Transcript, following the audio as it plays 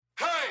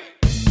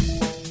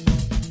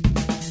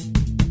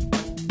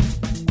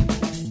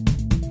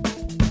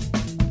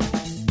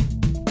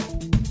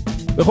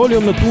בכל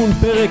יום נתון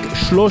פרק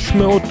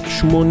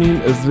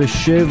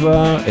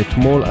 387.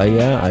 אתמול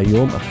היה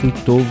היום הכי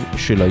טוב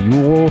של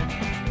היורו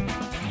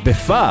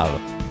בפער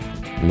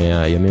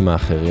מהימים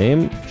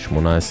האחרים,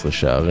 18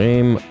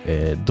 שערים,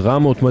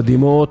 דרמות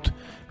מדהימות,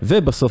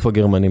 ובסוף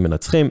הגרמנים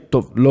מנצחים.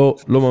 טוב,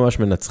 לא ממש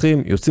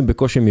מנצחים, יוצאים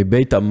בקושי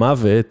מבית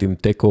המוות עם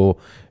טקו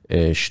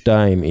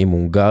 2 עם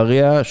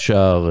הונגריה,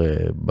 שער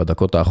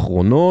בדקות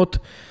האחרונות.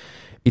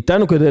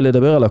 איתנו כדי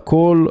לדבר על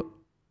הכל,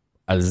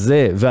 על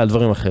זה ועל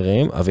דברים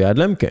אחרים, ואביעד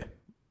למקה.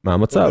 מה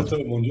המצב?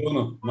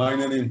 מה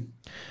העניינים?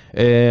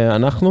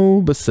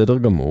 אנחנו בסדר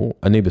גמור,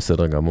 אני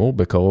בסדר גמור,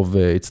 בקרוב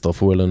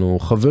הצטרפו אלינו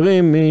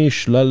חברים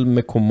משלל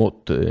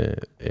מקומות,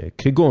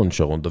 כגון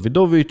שרון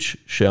דוידוביץ,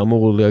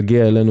 שאמור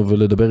להגיע אלינו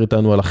ולדבר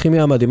איתנו על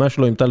הכימיה המדהימה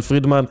שלו עם טל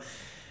פרידמן,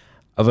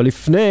 אבל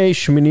לפני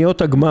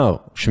שמינית הגמר,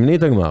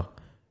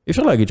 אי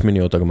אפשר להגיד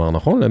שמיניות הגמר,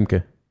 נכון למקה?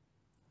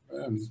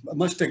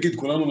 מה שתגיד,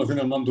 כולנו נבין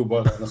על מה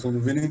מדובר, אנחנו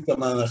מבינים את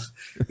המהלך,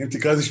 אם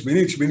תקרא זה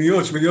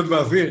שמיניות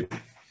באוויר.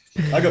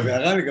 אגב,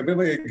 הערה לגבי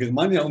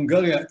גרמניה,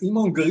 הונגריה, אם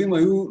ההונגרים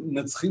היו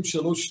נצחים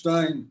 3-2,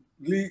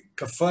 לי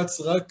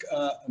קפץ רק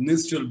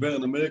הנס של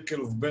ברן, המרקל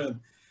אוף ברן,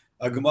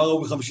 הגמר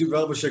הוא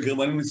ב-54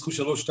 שהגרמנים ניצחו 3-2,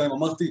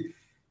 אמרתי,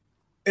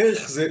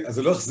 איך זה, אז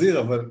זה לא החזיר,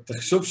 אבל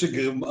תחשוב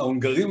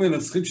שההונגרים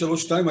מנצחים 3-2,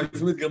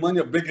 היפים את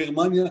גרמניה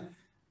בגרמניה,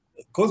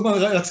 כל הזמן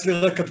רץ לי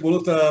רק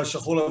התמונות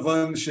השחור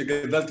לבן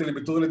שגדלתי לי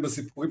בתור ילד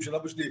בסיפורים של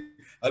אבא שלי,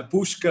 על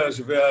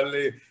פושקש ועל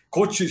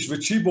קוצ'יש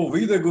וצ'יבור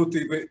ואידגותי,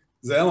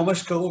 וזה היה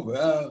ממש קרוב,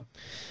 היה...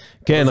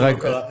 כן,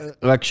 רק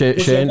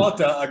כמו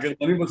שאמרת,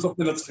 הגרמנים בסוף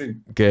מנצחים.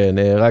 כן,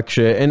 רק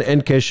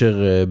שאין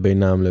קשר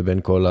בינם לבין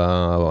כל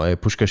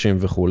הפושקשים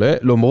וכו'.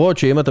 למרות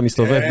שאם אתה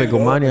מסתובב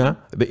בגרמניה,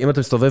 אם אתה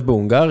מסתובב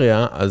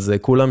בהונגריה, אז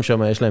כולם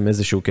שם יש להם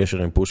איזשהו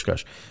קשר עם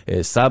פושקש.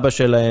 סבא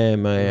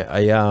שלהם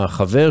היה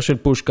חבר של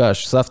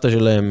פושקש, סבתא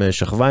שלהם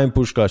שכבה עם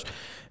פושקש,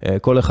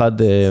 כל אחד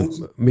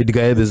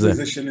מתגאה בזה.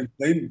 זה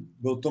שנמצאים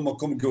באותו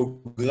מקום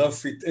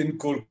גיאוגרפית, אין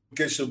כל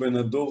קשר בין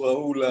הדור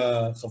ההוא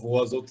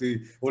לחבורה הזאת,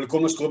 או לכל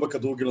מה שקורה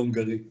בכדורגל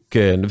ההונגרי.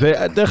 כן,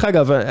 ודרך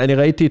אגב, אני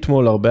ראיתי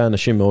אתמול הרבה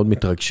אנשים מאוד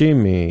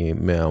מתרגשים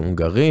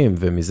מההונגרים,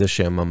 ומזה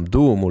שהם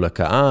עמדו מול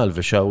הקהל,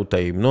 ושרו את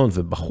ההמנון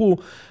ובחו,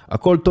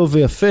 הכל טוב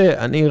ויפה,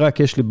 אני רק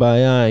יש לי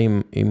בעיה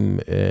עם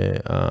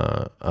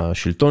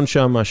השלטון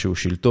שם, שהוא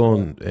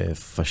שלטון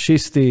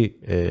פשיסטי,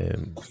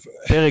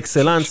 פר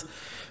אקסלנס,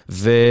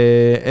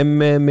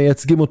 והם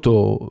מייצגים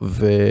אותו,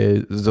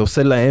 וזה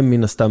עושה להם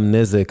מן הסתם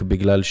נזק,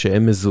 בגלל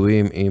שהם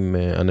מזוהים עם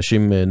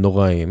אנשים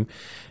נוראים,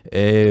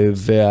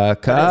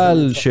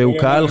 והקהל שהוא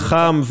קהל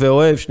חם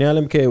ואוהב, שנייה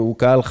למקה, הוא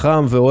קהל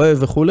חם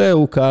ואוהב וכו',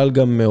 הוא קהל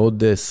גם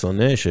מאוד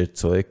שונא,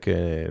 שצועק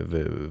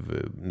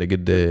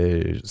נגד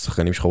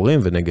שחקנים שחורים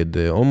ונגד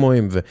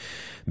הומואים,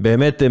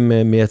 ובאמת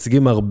הם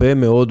מייצגים הרבה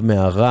מאוד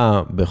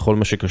מהרע, בכל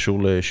מה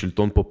שקשור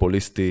לשלטון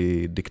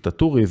פופוליסטי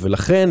דיקטטורי,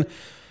 ולכן,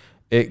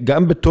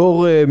 גם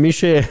בתור מי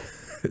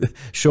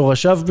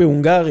ששורשיו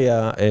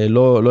בהונגריה,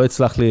 לא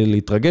הצלח לי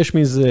להתרגש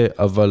מזה,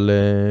 אבל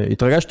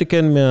התרגשתי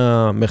כן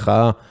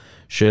מהמחאה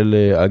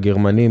של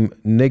הגרמנים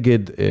נגד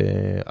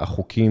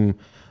החוקים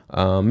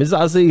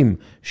המזעזעים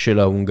של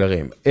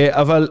ההונגרים.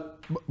 אבל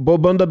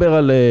בוא נדבר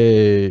על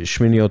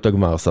שמיניות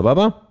הגמר,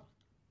 סבבה?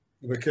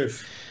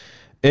 בכיף.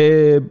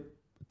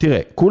 תראה,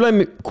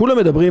 כולם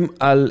מדברים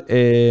על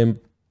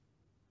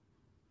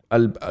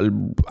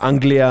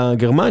אנגליה,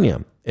 גרמניה.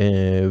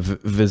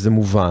 וזה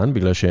מובן,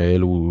 בגלל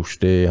שאלו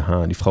שתי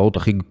הנבחרות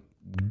הכי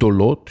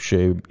גדולות,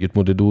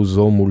 שיתמודדו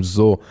זו מול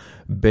זו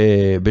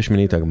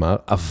בשמינית הגמר,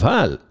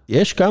 אבל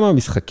יש כמה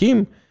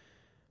משחקים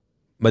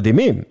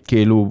מדהימים,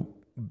 כאילו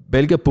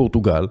בלגיה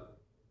פורטוגל,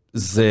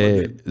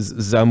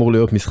 זה אמור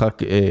להיות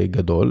משחק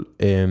גדול,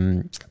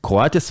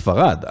 קרואטיה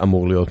ספרד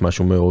אמור להיות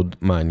משהו מאוד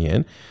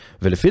מעניין,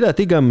 ולפי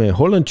דעתי גם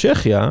הולנד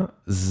צ'כיה,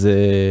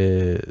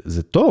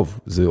 זה טוב,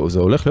 זה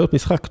הולך להיות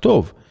משחק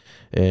טוב,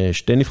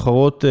 שתי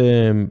נבחרות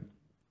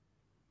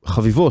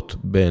חביבות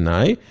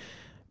בעיניי.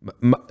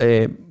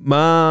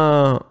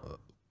 מה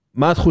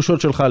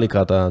התחושות שלך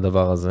לקראת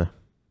הדבר הזה?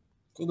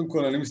 קודם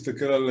כל, אני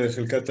מסתכל על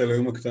חלקת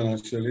האלוהים הקטנה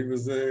שלי,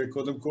 וזה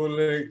קודם כל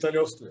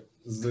איטליה-אוסטריה.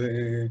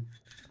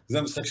 זה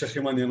המשחק שהכי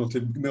מעניין אותי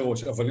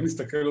מראש, אבל אני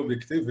מסתכל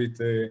אובייקטיבית,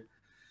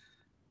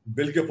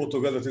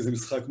 בלגיה-פורטוגל זה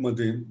משחק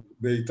מדהים,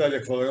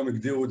 באיטליה כבר היום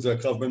הגדירו את זה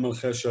הקרב בין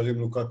מלכי השערים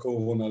לוקאקו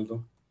ורונלדו.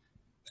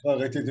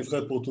 ראיתי את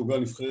נבחרת פורטוגל,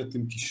 נבחרת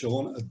עם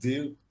כישרון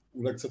אדיר,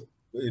 אולי קצת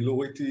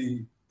לא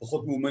ראיתי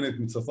פחות מאומנת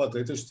מצרפת,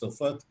 ראיתי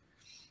שצרפת,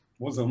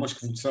 זה ממש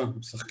קבוצה,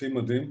 משחקים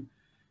מדהים,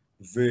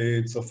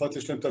 וצרפת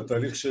יש להם את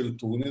התהליך של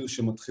טורניר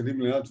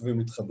שמתחילים לאט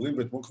ומתחברים,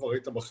 ואתמול כבר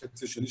ראית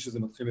בחצי השני שזה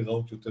מתחיל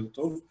להיראות יותר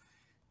טוב,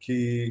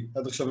 כי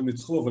עד עכשיו הם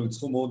ניצחו, אבל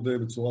ניצחו מאוד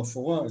בצורה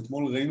אפורה,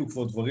 אתמול ראינו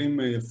כבר דברים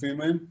יפים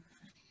מהם,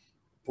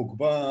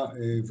 פוגבה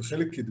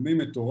וחלק קדמי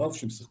מטורף,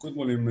 שהם שיחקו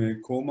אתמול עם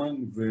קומן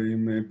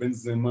ועם בן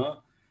זמה,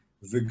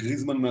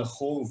 וגריזמן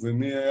מאחור,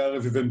 ומי היה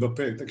רביבן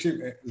בפה. תקשיב,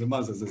 זה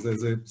מה זה?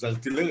 זה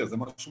ארטילריה, זה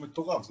משהו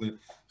מטורף, זה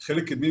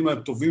חלק קדמי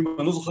מהטובים,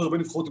 אני לא זוכר הרבה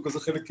נבחרות עם כזה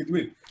חלק קדמי.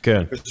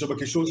 כן.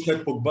 שבקישור יש את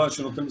פוגבה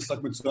שנותן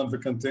משחק מצוין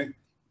וקנטה,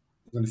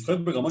 זה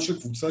נבחרת ברמה של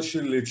קבוצה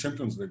של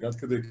צ'מפיונס ליג, עד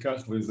כדי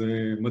כך,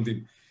 וזה מדהים.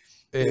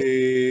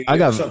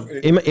 אגב,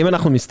 אם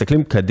אנחנו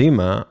מסתכלים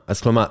קדימה,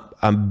 אז כלומר,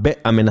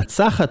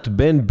 המנצחת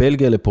בין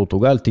בלגיה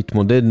לפורטוגל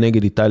תתמודד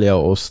נגד איטליה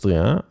או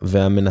אוסטריה,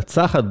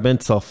 והמנצחת בין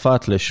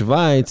צרפת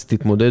לשוויץ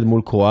תתמודד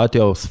מול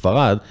קרואטיה או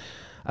ספרד,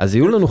 אז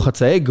יהיו לנו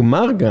חצאי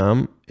גמר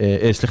גם,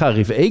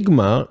 רבעי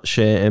גמר,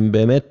 שהם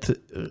באמת,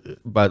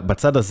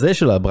 בצד הזה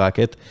של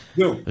הברקט,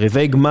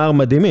 רבעי גמר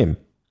מדהימים.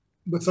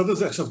 בצד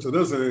הזה, עכשיו, אתה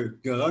יודע, זה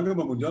גרע גם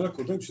במונדיאל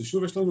הקודם,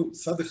 ששוב יש לנו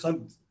צד אחד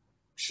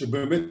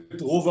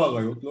שבאמת רוב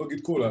העריות, לא אגיד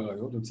כל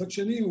העריות, ובצד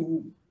שני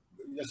הוא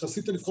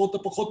יחסית לנבחרות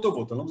הפחות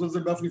טובות, אני לא מזלזל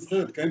באף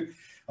נבחרת, כן?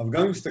 אבל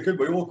גם אם נסתכל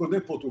ביורו הקודם,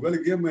 פורטוגל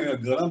הגיעה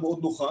מהגרלה מאוד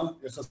נוחה,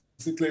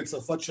 יחסית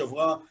לצרפת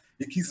שעברה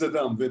הקיז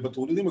אדם,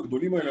 ובטורנירים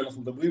הגדולים האלה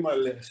אנחנו מדברים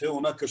על אחרי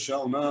עונה קשה,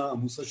 עונה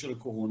עמוסה של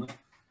הקורונה,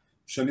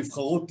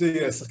 שהנבחרות,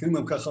 השחקנים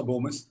הם ככה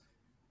בעומס,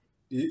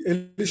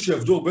 אלה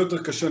שיעבדו הרבה יותר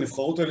קשה,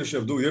 הנבחרות האלה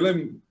שיעבדו, יהיה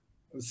להם,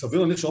 סביר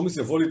להניח שהעומס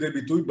יבוא לידי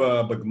ביטוי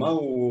בגמר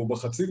או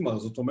בחצי גמר,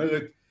 זאת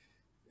אומרת,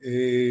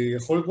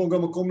 יכול להיות פה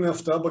גם מקום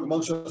להפתעה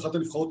בגמר של אחת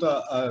הנבחרות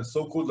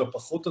ה-so called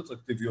הפחות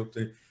אטרקטיביות.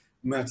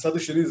 מהצד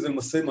השני זה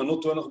למעשה, אם אני לא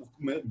טועה, אנחנו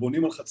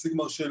בונים על חצי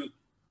גמר של,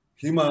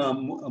 אם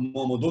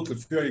המועמדות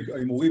לפי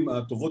ההימורים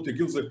הטובות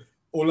יגיעו, זה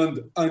הולנד,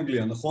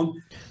 אנגליה, נכון?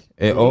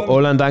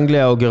 הולנד,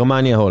 אנגליה או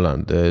גרמניה,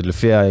 הולנד,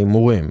 לפי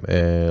ההימורים.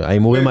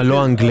 ההימורים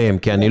הלא אנגלים,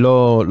 כי אני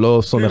לא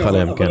סומך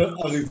עליהם, כן.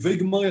 אבל הרבעי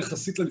גמר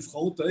יחסית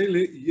לנבחרות האלה,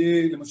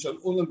 יהיה למשל,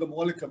 הולנד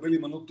אמורה לקבל,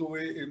 אם אני לא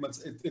טועה,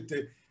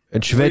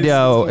 את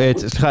שוודיה,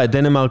 סליחה, את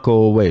דנמרק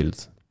או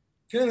ווילס.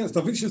 כן, אז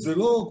תבין שזה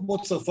לא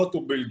כמו צרפת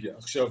או בלגיה.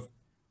 עכשיו,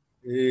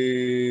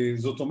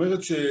 זאת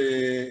אומרת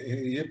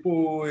שיהיה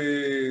פה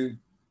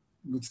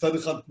מצד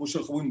אחד, כמו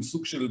שאנחנו רואים,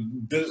 סוג של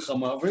דרך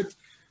המוות,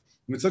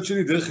 מצד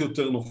שני דרך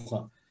יותר נוחה.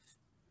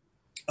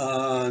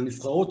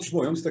 הנבחרות,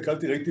 תשמעו, היום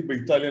הסתכלתי, ראיתי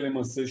באיטליה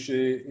למעשה,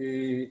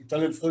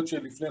 שאיטליה נבחרת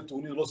שלפני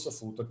הטורניר לא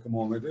ספרו אותה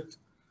כמועמדת.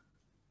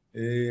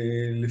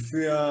 לפי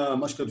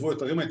מה שכתבו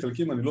את הרים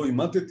האיטלקים, אני לא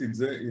אימתתי את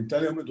זה,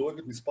 איטליה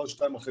מדורגת מספר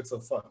 2 אחרי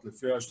צרפת,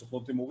 לפי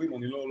השתכנות הימורים,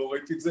 אני לא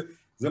ראיתי את זה,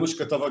 זה מה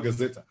שכתב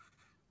הגזטה.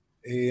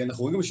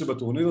 אנחנו רואים גם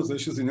שבטורניר הזה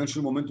יש איזה עניין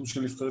של מומנטום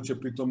של נבחרת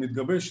שפתאום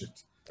מתגבשת.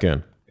 כן.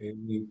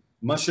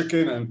 מה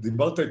שכן,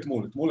 דיברת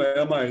אתמול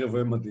היה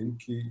מהערב מדהים,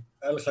 כי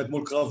היה לך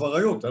אתמול קרב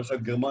עריות, היה לך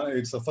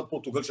את צרפת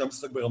פורטוגל שהיה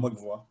משחק ברמה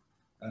גבוהה,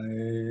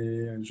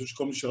 אני חושב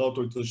שכל מי שראה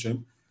אותו התרשם,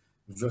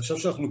 ועכשיו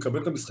שאנחנו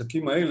נקבל את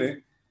המשחקים האלה,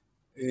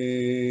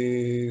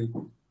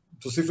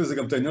 תוסיף לזה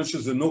גם את העניין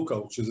שזה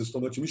נוק-אאוט, זאת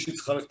אומרת שמי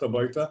שצריכה ללכת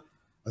הביתה,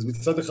 אז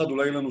מצד אחד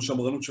אולי יהיה לנו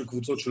שמרנות של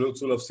קבוצות שלא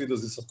ירצו להפסיד,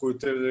 אז ישחקו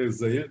יותר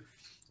זהיר,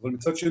 אבל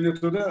מצד שני,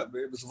 אתה יודע,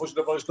 בסופו של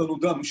דבר יש לנו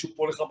דם, מישהו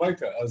פה הולך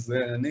הביתה, אז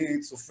אני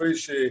צופה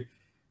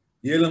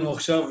שיהיה לנו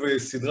עכשיו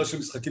סדרה של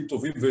משחקים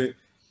טובים,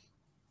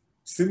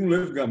 ושימו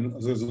לב גם,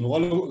 זה נורא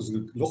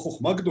לא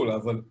חוכמה גדולה,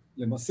 אבל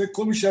למעשה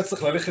כל מי שהיה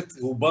צריך ללכת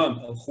רובן,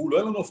 הלכו, לא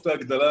היה לנו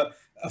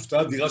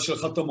הפתעה אדירה של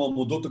אחת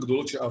המועמדות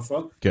הגדולות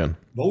שעפה. כן.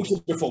 ברור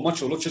שבפורמט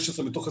שעולות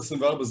 16 מתוך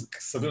 24, זה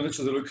סביר להניח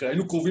שזה לא יקרה.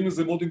 היינו קרובים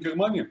לזה מאוד עם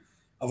גרמניה,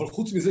 אבל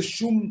חוץ מזה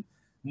שום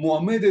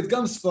מועמדת,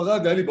 גם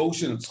ספרד, היה לי ברור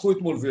שנצחו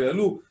אתמול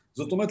ויעלו,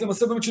 זאת אומרת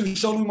למעשה באמת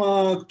שנשארנו עם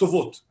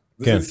הכתובות.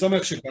 כן. וזה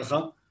שמח שככה.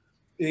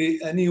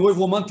 אני אוהב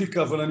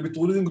רומנטיקה, אבל אני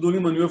בטורנירים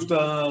גדולים, אני אוהב את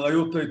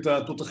הרעיות, את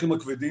התותחים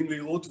הכבדים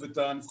לראות, ואת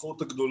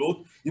הנבחרות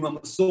הגדולות, עם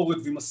המסורת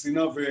ועם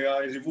השנאה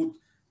והיריבות.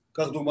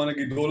 כך דוגמה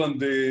נגיד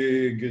הולנד,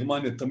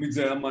 גרמניה, תמיד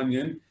זה היה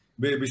מעניין.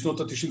 בשנות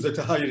ה-90 זה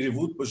הייתה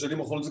היריבות, בשנים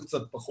האחרונות זה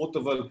קצת פחות,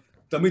 אבל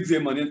תמיד זה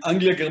יהיה מעניין.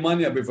 אנגליה,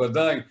 גרמניה,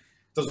 בוודאי.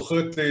 אתה זוכר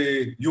את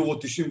יורו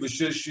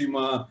 96,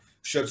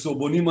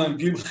 שהצהובונים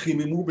האנגלים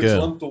חיממו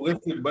בצורה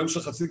מטורפת, בהם של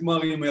חצי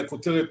גמר עם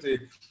הכותרת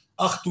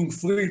אחטונג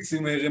פריץ,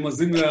 עם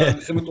רמזים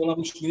למלחמת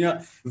העולם השנייה,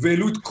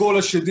 והעלו את כל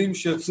השדים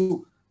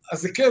שיצאו.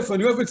 אז זה כיף,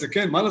 אני אוהב את זה,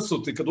 כן, מה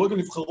לעשות? כדורגל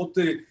נבחרות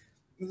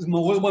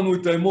מעורר בנו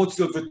את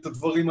האמוציות ואת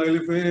הדברים האלה,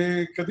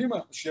 וקדימה,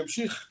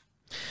 שימשיך.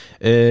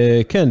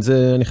 כן,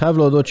 אני חייב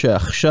להודות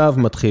שעכשיו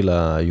מתחיל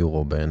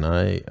היורו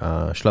בעיניי,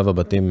 השלב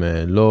הבתים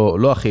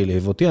לא הכי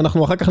להיב אותי,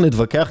 אנחנו אחר כך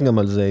נתווכח גם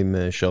על זה עם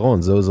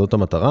שרון, זאת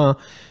המטרה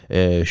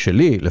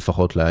שלי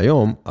לפחות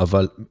להיום,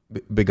 אבל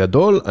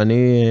בגדול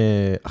אני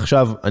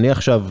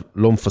עכשיו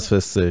לא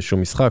מפספס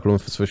שום משחק, לא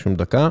מפספס שום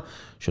דקה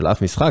של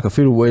אף משחק,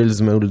 אפילו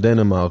ווילס מול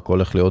דנמרק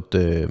הולך להיות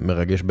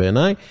מרגש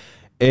בעיניי.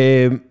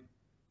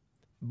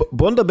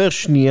 בואו נדבר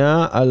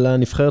שנייה על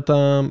הנבחרת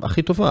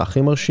הכי טובה,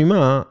 הכי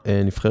מרשימה,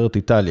 נבחרת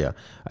איטליה.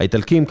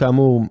 האיטלקים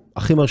כאמור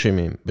הכי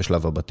מרשימים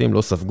בשלב הבתים,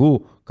 לא ספגו,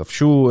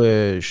 כבשו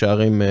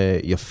שערים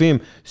יפים,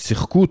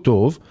 שיחקו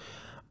טוב,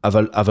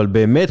 אבל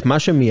באמת מה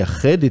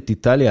שמייחד את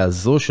איטליה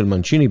הזו של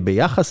מנצ'יני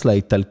ביחס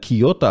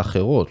לאיטלקיות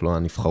האחרות, לא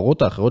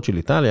הנבחרות האחרות של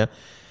איטליה,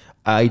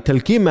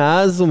 האיטלקים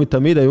מאז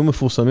ומתמיד היו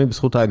מפורסמים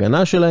בזכות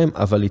ההגנה שלהם,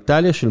 אבל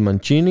איטליה של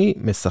מנצ'יני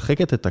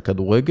משחקת את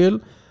הכדורגל,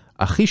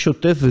 הכי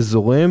שוטף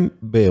וזורם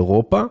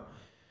באירופה,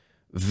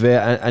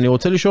 ואני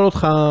רוצה לשאול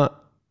אותך,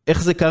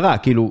 איך זה קרה?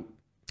 כאילו,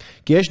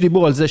 כי יש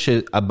דיבור על זה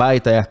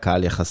שהבית היה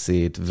קל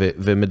יחסית,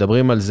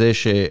 ומדברים על זה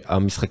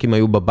שהמשחקים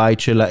היו בבית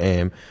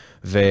שלהם,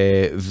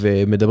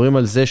 ומדברים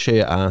על זה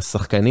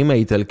שהשחקנים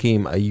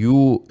האיטלקיים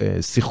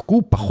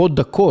שיחקו פחות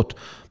דקות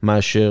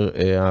מאשר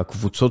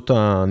הקבוצות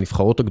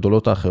הנבחרות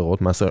הגדולות האחרות,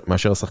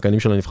 מאשר השחקנים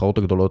של הנבחרות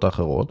הגדולות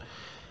האחרות.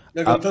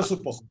 גם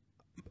טסו פחות.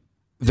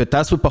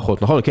 וטסו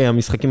פחות, נכון, כן,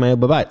 המשחקים היה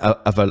בבית,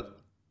 אבל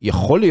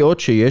יכול להיות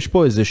שיש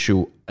פה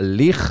איזשהו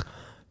הליך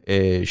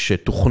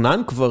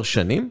שתוכנן כבר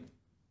שנים?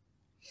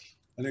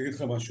 אני אגיד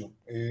לך משהו.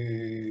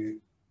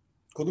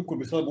 קודם כל,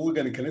 בכלל, בואו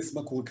רגע ניכנס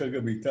מה קורה כרגע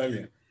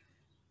באיטליה.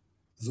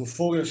 זו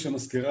אופוריה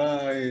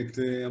שמזכירה את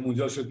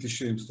המונדיאל של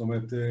 90. זאת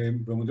אומרת,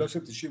 במונדיאל של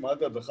 90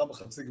 עד ההדחה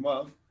בחצי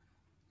גמר,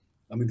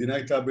 המדינה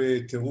הייתה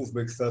בטירוף,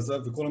 באקסטזה,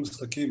 וכל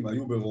המשחקים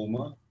היו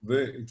ברומא,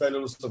 ואיטליה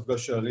לא ספגה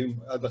שערים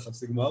עד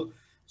החצי גמר.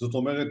 זאת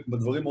אומרת,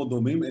 בדברים מאוד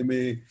דומים, הם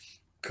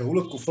קראו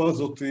לתקופה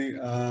הזאת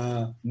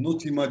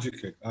הנוטי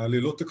מג'יקה,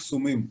 הלילות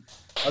הקסומים.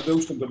 עד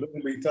היום שאתה מדבר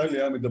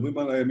באיטליה, מדברים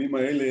על הימים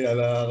האלה, על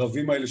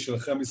הערבים האלה של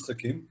אחרי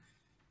המשחקים,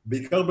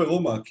 בעיקר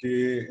ברומא, כי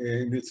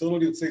נרצה או לא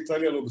נרצה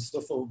איטליה, לא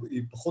בסוף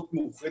היא פחות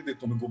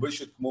מאוחדת או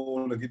מגובשת,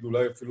 כמו נגיד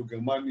אולי אפילו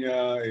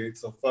גרמניה,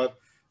 צרפת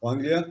או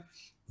אנגליה,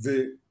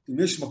 ואם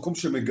יש מקום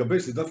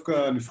שמגבש, זה דווקא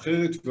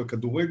הנבחרת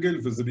והכדורגל,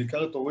 וזה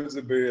בעיקר, אתה רואה את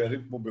זה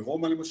בערים כמו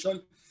ברומא למשל,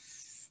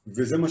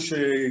 וזה מה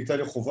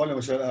שאיטליה חובה,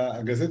 למשל,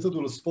 הגזטה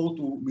דו לספורט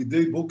הוא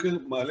מדי בוקר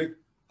מעלה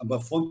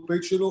בפרונט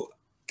פייג' שלו,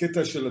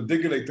 קטע של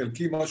הדגל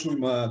האיטלקי, משהו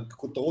עם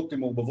הכותרות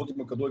המעורבבות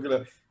עם הכדורגל,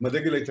 עם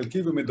הדגל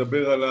האיטלקי,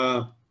 ומדבר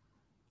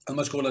על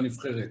מה שקורה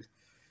לנבחרת.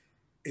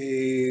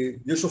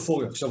 יש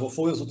אופוריה. עכשיו,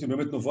 האופוריה הזאת היא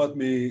באמת נובעת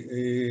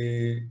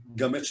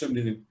גם איך שהם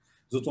נראים.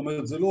 זאת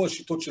אומרת, זה לא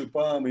השיטות של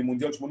פעם,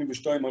 ממונדיאל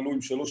 82 עלו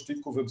עם 3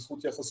 תיקו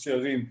ובזכות יחס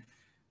שערים,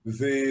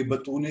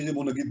 ובטורנירים,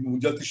 או נגיד,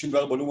 במונדיאל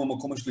 94 עלו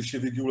מהמקום השלישי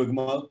והגיעו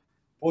לגמר.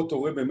 פה אתה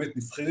רואה באמת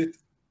נבחרת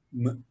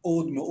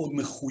מאוד מאוד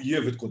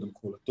מחויבת קודם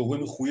כל. אתה רואה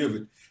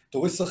מחויבת. אתה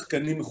רואה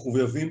שחקנים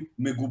מחויבים,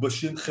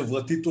 מגובשים,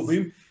 חברתית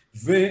טובים,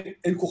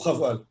 ואין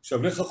כוכב על.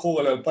 עכשיו, לך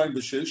אחורה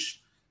ל-2006,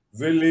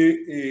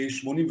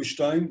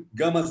 ול-82,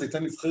 גם אז הייתה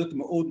נבחרת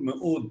מאוד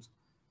מאוד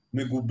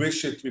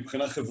מגובשת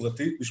מבחינה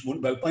חברתית,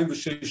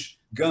 ב-2006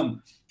 גם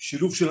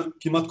שילוב של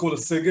כמעט כל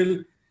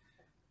הסגל,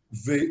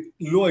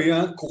 ולא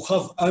היה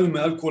כוכב על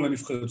מעל כל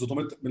הנבחרת. זאת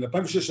אומרת,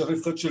 ב-2006 היה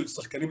נבחרת של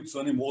שחקנים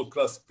מצוינים, וורד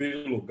קלאס,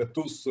 פירלו,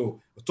 גטוסו,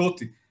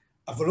 טוטי,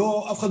 אבל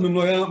לא, אף אחד מהם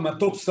לא היה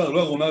מהטופ סטאר, לא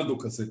היה רונלדו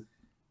כזה.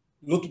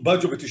 לא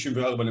בג'ו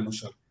ב-94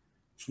 למשל.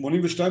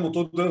 82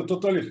 אותו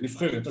תהליך,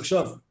 נבחרת.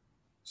 עכשיו,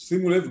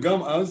 שימו לב,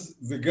 גם אז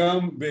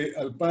וגם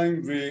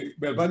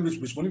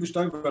ב-82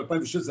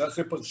 וב-2006 זה היה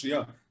אחרי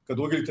פרשייה,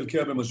 כדורגל איטלקי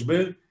היה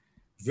במשבר,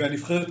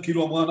 והנבחרת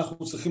כאילו אמרה,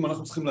 אנחנו צריכים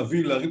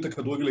להרים את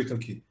הכדורגל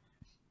האיטלקי.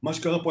 מה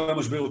שקרה פה היה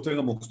משבר יותר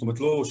עמוק, זאת אומרת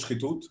לא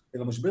שחיתות,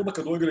 אלא משבר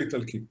בכדורגל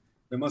האיטלקי.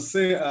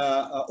 למעשה,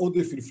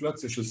 העודף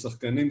אינפלציה של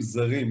שחקנים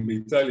זרים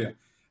באיטליה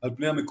על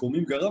פני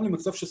המקומים, גרם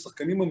למצב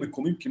ששחקנים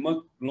המקומים כמעט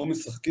לא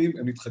משחקים,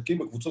 הם נדחקים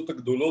בקבוצות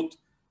הגדולות,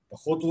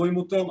 פחות רואים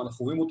אותם,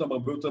 אנחנו רואים אותם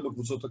הרבה יותר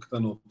בקבוצות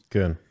הקטנות.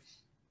 כן.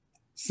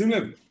 שים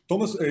לב,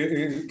 תומאס,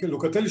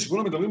 לוקטלי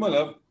שכולם מדברים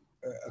עליו,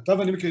 אתה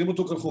ואני מכירים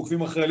אותו, אנחנו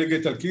עוקבים אחרי הליגה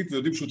האיטלקית,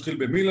 ויודעים שהוא התחיל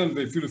במילאן,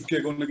 ואפילו הפקיע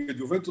גול נגד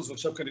יובנטוס,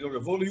 ועכשיו כנראה הוא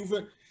יעבור ליובה.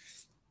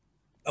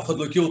 אף אחד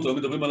לא הכיר אותו,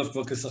 מדברים עליו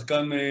כבר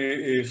כשחקן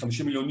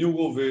 50 מיליון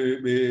יורו,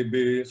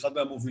 ובאחד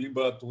המובילים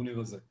בטורניר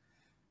הזה.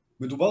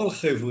 מדובר על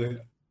חבר'ה,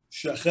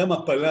 שאחרי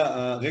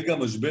המפלה, הרגע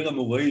המשבר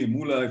הנוראי,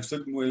 מול ההפסד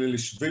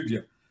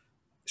לשוודיה,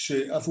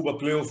 שעפו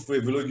בפלייאוף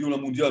ולא הגיעו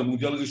למונדיאל,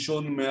 מונדיאל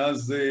ראשון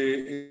מאז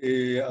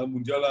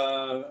המונדיאל,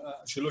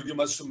 שלא הגיעו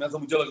מאז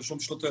המונדיאל הראשון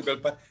בשנות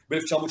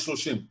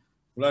ב-1930.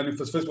 אולי אני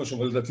מפספס משהו,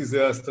 אבל לדעתי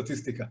זה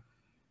הסטטיסטיקה.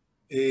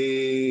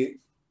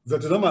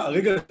 ואתה יודע מה,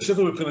 הרגע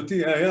השבר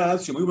מבחינתי היה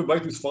אז שהם היו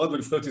בבית מספרד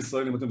ונבחרת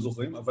ישראל, אם אתם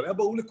זוכרים, אבל היה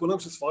ברור לכולם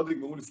שספרד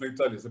נגמרו לפני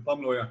איטליה, זה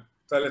פעם לא היה.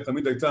 איטליה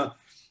תמיד הייתה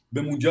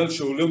במונדיאל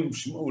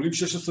שעולים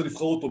 16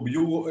 נבחרות, או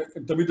ביורו,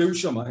 הם תמיד היו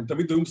שם, הם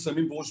תמיד היו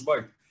מסיימים בראש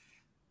בית.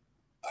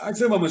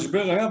 בעצם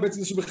המשבר היה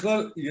בעצם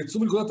שבכלל יצאו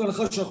מנקודת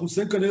ההנחה שאנחנו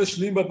נסיים כנראה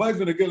שניים בבית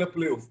ונגיע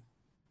לפלייאוף.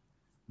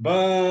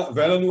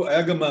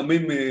 והיה גם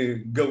מאמן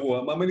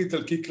גרוע, מאמן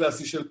איטלקי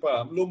קלאסי של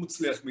פעם, לא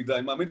מצליח מדי,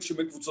 מאמן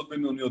שבין קבוצות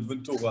בינוניות,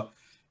 ונטורה,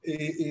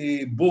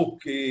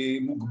 בוק,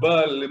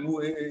 מוגבל,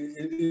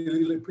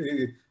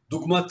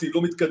 דוגמטי,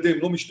 לא מתקדם,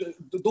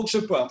 דור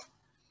של פעם.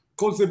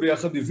 כל זה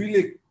ביחד הביא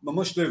לי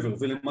ממש דבר,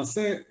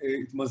 ולמעשה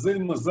התמזל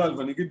מזל,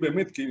 ואני אגיד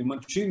באמת, כי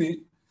מנצ'יני,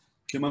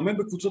 כמאמן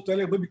בקבוצות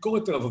האלה הרבה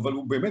ביקורת עליו, אבל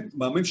הוא באמת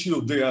מאמן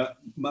שיודע,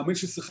 מאמן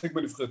ששיחק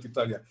בנבחרת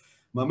איטליה,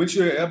 מאמן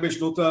שהיה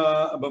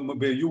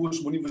ביורו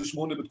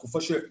 88,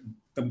 בתקופה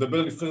שאתה מדבר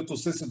על נבחרת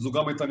תוססת, זו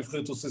גם הייתה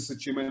נבחרת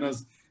תוססת, שאימן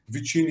אז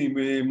ויצ'יני,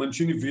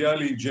 מנצ'יני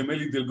ויאלי,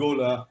 ג'מלי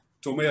דלגול,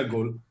 תומי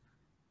הגול,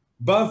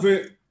 בא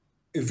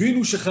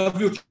והבינו שחייב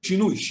להיות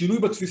שינוי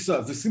בתפיסה,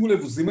 ושימו לב,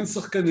 הוא זימן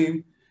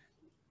שחקנים,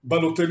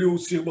 בלוטלי הוא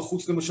סיר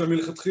בחוץ למשל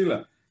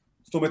מלכתחילה,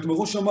 זאת אומרת,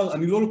 מראש אמר,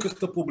 אני לא לוקח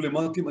את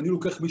הפרובלמטים, אני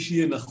לוקח מי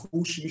שיהיה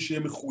נחוש, מי שיהיה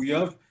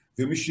מחויב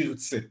ומי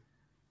שירצה.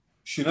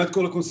 שינה את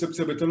כל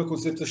הקונספציה, בהתאם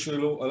לקונספציה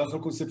שלו, הלך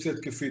לקונספציה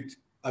התקפית.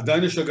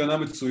 עדיין יש הגנה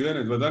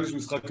מצוינת, ועדיין יש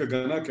משחק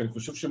הגנה, כי אני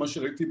חושב שמה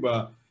שראיתי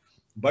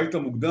בבית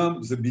המוקדם,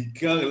 זה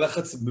בעיקר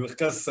לחץ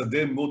במרכז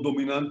שדה מאוד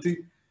דומיננטי,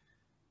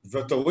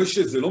 ואתה רואה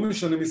שזה לא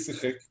משנה מי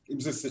שיחק, אם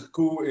זה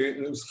שיחקו,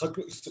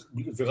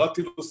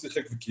 וראטי לא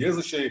שיחק,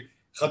 וקיאזה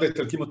שאחד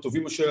האיטלקים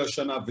הטובים של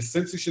השנה,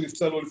 וסנסי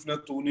שנפצע לו לפני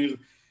הטורניר,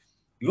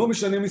 לא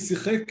משנה מי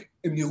שיחק,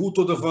 הם נראו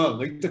אותו דבר,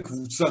 ראית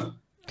קבוצה.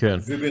 כן.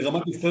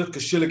 וברמת נבחרת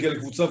קשה להגיע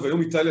לקבוצה,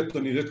 והיום איטליה אתה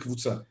נראית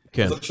קבוצה.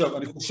 כן. אז עכשיו,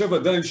 אני חושב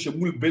עדיין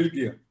שמול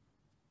בלגיה,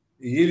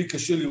 יהיה לי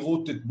קשה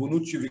לראות את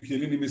בונוצ'י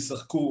וקיאליני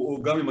משחקו,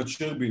 או גם עם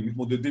הצ'רבי,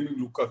 מתמודדים עם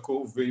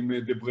לוקאקו ועם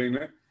דה בריינה.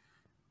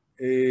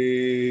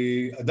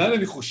 עדיין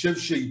אני חושב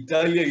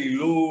שאיטליה היא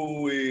לא...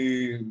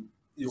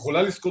 היא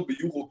יכולה לזכות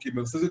ביורו, כי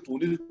בנושא זה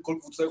טורניר, כל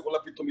קבוצה יכולה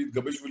פתאום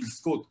להתגבש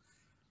ולזכות.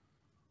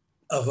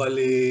 אבל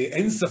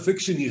אין ספק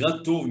שנראה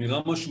טוב, נראה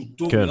משהו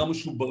טוב, נראה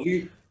משהו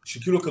בריא,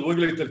 שכאילו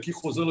הכדורגל האיטלקי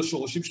חוזר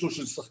לשורשים שלו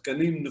של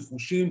שחקנים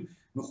נחושים,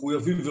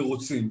 מחויבים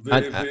ורוצים.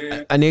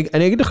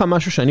 אני אגיד לך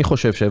משהו שאני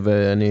חושב,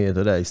 ואני, אתה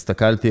יודע,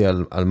 הסתכלתי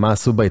על מה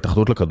עשו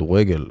בהתאחדות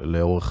לכדורגל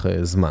לאורך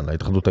זמן,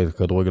 ההתאחדות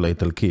לכדורגל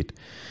האיטלקית.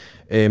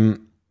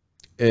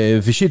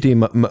 וישיטי,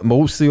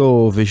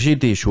 מרוסיו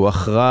וישיטי, שהוא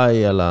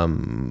אחראי על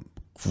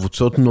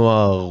קבוצות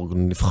נוער,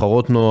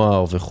 נבחרות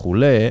נוער וכו',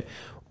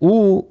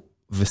 הוא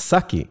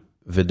וסאקי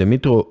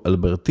ודמיטרו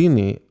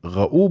אלברטיני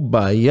ראו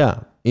בעיה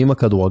עם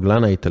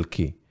הכדורגלן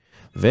האיטלקי.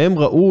 והם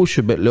ראו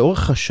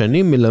שלאורך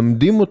השנים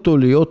מלמדים אותו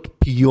להיות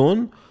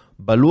פיון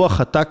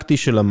בלוח הטקטי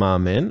של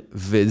המאמן,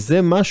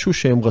 וזה משהו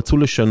שהם רצו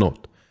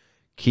לשנות.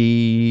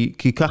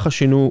 כי ככה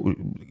שינו,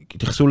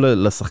 התייחסו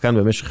לשחקן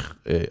במשך,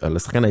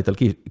 לשחקן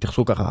האיטלקי,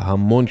 התייחסו ככה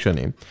המון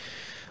שנים.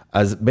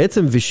 אז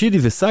בעצם וישידי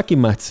וסאקי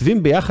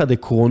מעצבים ביחד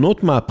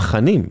עקרונות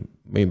מהפכנים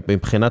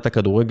מבחינת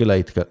הכדורגל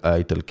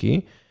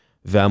האיטלקי,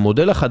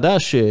 והמודל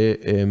החדש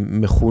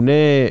מכונה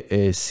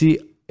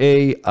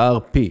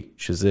CARP,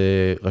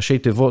 שזה ראשי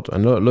תיבות,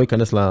 אני לא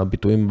אכנס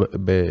לביטויים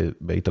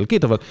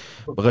באיטלקית, אבל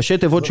ראשי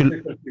תיבות של...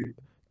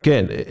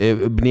 כן,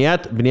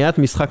 בניית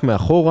משחק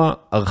מאחורה,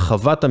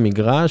 הרחבת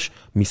המגרש,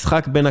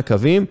 משחק בין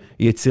הקווים,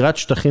 יצירת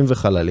שטחים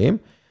וחללים,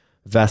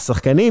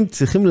 והשחקנים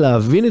צריכים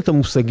להבין את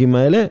המושגים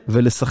האלה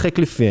ולשחק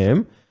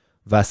לפיהם,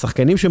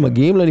 והשחקנים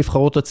שמגיעים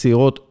לנבחרות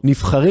הצעירות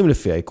נבחרים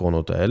לפי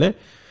העקרונות האלה,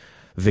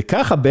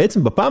 וככה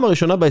בעצם בפעם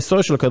הראשונה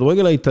בהיסטוריה של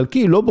הכדורגל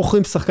האיטלקי, לא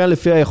בוחרים שחקן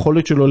לפי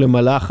היכולת שלו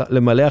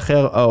למלא אחרי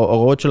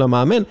ההוראות של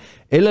המאמן,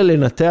 אלא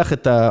לנתח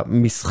את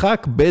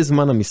המשחק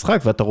בזמן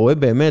המשחק, ואתה רואה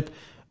באמת,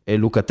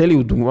 לוקטלי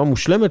הוא דוגמה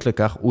מושלמת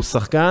לכך, הוא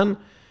שחקן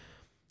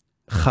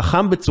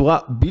חכם בצורה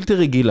בלתי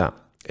רגילה,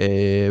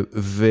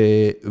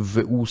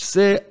 והוא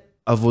עושה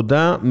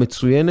עבודה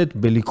מצוינת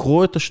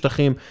בלקרוא את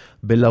השטחים,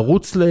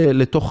 בלרוץ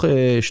לתוך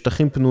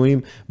שטחים פנויים,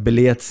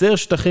 בלייצר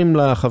שטחים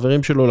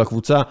לחברים שלו,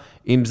 לקבוצה,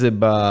 אם זה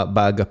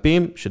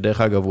באגפים,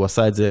 שדרך אגב הוא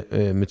עשה את זה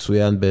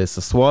מצוין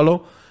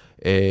בססוואלו,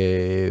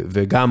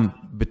 וגם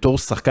בתור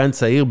שחקן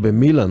צעיר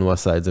במילאן הוא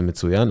עשה את זה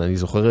מצוין, אני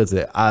זוכר את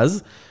זה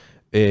אז,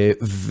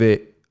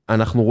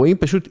 ואנחנו רואים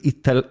פשוט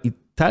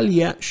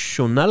איטליה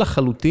שונה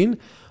לחלוטין,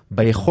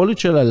 ביכולת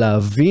שלה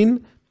להבין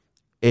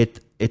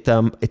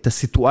את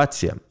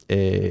הסיטואציה.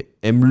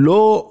 הם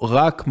לא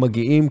רק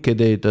מגיעים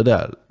כדי, אתה יודע,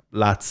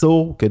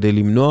 לעצור, כדי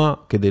למנוע,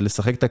 כדי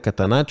לשחק את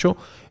הקטנצ'ו,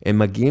 הם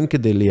מגיעים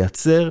כדי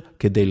לייצר,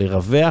 כדי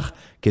לרווח,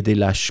 כדי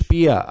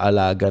להשפיע על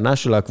ההגנה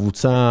של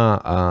הקבוצה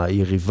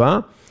היריבה,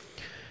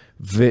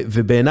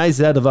 ובעיניי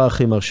זה הדבר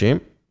הכי מרשים.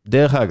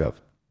 דרך אגב,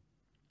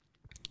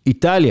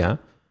 איטליה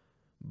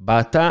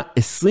בעטה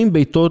 20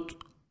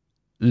 בעיטות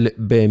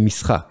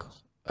במשחק.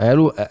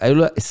 היו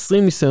לה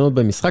 20 ניסיונות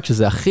במשחק,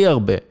 שזה הכי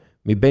הרבה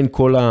מבין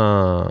כל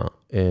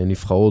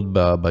הנבחרות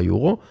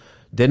ביורו.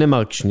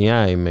 דנמרק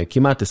שנייה עם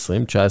כמעט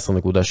 20,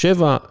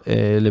 19.7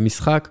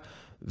 למשחק,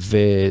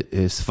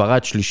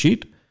 וספרד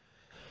שלישית.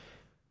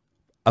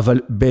 אבל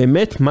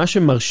באמת מה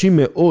שמרשים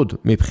מאוד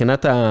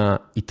מבחינת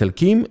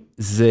האיטלקים,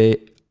 זה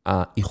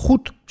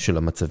האיכות של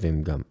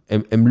המצבים גם.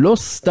 הם לא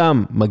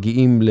סתם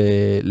מגיעים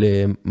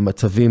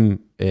למצבים,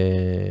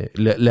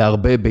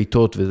 להרבה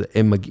ביתות,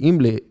 הם מגיעים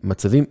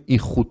למצבים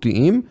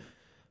איכותיים,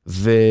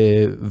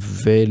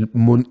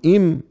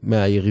 ומונעים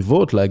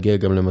מהיריבות להגיע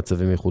גם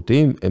למצבים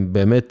איכותיים. הם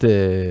באמת,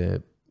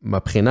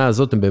 מהבחינה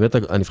הזאת, הם באמת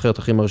הנבחרת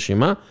הכי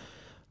מרשימה,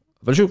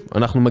 אבל שוב,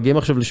 אנחנו מגיעים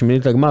עכשיו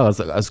לשמינית הגמר,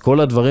 אז כל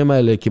הדברים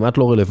האלה כמעט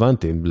לא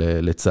רלוונטיים,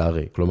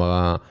 לצערי.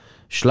 כלומר,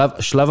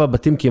 שלב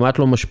הבתים כמעט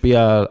לא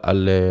משפיע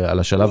על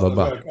השלב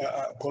הבא.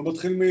 הכל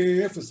מתחיל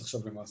מאפס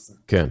עכשיו למעשה.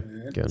 כן,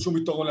 כן. אין שום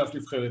יתרון לאף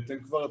נבחרת, אין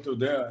כבר, אתה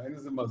יודע, אין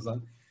איזה מאזן.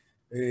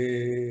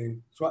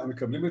 תשמע, הם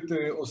מקבלים את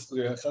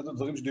אוסטריה, אחד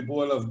הדברים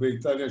שדיברו עליו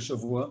באיטליה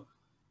השבוע,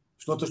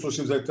 שנות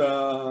ה-30 זו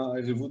הייתה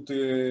היריבות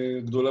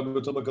גדולה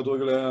ביותר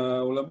בכדורגל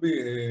העולמי,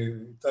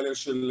 איטליה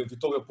של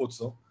ויטוריה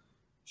פוצו,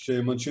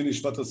 שמנצ'יני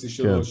שפט השיא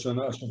שלו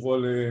השבוע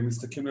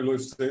למשחקים ללא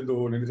הפסד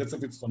או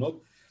לרצף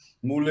ניצחונות,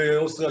 מול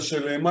אוסטריה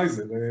של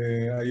מייזל,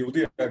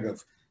 היהודי אגב,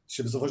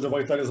 שבסופו של דבר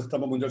איטליה זכתה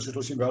במונדיאל של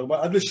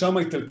 34, עד לשם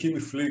האיטלקים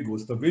הפליגו,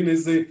 אז תבין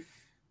איזה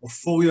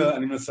אופוריה,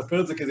 אני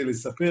מספר את זה כדי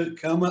לספר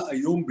כמה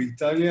היום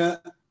באיטליה,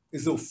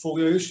 איזה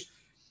אופוריה יש,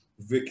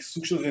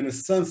 וכסוג של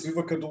רנסנס סביב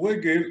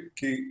הכדורגל,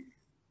 כי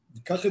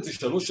קח את זה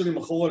 3 שנים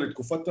אחורה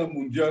לתקופת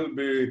המונדיאל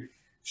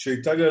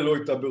שאיטליה לא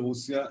הייתה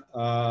ברוסיה,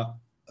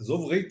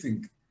 עזוב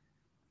רייטינג,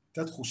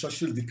 הייתה תחושה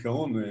של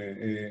דיכאון,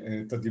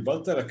 אתה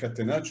דיברת על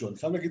הקטנצ'ו, אני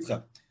חייב להגיד לך,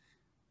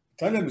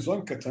 איטליה מזוהה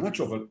עם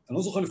קטנצ'ו, אבל אני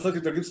לא זוכר נבחרת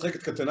איטלקית לשחק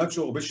את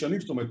קטנצ'ו הרבה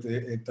שנים, זאת אומרת,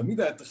 תמיד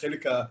היה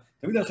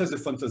לך איזה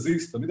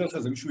פנטזיסט, תמיד היה לך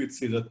איזה מישהו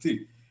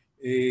יצירתי.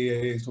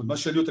 זאת אומרת, מה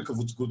שאני אותה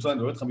קבוצה,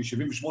 אני רואה אותך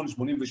מ-78,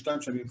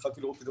 82, שאני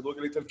התחלתי לראות את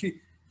הכדורגל האיטלקי,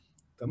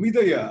 תמיד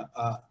היה,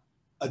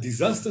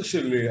 הדיזסטר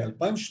של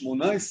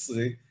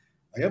 2018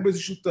 היה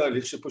באיזשהו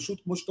תהליך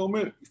שפשוט, כמו שאתה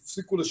אומר,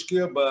 הפסיקו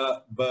להשקיע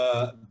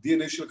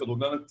ב-DNA של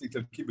הכדורגלן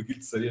האיטלקי בגיל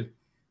צעיר.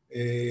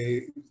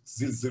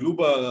 זלזלו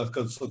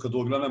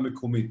בכדורגלן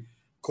המקומי.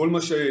 כל מה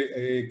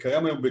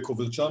שקיים היום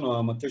בקוברצ'אנו,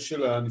 המטה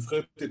של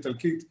הנבחרת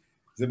האיטלקית,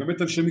 זה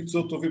באמת אנשי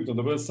מקצוע טובים. אתה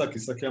מדבר על סאקי,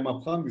 סאקי היה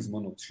מהפכן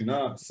בזמנו, שינה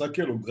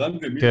סאקי אלו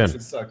גרנדה מילה של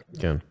סאקי.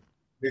 כן.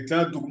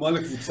 הייתה דוגמה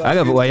לקבוצה...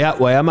 אגב,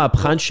 הוא היה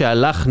מהפכן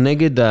שהלך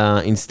נגד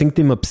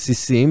האינסטינקטים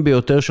הבסיסיים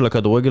ביותר של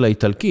הכדורגל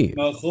האיטלקי.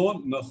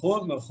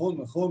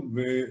 נכון,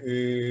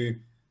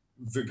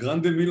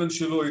 וגרנדה מילן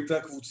שלו הייתה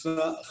הקבוצה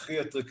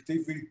הכי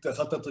אטרקטיבית,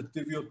 אחת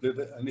האטרקטיביות,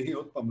 אני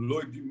עוד פעם לא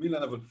הייתי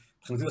מילן, אבל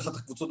מבחינתי אחת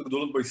הקבוצות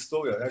הגדולות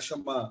בהיסטוריה, היה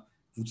שם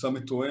קבוצה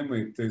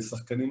מתואמת,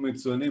 שחקנים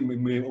מצוינים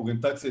עם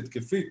אוריינטציה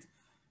התקפית,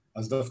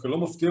 אז דווקא לא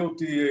מפתיע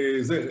אותי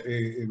זה,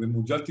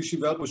 במונדיאל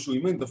 94 שהוא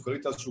אימן, דווקא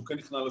ראית אז שהוא כן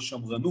נכנע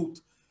לשמרנות,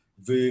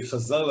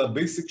 וחזר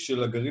לבייסיק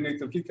של הגרעין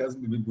האיטלקי, כי אז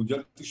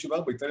במונדיאל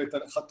 94 הייתה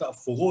אחת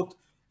האפורות,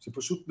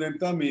 שפשוט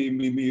נהנתה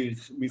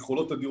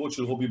מיכולות אדירות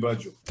של רובי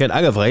בג'ו. כן,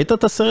 אגב, ראית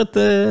את הסרט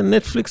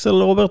נטפליקס על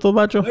רוברטו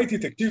בג'ו? ראיתי,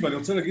 תקשיב, אני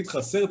רוצה להגיד לך,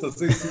 הסרט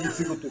הזה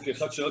הציג אותו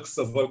כאחד שרק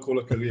סבל כל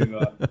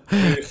הקריירה.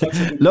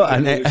 לא,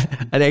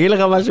 אני אגיד לך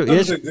משהו,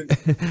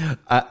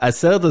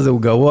 הסרט הזה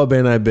הוא גרוע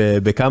בעיניי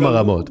בכמה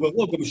רמות. הוא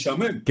גרוע, גם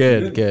משעמם.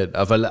 כן,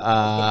 אבל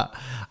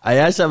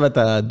היה שם את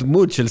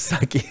הדמות של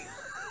סאקי.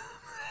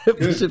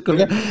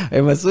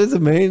 הם עשו איזה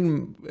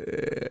מעין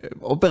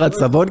אופרת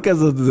סבון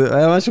כזאת, זה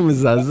היה משהו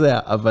מזעזע,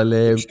 אבל...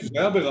 זה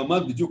היה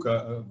ברמת בדיוק,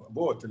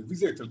 בוא,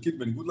 הטלוויזיה האיטלקית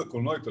בניגוד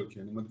לקולנוע האיטלקי,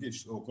 אני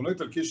מדגיש, הקולנוע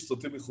האיטלקי יש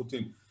סרטים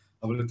איכותיים,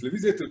 אבל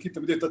הטלוויזיה האיטלקית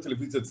תמיד הייתה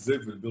טלוויזיית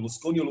זבל,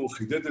 ברלוסקוני לא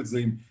חידד את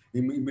זה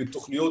עם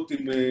תוכניות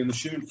עם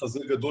נשים עם חזה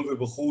גדול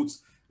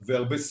ובחוץ,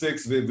 והרבה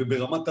סקס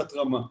וברמת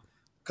תת-רמה.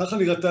 ככה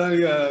נראתה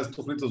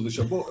התוכנית הזאת,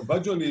 ושבו,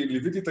 בג'ו, אני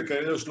ליוויתי את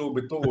הקריירה שלו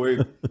בתור אוהד,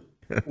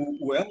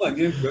 הוא היה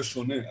מעניין, הוא היה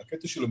שונה,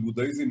 הקטע של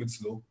הבודהיזם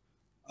אצלו,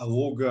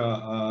 הרוגע,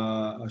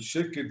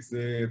 השקט,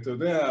 אתה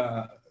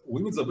יודע,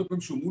 רואים את זה הרבה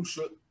פעמים שהוא מול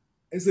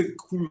איזה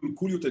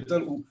קוליות הייתה,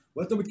 הוא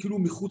היה תמיד כאילו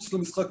מחוץ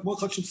למשחק, כמו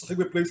אחד שמשחק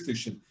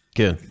בפלייסטיישן.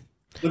 כן.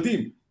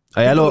 מדהים.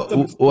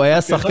 הוא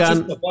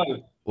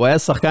היה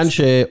שחקן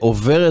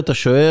שעובר את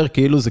השוער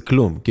כאילו זה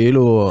כלום,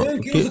 כאילו...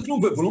 כן, כאילו זה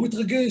כלום, והוא לא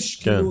מתרגש,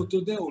 כאילו, אתה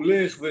יודע,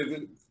 הולך,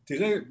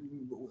 ותראה,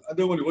 עד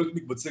היום אני רואה את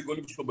מקבצי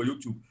גולים שלו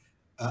ביוטיוב,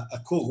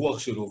 הקור רוח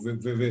שלו,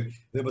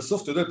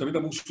 ובסוף, אתה יודע, תמיד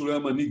אמרו שהוא לא היה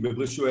מנהיג,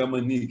 בברש שהוא היה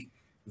מנהיג,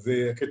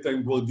 והקטע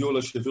עם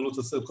גוארדיולה שהעביר לו את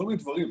הסרט, כל מיני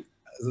דברים.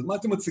 אז מה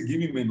אתם מציגים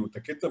ממנו? את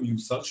הקטע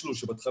המיוסר שלו,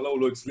 שבהתחלה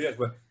הוא לא הצליח,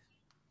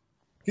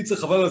 קיצר,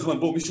 חבל על הזמן,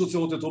 בואו, מי שרוצה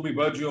לראות את רובי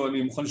בג'ו,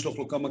 אני מוכן לשלוח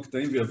לו כמה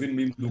קטעים ויבין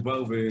מי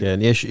מדובר. כן,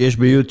 יש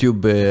ביוטיוב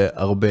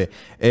הרבה.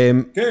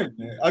 כן,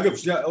 אגב,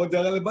 שנייה, עוד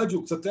הערה לבג'ו,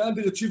 הוא קצת היה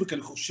אנדרצ'יבר, כי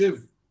אני חושב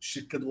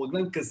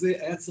שכדורגלן כזה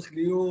היה צריך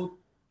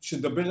להיות,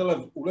 שנדבר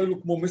עליו, אולי לא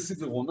כמו מסי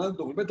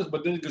ורונלדו, אבל בטח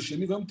בדרג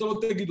השני, והיום אתה לא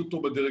תגיד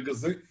אותו בדרג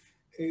הזה,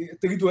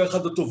 תגיד, הוא היה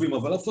אחד הטובים,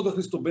 אבל אף אחד לא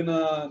הכניס אותו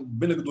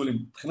בין הגדולים.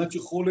 מבחינת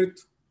יכולת,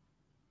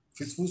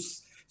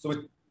 פספוס, זאת אומרת,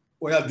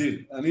 הוא היה אדיר,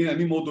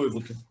 אני מאוד אוהב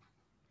אותו.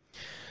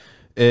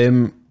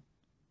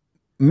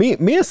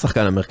 מי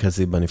השחקן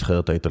המרכזי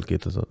בנבחרת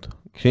האיטלקית הזאת?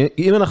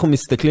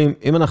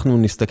 אם אנחנו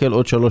נסתכל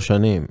עוד 3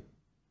 שנים,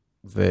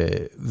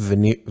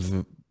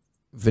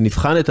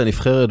 ונבחן את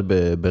הנבחרת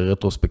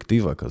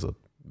ברטרוספקטיבה כזאת,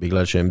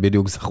 בגלל שהם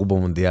בדיוק זכו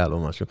במונדיאל או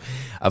משהו,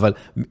 אבל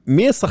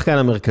מי השחקן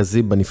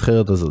המרכזי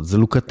בנבחרת הזאת? זה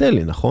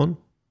לוקטלי, נכון?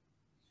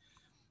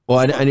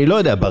 או אני לא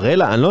יודע,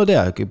 ברלה, אני לא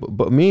יודע,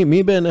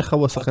 מי בעיניך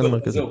הוא השחקן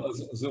המרכזי?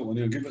 זהו,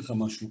 אני אגיד לך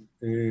משהו.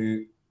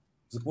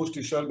 זה כמו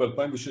שתשאל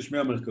ב-2006 מי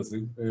המרכזי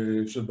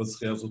של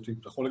בזכייה הזאת.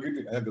 אתה יכול להגיד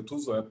לי, היה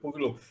גטוזו, היה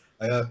פורילו,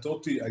 היה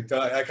טוטי,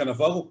 היה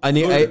קנברו?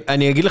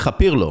 אני אגיד לך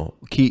פירלו,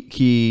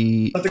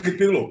 כי... אתה תגיד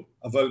פירלו,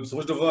 אבל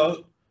בסופו של דבר,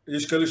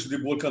 יש כאלה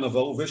שדיברו על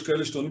קנברו, ויש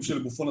כאלה שטוענים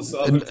שלגופון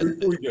עשה, אבל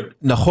הוא הגיע.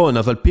 נכון,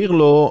 אבל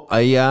פירלו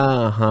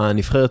היה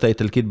הנבחרת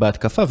האיטלקית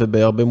בהתקפה,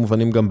 ובהרבה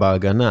מובנים גם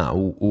בהגנה.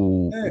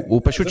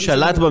 הוא פשוט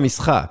שלט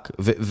במשחק.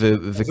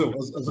 זהו,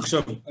 אז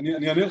עכשיו,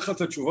 אני אענה לך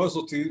את התשובה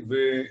הזאת,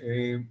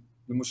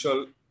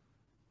 ולמשל,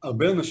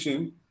 הרבה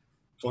אנשים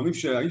טוענים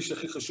שהאיש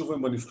הכי חשוב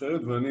הם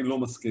בנבחרת, ואני לא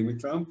מסכים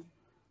איתם,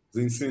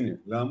 זה אינסיניה.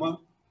 למה?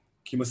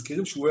 כי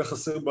מזכירים שהוא היה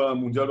חסר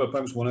במונדיאל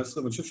ב-2018,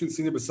 ואני חושב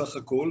שאינסיניה בסך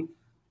הכל,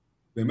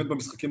 באמת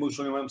במשחקים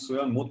הראשונים היה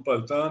מצוין, מאוד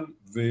פעלתן,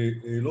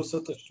 ולא עושה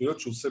את השטויות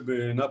שהוא עושה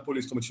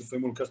בנאפולי, זאת אומרת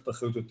שלפעמים הוא לוקח את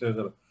האחריות יותר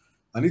אליו.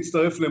 אני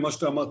אצטרף למה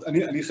שאתה אמרת,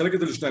 אני אחלק את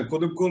זה לשניים.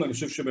 קודם כל, אני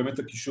חושב שבאמת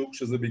הקישור,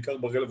 שזה בעיקר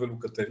ברלה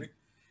ולוקטלי,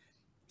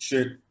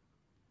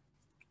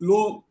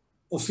 שלא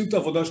עושים את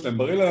העבודה שלהם.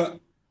 ברלה,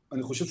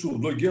 אני חושב שהוא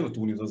עוד לא הגיע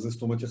לטורניר הזה,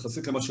 זאת אומרת,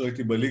 יחסית למה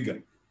שראיתי בליגה.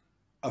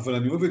 אבל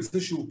אני אוהב את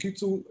זה שהוא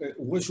קיצור,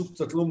 הוא רואה שהוא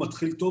קצת לא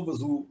מתחיל טוב,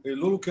 אז הוא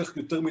לא לוקח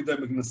יותר מדי,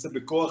 מנסה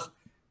בכוח,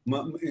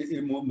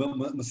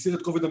 מסיר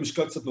את כובד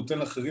המשקל קצת, נותן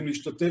לאחרים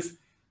להשתתף,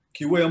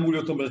 כי הוא היה אמור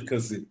להיות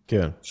המרכזי.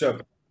 כן. עכשיו,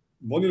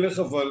 בוא נלך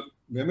אבל,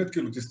 באמת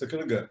כאילו, תסתכל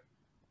רגע,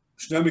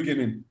 שני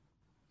המגינים,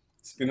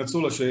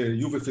 ספינצולה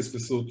שיובה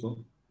פספסו אותו,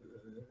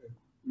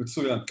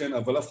 מצוין, כן,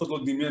 אבל אף אחד לא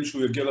דמיין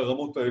שהוא יגיע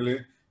לרמות האלה,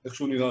 איך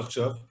שהוא נראה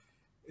עכשיו,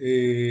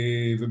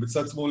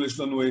 ובצד שמאל יש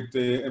לנו את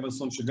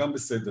אמרסון שגם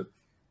בסדר.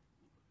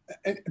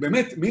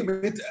 באמת,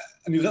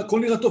 הכל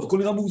נראה טוב, הכל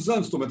נראה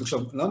מאוזן, זאת אומרת, עכשיו,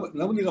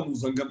 למה נראה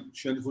מאוזן? גם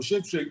שאני חושב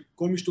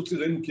שכל מי שתוציא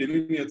ראינו כי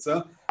אליני יצא,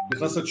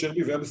 נכנס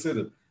לצ'רבי והיה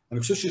בסדר. אני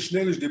חושב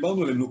ששני אלה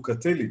שדיברנו עליהם,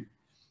 נוקטלי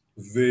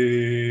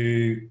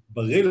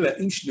וברלה,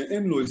 אם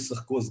שניהם לא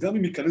ישחקו, אז גם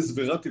אם ייכנס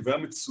וראטי והיה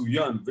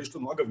מצוין, ויש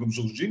לנו אגב גם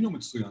ג'ורג'יניו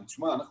מצוין,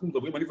 תשמע, אנחנו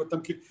מדברים, אני ואתם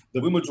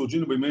מדברים על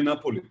ג'ורג'יניו בימי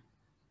נפולי.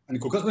 אני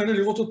כל כך נהנה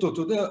לראות אותו,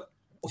 אתה יודע,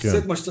 עושה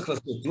את מה שצריך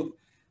לעשות.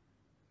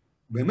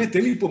 באמת,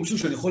 אין לי פה מישהו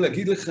שאני יכול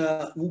להגיד לך,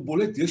 הוא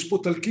בולט, יש פה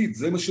תלקיד,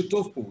 זה מה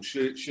שטוב פה,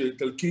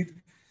 שתלקיד,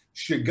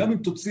 שגם אם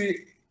תוציא,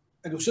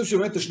 אני חושב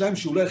שבאמת השניים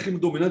שאולי הכי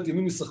דומיננטיים,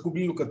 אם ישחקו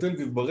בלי לוקטל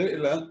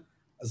וברלה,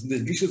 אז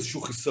נרגיש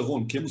איזשהו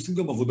חיסרון, כי הם עושים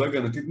גם עבודה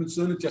הגנתית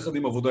מצוינת, יחד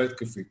עם עבודה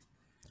התקפית.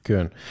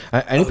 כן.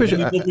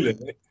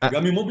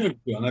 גם עם מובילה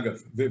מצוין,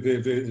 אגב,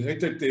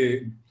 וראית את,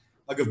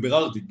 אגב,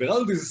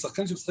 בררדי זה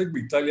שחקן שמשחק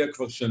באיטליה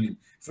כבר שנים.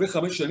 לפני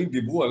 5 שנים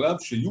דיברו עליו,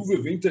 שיובה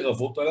ואינטר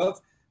רבות עליו,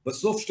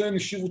 בסוף שתיהם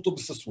השאירו אותו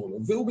בססוולו,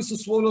 והוא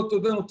בססוולו, אתה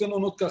יודע, נותן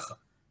עונות ככה.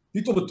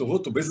 פתאום אתה רואה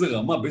אותו באיזה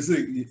רמה, באיזה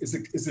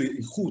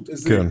איכות,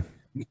 איזה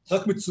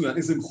משחק מצוין,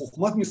 איזה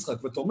חוכמת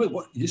משחק, ואתה אומר,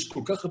 יש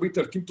כל כך הרבה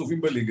איטלקים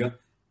טובים בליגה,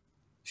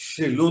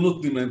 שלא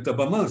נותנים להם את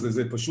הבמה,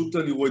 זה פשוט,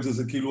 אני רואה את זה,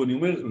 זה כאילו, אני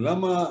אומר,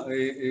 למה,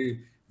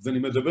 ואני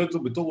מדבר איתו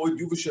בתור אוהד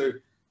יובה,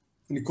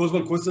 שאני כל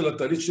הזמן כועס על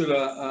התהליך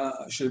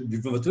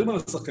שמוותרים על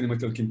השחקנים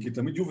האיטלקים, כי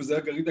תמיד יובה זה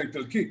היה גרעין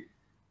האיטלקי,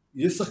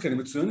 יש שחקנים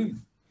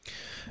מצוינים.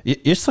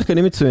 יש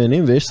שחקנים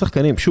מצוינים ויש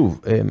שחקנים,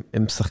 שוב,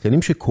 הם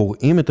שחקנים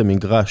שקוראים את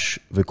המגרש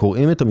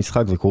וקוראים את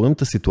המשחק וקוראים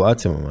את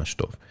הסיטואציה ממש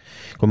טוב.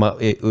 כלומר,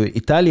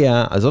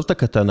 איטליה, עזוב את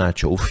הקטנת,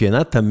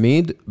 שאופיינה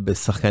תמיד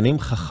בשחקנים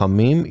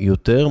חכמים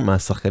יותר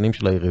מהשחקנים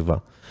של היריבה.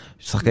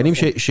 שחקנים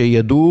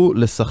שידעו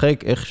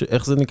לשחק,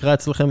 איך זה נקרא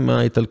אצלכם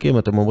האיטלקים?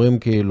 אתם אומרים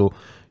כאילו,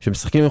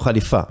 שמשחקים עם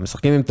חליפה,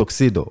 משחקים עם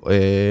טוקסידו,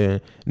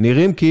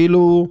 נראים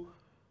כאילו,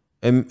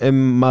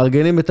 הם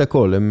מארגנים את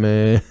הכל, הם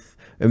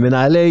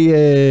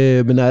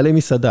מנהלי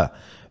מסעדה,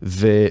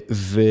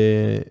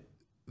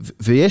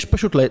 ויש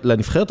פשוט,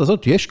 לנבחרת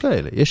הזאת, יש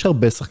כאלה, יש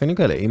הרבה שחקנים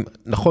כאלה,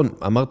 נכון,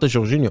 אמרת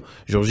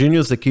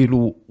ז'ורג'יניו זה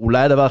כאילו,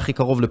 אולי הדבר הכי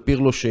קרוב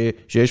לפירלו,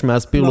 שיש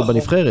מאז פירלו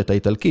בנבחרת,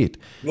 האיטלקית.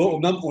 לא,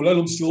 אמנם אולי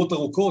לא מסירות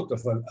ארוכות,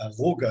 אבל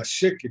הרוגע,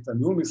 השקט,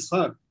 הניהול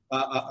משחק,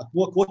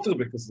 כמו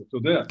הקווטרבק הזה, אתה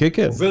יודע,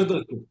 עובר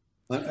דרכו.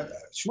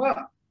 שמע,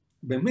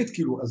 באמת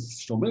כאילו, אז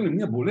כשאתה אומר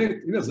למי הבולט,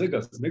 הנה אז רגע,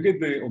 אז נגד,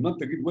 אומנם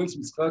תגיד ווילס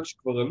משחק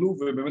שכבר עלו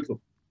ובאמת לא.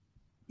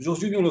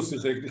 ז'ורג'יניו לא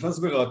שיחק, נכנס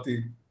וראטי,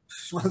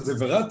 שמע, זה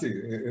וראטי,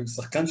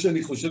 שחקן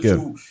שאני חושב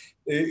שהוא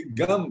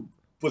גם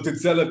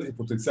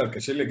פוטנציאל,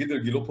 קשה לי להגיד על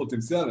גילו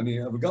פוטנציאל,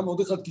 אבל גם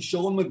עוד אחד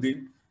כישרון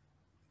מדהים,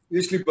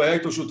 יש לי בעיה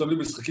איתו שהוא תמיד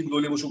משחקים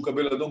גדולים, או שהוא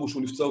מקבל אדום, או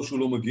שהוא נפצע, או שהוא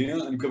לא מגיע,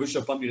 אני מקווה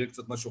שהפעם נראה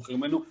קצת משהו אחר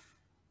ממנו,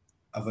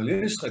 אבל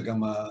יש לך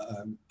גם,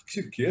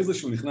 תקשיב, כי איזה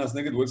שהוא נכנס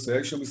נגד ווילס היה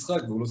איש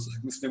המשחק, והוא לא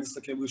שחק משני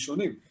משחקים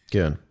ראשונים.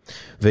 כן,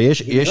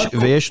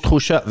 ויש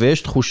תחושה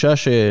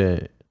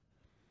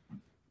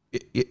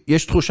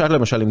יש תחושה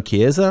למשל עם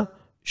קיאזה,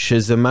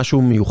 שזה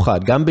משהו מיוחד,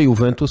 גם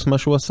ביובנטוס מה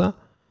שהוא עשה,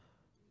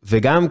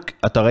 וגם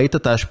אתה ראית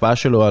את ההשפעה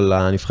שלו על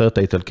הנבחרת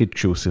האיטלקית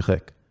כשהוא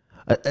שיחק.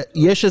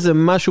 יש איזה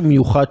משהו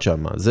מיוחד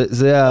שם,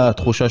 זה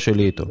התחושה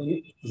שלי איתו.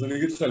 אז אני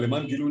אגיד לך,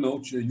 למען גילוי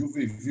נאות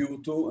שיובי הביאו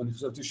אותו, אני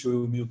חשבתי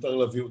שהוא מיותר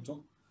להביא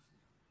אותו,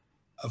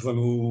 אבל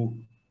הוא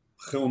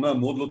אחרי עונה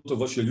מאוד לא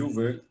טובה של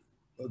יובי,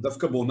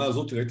 דווקא בעונה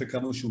הזאת ראית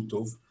כמה שהוא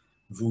טוב,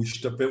 והוא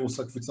השתפר, הוא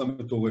עושה קפיצה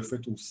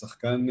מטורפת, הוא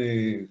שחקן...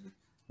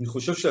 אני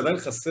חושב שעדיין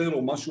חסר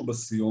לו משהו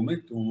בסיומת,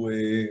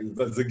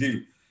 זה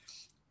גיל.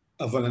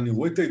 אבל אני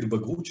רואה את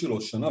ההתבגרות שלו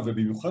השנה,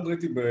 ובמיוחד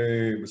ראיתי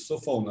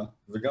בסוף העונה,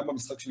 וגם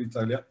במשחק של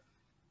איטליה,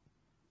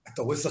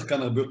 אתה רואה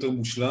שחקן הרבה יותר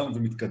מושלם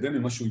ומתקדם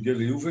ממה שהוא הגיע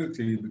ליובה,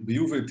 כי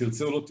ביובה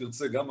תרצה או לא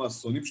תרצה, גם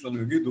השונאים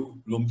שלנו יגידו,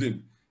 לומדים.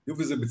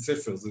 יובה זה בית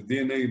ספר, זה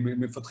DNA,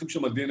 מפתחים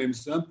שם DNA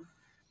מסוים.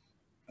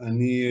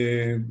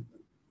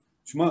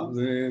 תשמע,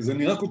 זה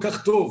נראה כל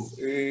כך טוב,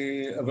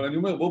 אבל אני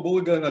אומר,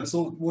 בוא רגע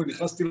נעצור, כמו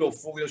נכנסתי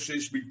לאופוריה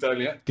שיש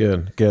באיטליה. כן,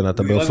 כן,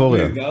 אתה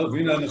באופוריה.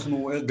 והנה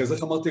אנחנו,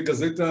 איך אמרתי,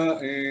 גזטה,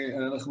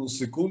 אנחנו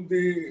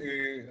סקונדי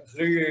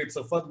אחרי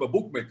צרפת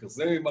בבוקמקר,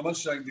 זה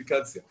ממש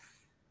האינדיקציה.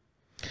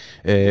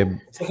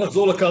 צריך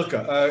לחזור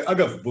לקרקע.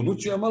 אגב,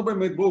 בונוצ'י אמר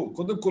באמת, בואו,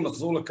 קודם כל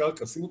נחזור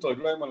לקרקע, שימו את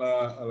הרגליים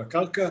על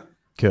הקרקע,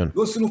 כן.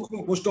 לא עשינו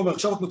כלום, כמו שאתה אומר,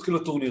 עכשיו את מתחיל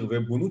הטורניר,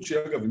 ובונוצ'י,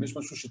 אגב, אם יש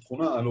משהו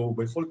שתכונה, הלוא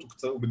ביכולת הוא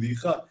קצר, הוא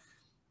בדעיכה,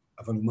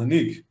 אבל הוא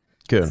מנהיג,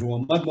 כן. והוא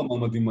עמד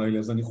במעמדים האלה,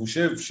 אז אני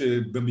חושב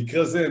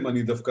שבמקרה הזה,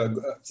 אני דווקא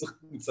צריך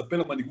לצפה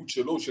למנהיגות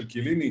שלו, של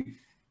קיליני,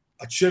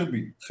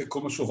 הצ'רבי, אחרי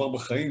כל מה שעובר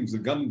בחיים, זה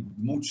גם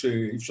דמות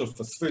שאי אפשר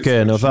לפספס.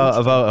 כן,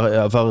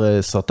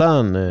 עבר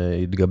סרטן,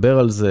 התגבר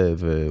על זה,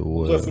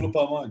 והוא... זה אפילו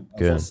פעמיים,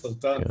 עבר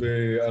סרטן,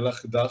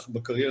 והלך דרך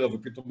בקריירה,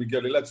 ופתאום הגיע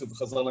ללאציו,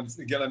 וחזר,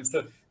 הגיע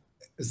לנבחרת.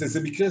 זה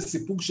מקרה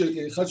סיפור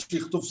שאחד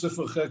שיכתוב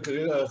ספר אחרי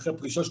הקריירה, אחרי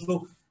הפרישה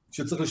שלו,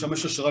 שצריך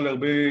לשמש השראה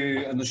להרבה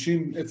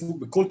אנשים, איפה,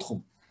 בכל תחום.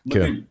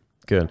 מדהים.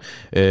 כן.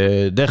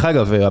 דרך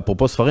אגב,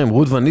 אפרופו ספרים,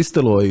 רות ון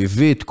ניסטלרוי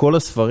הביא את כל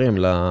הספרים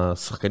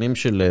לשחקנים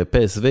של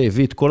PSV,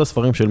 הביא את כל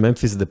הספרים של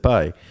ממפיס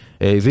דפאי,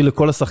 הביא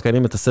לכל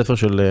השחקנים את הספר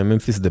של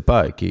ממפיס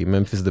דפאי, כי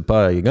ממפיס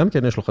דפאי גם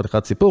כן יש לו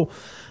חתיכת סיפור,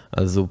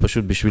 אז הוא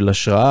פשוט בשביל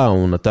השראה,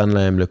 הוא נתן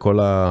להם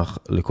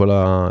לכל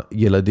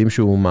הילדים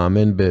שהוא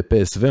מאמן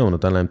ב-PSV, הוא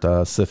נתן להם את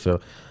הספר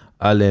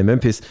על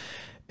ממפיס.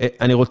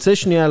 אני רוצה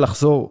שנייה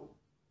לחזור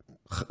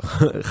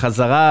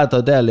חזרה, אתה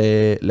יודע,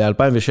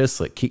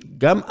 ל-2016, כי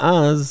גם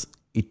אז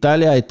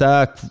איטליה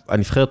הייתה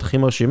הנבחרת הכי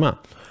מרשימה.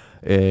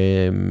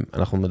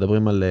 אנחנו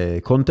מדברים על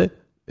קונטה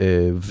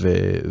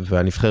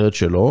והנבחרת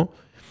שלו,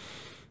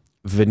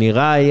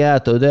 ונראה היה,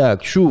 אתה יודע,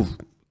 שוב,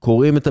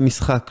 קוראים את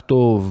המשחק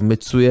טוב,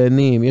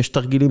 מצוינים, יש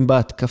תרגילים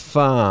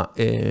בהתקפה,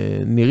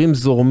 נראים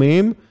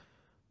זורמים,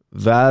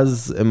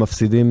 ואז הם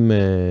מפסידים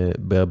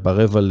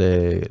ברבע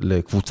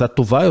לקבוצה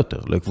טובה יותר,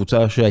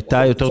 לקבוצה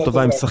שהייתה יותר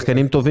טובה עם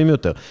שחקנים טובים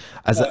יותר.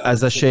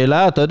 אז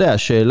השאלה, אתה יודע,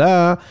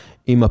 השאלה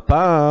אם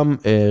הפעם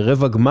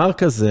רבע גמר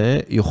כזה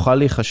יוכל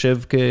להיחשב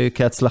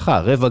כהצלחה,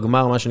 רבע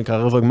גמר, מה שנקרא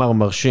רבע גמר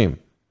מרשים.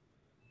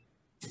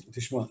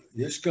 תשמע,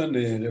 יש כאן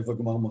רבע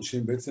גמר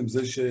מרשים, בעצם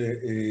זה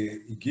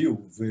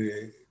שהגיעו,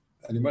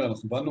 ואני אומר,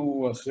 אנחנו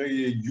באנו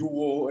אחרי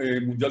יורו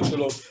מונדיאל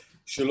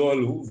שלא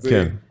עלו,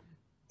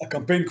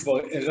 והקמפיין כבר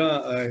הראה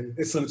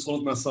 10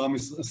 ניצחונות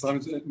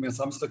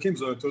מ10 משחקים,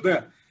 זאת אתה יודע,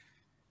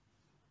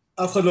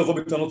 אף אחד לא יבוא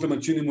בטענות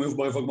למנצ'יני אם הוא יוב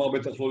ברבע גמר,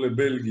 בטח לא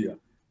לבלגיה.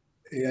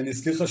 אני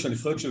אזכיר לך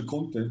שהנבחרת של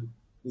קונטה,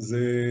 זה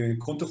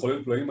קונטה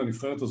חולל פלאים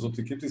בנבחרת הזאת,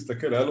 כי אם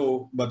תסתכל, היה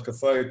לו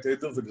בהתקפה את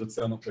עדר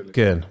וכריסטיאנו פלא.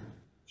 כן.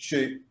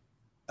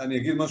 שאני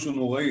אגיד משהו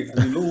נוראי,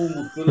 אני לא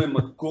מוצא להם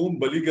מקום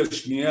בליגה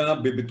השנייה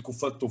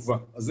בתקופה טובה.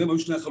 אז הם היו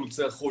שני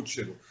החלוצי החוד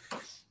שלו.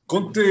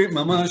 קונטה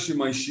ממש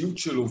עם האישיות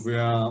שלו,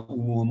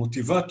 והוא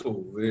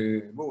המוטיבטור,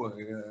 ובואו,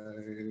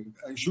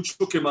 האישיות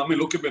שלו כמאמן,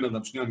 לא כבן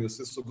אדם, שנייה, אני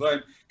אעשה סוגריים,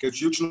 כי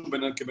האישיות שלו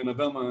כבן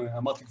אדם,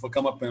 אמרתי כבר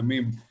כמה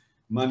פעמים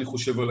מה אני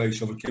חושב על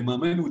האיש, אבל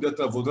כמאמן הוא יודע את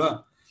העבודה,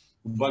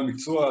 הוא בעל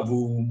מקצוע,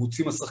 והוא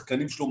מוציא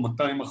מהשחקנים שלו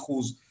 200%,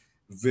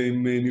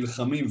 והם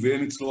נלחמים,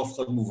 ואין אצלו אף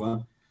אחד מובן.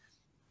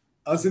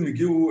 אז הם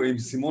הגיעו עם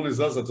סימון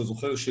עזאזה, אתה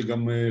זוכר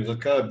שגם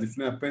רקד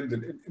לפני הפנדל,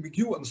 הם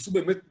הגיעו, הם עשו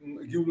באמת,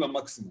 הגיעו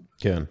למקסימום.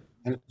 כן.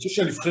 אני חושב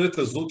שהנבחרת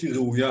הזאת היא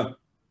ראויה,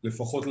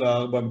 לפחות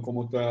לארבע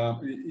מקומות,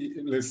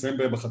 לסיים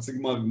בחצי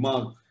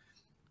גמר,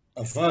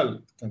 אבל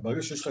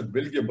ברגע שיש לך את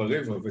בלגיה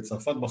ברבע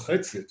וצרפת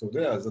בחצי, אתה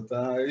יודע, אז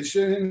יש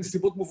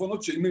סיבות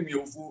מובנות שאם הם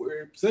יאהבו,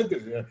 בסדר,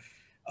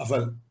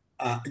 אבל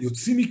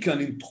יוצאים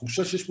מכאן עם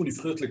תחושה שיש פה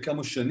נבחרת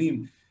לכמה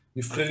שנים,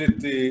 נבחרת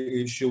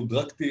שעוד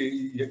רק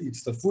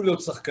יצטרפו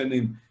להיות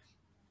שחקנים,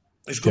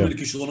 יש כל מיני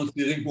כישרונות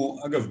נראים כמו,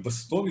 אגב,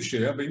 בסטוני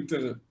שהיה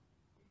באינטר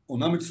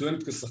עונה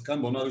מצוינת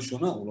כשחקן בעונה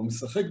הראשונה, הוא לא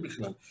משחק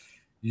בכלל.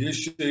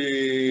 יש,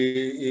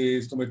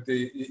 זאת אומרת,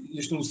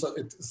 יש לנו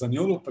את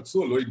זניולו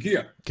פצוע, לא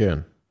הגיע. כן.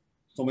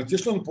 זאת אומרת,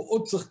 יש לנו פה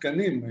עוד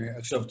שחקנים.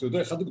 עכשיו, אתה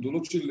יודע, אחת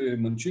הגדולות של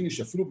מנצ'יני,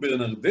 שאפילו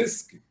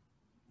ברנרדסקי,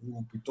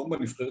 הוא פתאום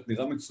בנבחרת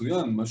נראה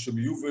מצוין, מה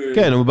שביוב...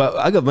 כן,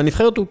 אגב,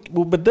 בנבחרת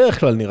הוא בדרך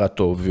כלל נראה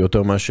טוב,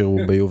 יותר מאשר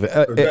הוא ביוב.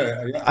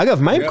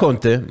 אגב, מה עם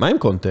קונטה? מה עם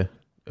קונטה?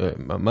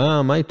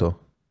 מה איתו?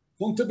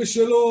 קונטה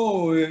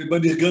בשלו,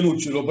 בנרגנות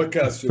שלו,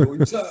 בכעס שלו,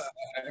 ימצא,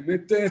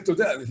 האמת, אתה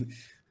יודע,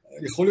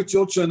 יכול להיות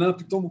שעוד שנה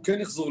פתאום הוא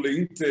כן יחזור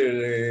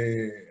לאינטר,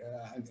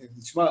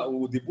 תשמע,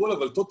 הוא דיברו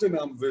עליו על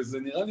טוטנהאם, וזה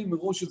נראה לי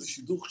מראש איזה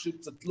שידוך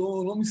שקצת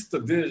לא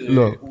מסתדר.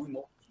 לא.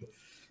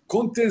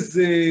 קונטה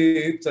זה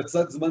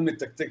פצצת זמן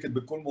מתקתקת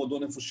בכל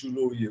מועדון איפה שהוא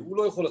לא יהיה, הוא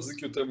לא יכול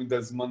להחזיק יותר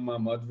מדי זמן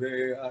מעמד,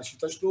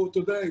 והשיטה שלו, אתה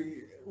יודע,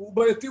 הוא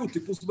בעייתי, הוא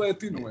טיפוס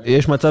בעייתי.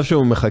 יש מצב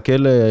שהוא מחכה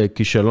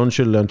לכישלון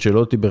של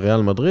אנצ'לוטי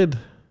בריאל מדריד?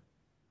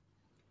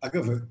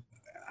 אגב,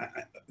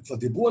 כבר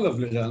דיברו עליו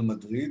לריאל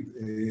מדריד,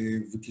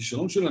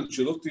 וכישלון של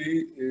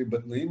אנצ'לוטי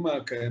בתנאים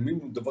הקיימים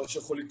הוא דבר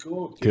שיכול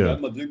לקרות, כי ריאל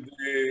מדריד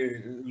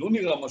לא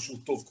נראה משהו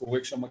טוב קורה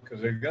שם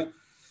כרגע,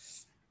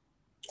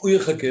 הוא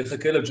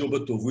יחכה לג'וב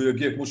הטוב, הוא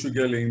יגיע כמו שהוא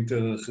הגיע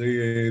לאינטר אחרי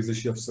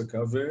איזושהי הפסקה,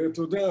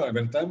 ואתה יודע,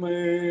 בינתיים,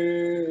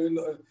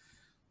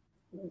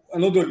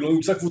 אני לא יודע, לא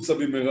נמצא קבוצה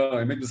במהרה,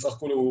 האמת בסך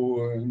הכל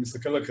הוא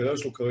מסתכל על הקריירה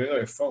שלו,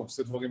 קריירה יפה, הוא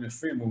עושה דברים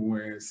יפים, הוא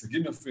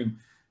הישגים יפים,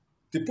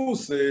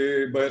 טיפוס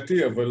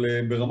בעייתי, אבל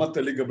ברמת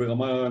הליגה,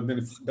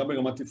 גם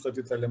ברמת נבחרת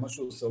איטליה, מה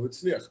שהוא עושה, הוא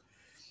הצליח.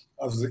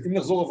 אז אם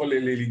נחזור אבל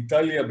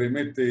לאיטליה,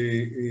 באמת,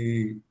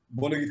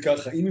 בוא נגיד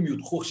ככה, אם הם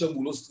יודחו עכשיו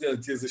מול אוסטריה,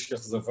 תהיה איזושהי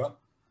אכזבה,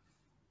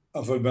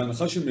 אבל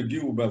בהנחה שהם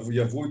יגיעו,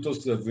 יעברו את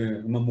אוסטריה,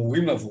 והם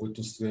אמורים לעבור את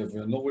אוסטריה,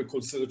 ואני לא רואה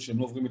כל סרט שהם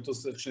לא עוברים את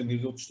אוסטריה, כשהם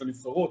נראות שתי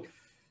נבחרות,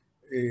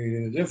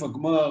 רבע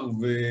גמר,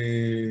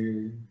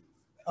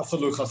 ואף אחד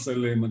לא יכנס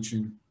אל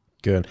מנצ'יני.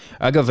 כן.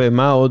 אגב,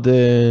 מה עוד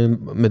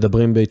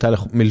מדברים באיטליה,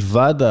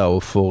 מלבד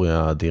האופוריה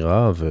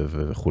האדירה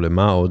וכו',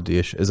 מה עוד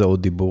יש, איזה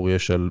עוד דיבור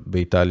יש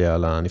באיטליה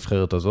על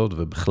הנבחרת הזאת,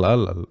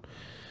 ובכלל,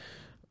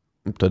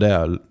 אתה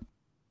יודע,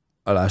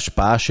 על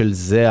ההשפעה של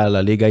זה, על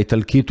הליגה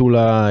האיטלקית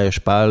אולי,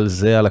 השפעה על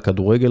זה, על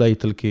הכדורגל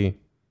האיטלקי?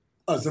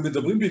 אז הם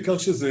מדברים בעיקר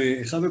שזה,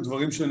 אחד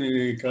הדברים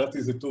שאני קראתי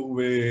איזה טור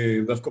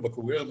דווקא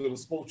בקוריירה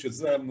ובספורט,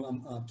 שזה,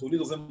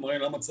 הטורניר הזה מראה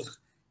למה צריך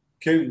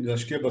כן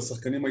להשקיע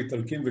בשחקנים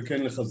האיטלקים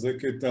וכן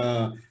לחזק את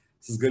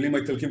הסגלים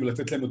האיטלקים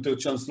ולתת להם יותר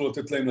צ'אנס, לא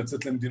לתת להם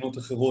לצאת למדינות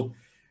אחרות,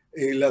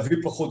 להביא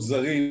פחות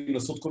זרים,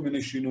 לעשות כל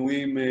מיני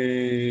שינויים,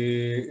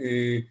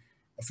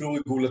 אפילו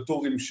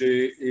רגולטוריים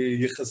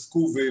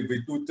שיחזקו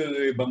ויתנו יותר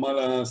במה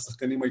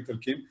לשחקנים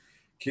האיטלקים.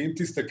 כי אם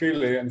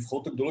תסתכל,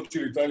 הנבחרות הגדולות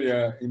של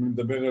איטליה, אם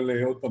נדבר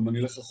על, עוד פעם, אני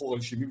אלך אחורה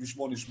על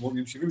 78,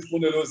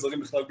 78 לא זרים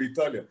בכלל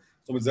באיטליה.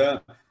 זאת אומרת, זה היה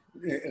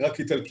רק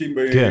איטלקים.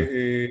 כן.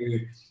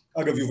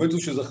 אגב,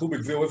 יובנטוס שזכו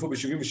בגביע וופא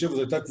ב-77, זו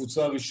הייתה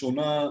הקבוצה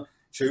הראשונה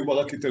שהיו בה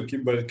רק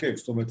איטלקים בהרכב,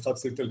 זאת אומרת,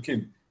 11 איטלקים,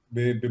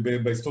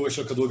 בהיסטוריה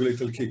של הכדורגל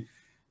האיטלקי.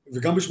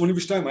 וגם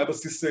ב-82 היה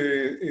בסיס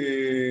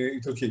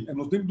איטלקי. הם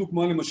נותנים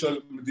דוגמה, למשל,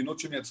 מדינות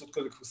שמייצרות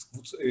כאלה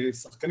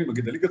שחקנים,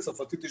 נגיד, הליגה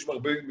הצרפתית יש בה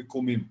הרבה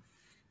מקומים.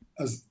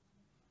 אז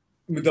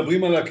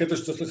מדברים על הקטע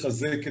שצריך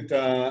לחזק את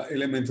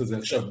האלמנט הזה.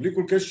 עכשיו, בלי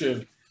כל קשר,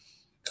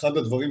 אחד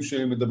הדברים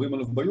שמדברים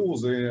עליו ביורו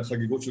זה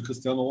החגיגות של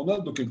כריסטיאנו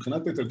רונלדו, כי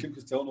מבחינת האיטלקים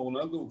כריסטיאנו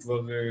רונלדו הוא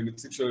כבר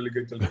נציג של הליגה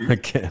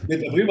האיטלקית.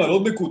 מדברים על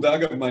עוד נקודה,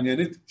 אגב,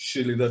 מעניינת,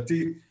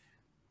 שלדעתי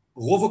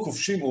רוב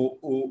הכובשים,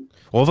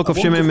 רוב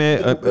הכובשים הם,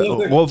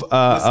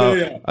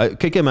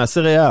 כן,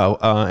 מהסריה,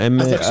 הם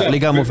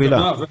הליגה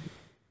המובילה.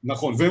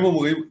 נכון, והם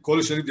אומרים, כל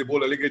השנים דיברו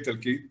על הליגה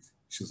האיטלקית,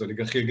 שזו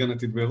הליגה הכי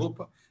הגנתית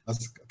באירופה.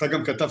 אז אתה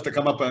גם כתבת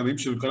כמה פעמים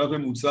שבקלת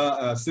ממוצע,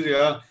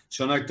 הסריה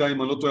שנה הייתה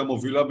עם הנוק-אאוט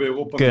המובילה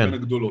באירופה מבין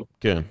הגדולות.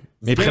 כן,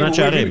 מבחינת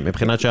שערים,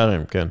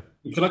 כן.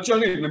 מבחינת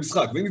שערים,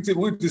 למשחק. והנה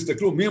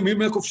תסתכלו, מי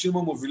מהכובשים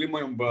המובילים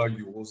היום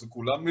ביורו? זה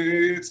כולם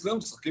אצלנו,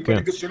 משחקים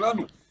בליגה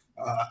שלנו.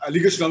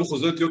 הליגה שלנו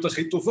חוזרת להיות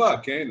הכי טובה,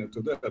 כן, אתה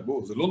יודע,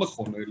 בוא, זה לא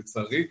נכון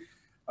לצערי,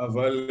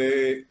 אבל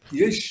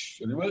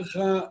יש, אני אומר לך,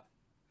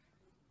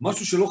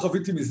 משהו שלא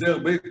חוויתי מזה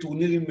הרבה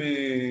טורנירים,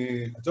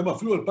 אתה יודע,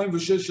 אפילו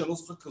 2006, אני לא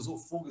זוכר כזו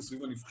פורגה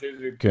סביב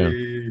הנבחרת. כן.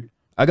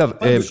 אגב,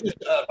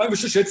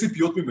 2006 היה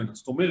ציפיות ממנה,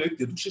 זאת אומרת,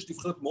 ידעו שיש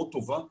נבחרת מאוד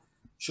טובה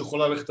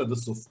שיכולה ללכת עד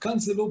הסוף. כאן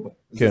זה לא בא.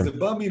 כן. זה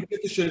בא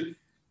מבקע שאנחנו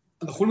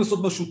יכולים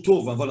לעשות משהו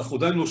טוב, אבל אנחנו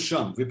עדיין לא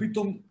שם.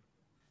 ופתאום,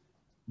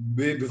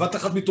 בבת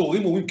אחת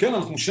מתעוררים, אומרים, כן,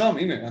 אנחנו שם,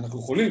 הנה, אנחנו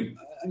יכולים.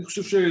 אני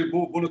חושב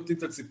שבואו נקטין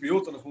את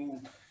הציפיות,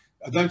 אנחנו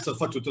עדיין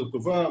צרפת יותר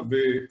טובה,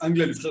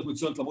 ואנגליה נבחרת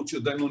מצוינת, למרות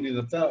שהיא עדיין לא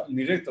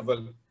נראית,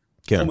 אבל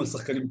חומר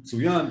שחקנים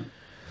מצוין.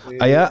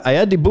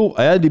 היה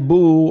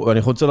דיבור, אני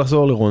רוצה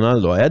לחזור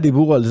לרונלדו, היה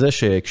דיבור על זה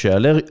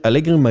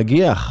שכשאלגרי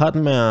מגיע,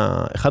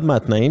 אחד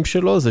מהתנאים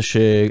שלו זה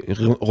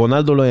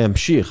שרונלדו לא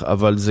ימשיך,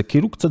 אבל זה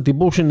כאילו קצת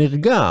דיבור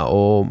שנרגע,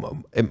 או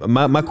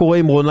מה קורה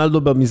עם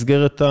רונלדו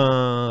במסגרת,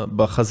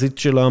 בחזית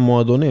של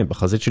המועדונים,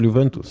 בחזית של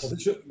יובנטוס?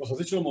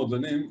 בחזית של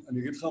המועדונים, אני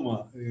אגיד לך מה,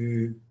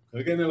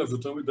 כרגע אין עליו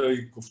יותר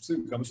מדי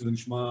קופצים, כמה שזה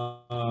נשמע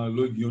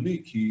לא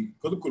הגיוני, כי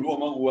קודם כל הוא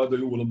אמר, הוא עד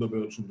היורו לא מדבר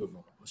על שום דבר.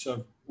 עכשיו,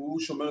 הוא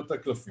שומר את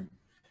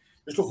הקלפים.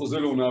 יש לו חוזה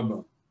לעונה הבאה.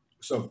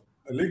 עכשיו,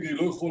 אלגרי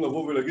לא יכול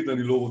לבוא ולהגיד,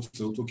 אני לא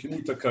רוצה אותו, כי אם הוא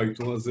ייתקע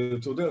איתו, אז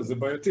אתה יודע, זה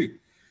בעייתי.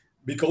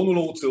 בעיקרון הוא לא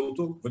רוצה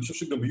אותו, ואני חושב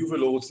שגם ביובל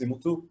לא רוצים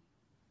אותו,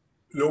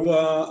 לאור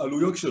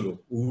העלויות שלו,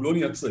 הוא לא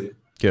נהיה צעיר.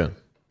 כן.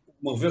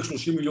 הוא מרוויח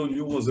 30 מיליון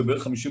יורו, זה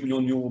בערך 50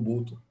 מיליון יורו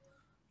ברוטו.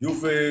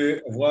 יובל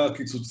עברה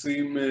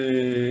קיצוצים,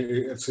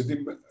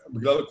 הפסדים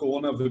בגלל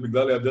הקורונה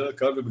ובגלל היעדר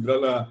הקהל ובגלל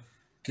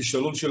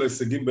הכישלון של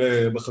ההישגים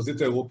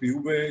בחזית האירופי,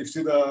 יובל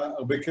הפסידה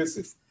הרבה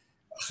כסף.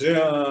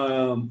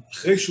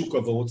 אחרי שוק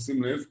העברות,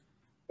 שים לב,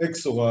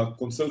 אקסור,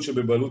 הקונצרן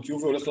שבבעלות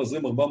יובל הולך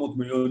להזרים 400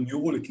 מיליון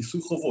יורו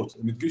לכיסוי חובות,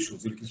 הם הדגישו,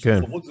 זה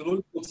לכיסוי חובות, זה לא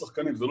לקנות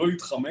שחקנים, זה לא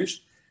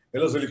להתחמש,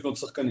 אלא זה לקנות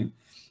שחקנים.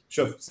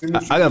 עכשיו,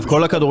 אגב,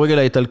 כל הכדורגל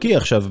האיטלקי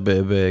עכשיו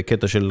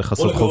בקטע של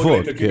חסות חובות. כל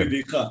הכדורגל האיטלקי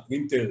בדעיכה,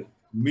 אינטר,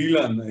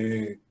 מילאן,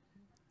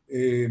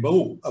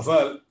 ברור,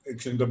 אבל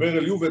כשנדבר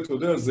על יובל, אתה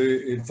יודע,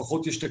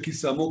 לפחות יש את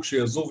הכיס העמוק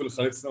שיעזור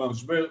ולחלץ את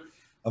המשבר,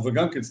 אבל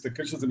גם כן,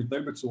 תסתכל שזה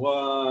מתנהל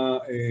בצורה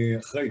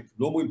אחראית.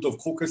 לא אומרים, טוב,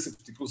 קחו כסף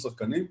ותקנו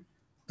שחקנים,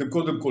 אתם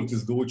קודם כל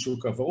תסגרו את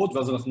שוק העברות,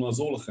 ואז אנחנו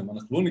נעזור לכם.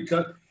 אנחנו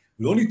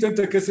לא ניתן את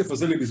הכסף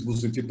הזה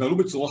לבזבוזים, תתנהלו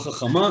בצורה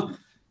חכמה.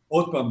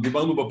 עוד פעם,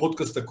 דיברנו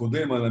בפודקאסט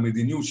הקודם על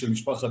המדיניות של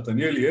משפחת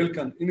דניאלי,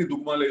 אלקן, הנה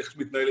דוגמה לאיך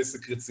מתנהל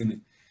עסק רציני.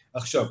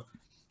 עכשיו,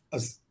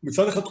 אז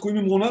מצד אחד תקועים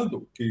עם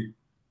רונלדו, כי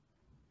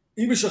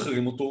אם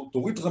משחררים אותו,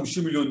 תוריד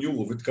 50 מיליון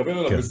יורו ותקבל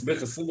עליו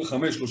בערך 25-30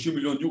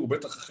 מיליון יורו,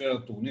 בטח אחרי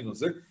הטורניר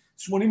הזה,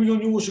 80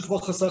 מיליון יורו שכבר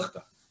חסכת.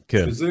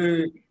 כן. שזה...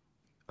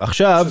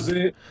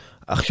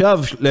 עכשיו,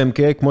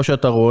 למקה, כמו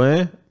שאתה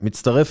רואה,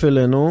 מצטרף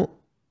אלינו,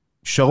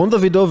 שרון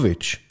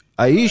דוידוביץ,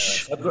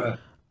 האיש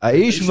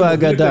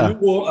והאגדה.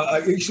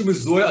 האיש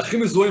שמזוהה, הכי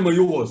מזוהה עם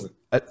היורו הזה.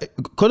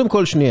 קודם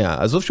כל שנייה,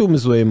 עזוב שהוא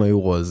מזוהה עם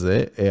היורו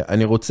הזה,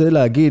 אני רוצה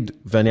להגיד,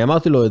 ואני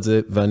אמרתי לו את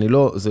זה, ואני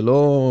לא, זה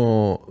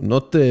לא,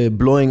 not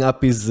blowing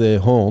up his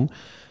horn,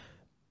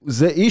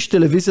 זה איש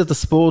טלוויזיית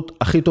הספורט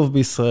הכי טוב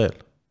בישראל.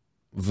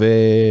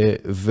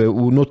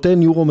 והוא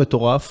נותן יורו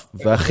מטורף,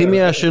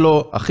 והכימיה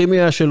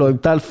שלו עם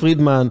טל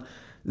פרידמן,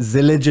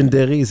 זה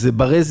לג'נדרי, זה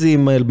ברזי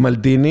עם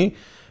מלדיני,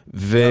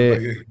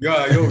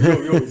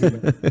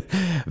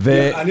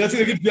 אני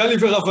רציתי להגיד ביאלי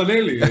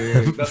ורבנלי.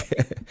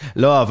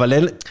 לא, אבל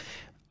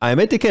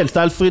האמת היא כן,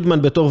 טל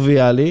פרידמן בתור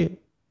ויאלי,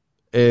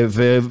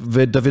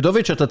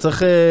 ודוידוביץ, אתה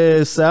צריך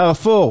שיער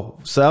אפור,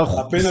 שיער...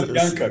 הפנה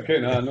ביאנקה,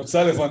 כן,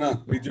 הנוצה לבנה,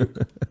 בדיוק.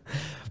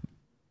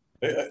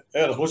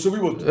 אנחנו לא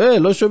שומעים אותו.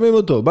 לא שומעים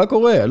אותו, מה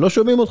קורה? לא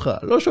שומעים אותך,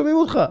 לא שומעים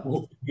אותך.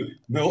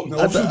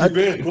 מרוב שהוא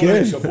דיבר כל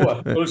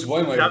השבוע, כל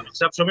השבועיים האלה.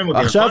 עכשיו שומעים אותי,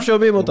 נכון? עכשיו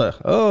שומעים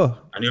אותך,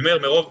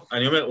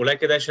 אני אומר, אולי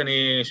כדאי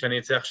שאני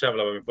אצא עכשיו,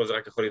 למה מפה זה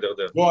רק יכול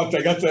להידרדר. לא, אתה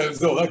הגעת,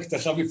 זהו, רק אתה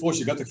חייב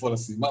לפרוש, הגעת כבר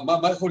לשים.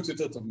 מה יכול להיות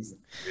יותר טוב מזה?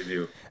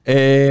 בדיוק.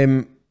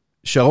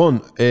 שרון,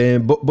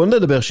 בוא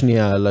נדבר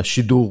שנייה על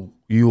השידור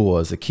יורו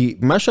הזה, כי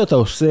מה שאתה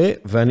עושה,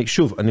 ואני,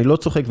 שוב, אני לא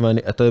צוחק,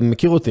 אתה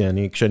מכיר אותי,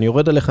 כשאני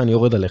יורד עליך, אני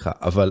יורד עליך,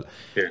 אבל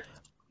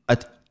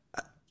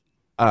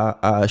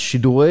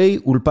השידורי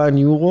אולפן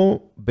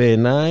יורו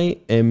בעיניי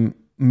הם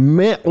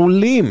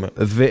מעולים,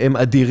 והם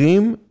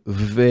אדירים,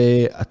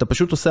 ואתה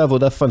פשוט עושה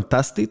עבודה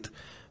פנטסטית,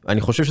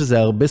 אני חושב שזה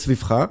הרבה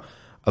סביבך,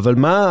 אבל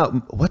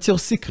what's your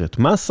secret?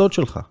 מה הסוד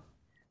שלך?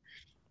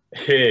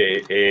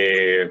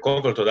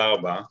 קודם כל, תודה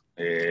רבה,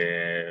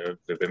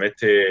 ובאמת,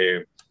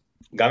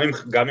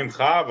 גם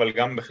ממך, אבל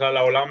גם בכלל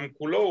העולם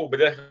כולו, הוא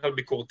בדרך כלל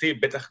ביקורתי,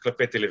 בטח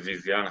כלפי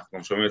טלוויזיה, אנחנו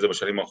גם שומעים את זה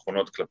בשנים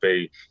האחרונות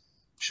כלפי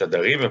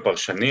שדרים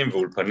ופרשנים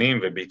ואולפנים,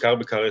 ובעיקר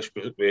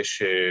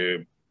יש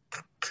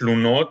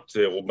תלונות,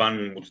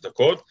 רובן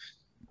מוצדקות,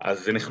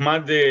 אז זה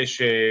נחמד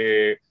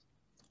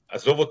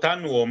שעזוב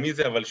אותנו או מי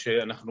זה, אבל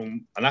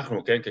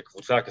שאנחנו, כן,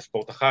 כקבוצה,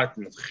 כספורט אחת,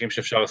 מוכיחים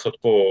שאפשר לעשות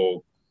פה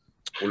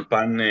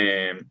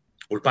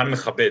אולפן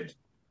מכבד,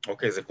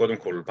 אוקיי, זה קודם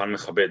כל אולפן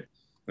מכבד.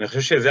 אני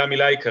חושב שזו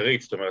המילה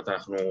העיקרית, זאת אומרת,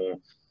 אנחנו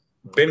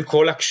בין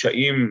כל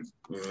הקשיים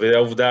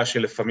והעובדה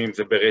שלפעמים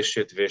זה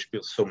ברשת ויש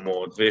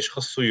פרסומות ויש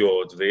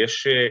חסויות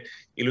ויש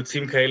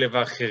אילוצים כאלה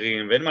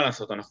ואחרים, ואין מה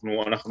לעשות,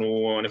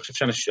 אני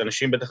חושב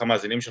שאנשים בטח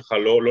המאזינים שלך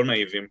לא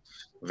נאיבים,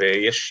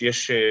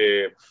 ויש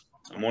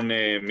המון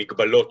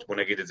מגבלות, בוא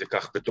נגיד את זה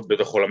כך,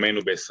 בתוך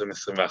עולמנו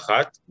ב-2021,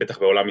 בטח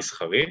בעולם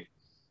מסחרי,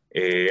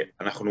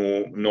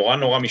 אנחנו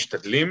נורא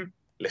משתדלים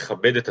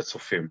לכבד את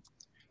הצופים.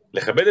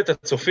 לכבד את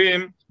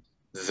הצופים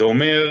זה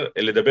אומר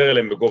לדבר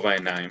אליהם בגובה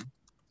העיניים.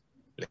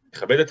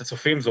 לכבד את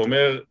הצופים זה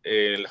אומר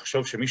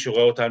לחשוב שמי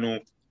שרואה אותנו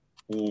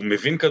הוא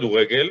מבין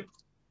כדורגל,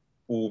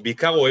 הוא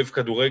בעיקר אוהב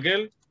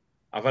כדורגל,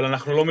 אבל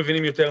אנחנו לא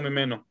מבינים יותר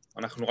ממנו.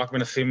 אנחנו רק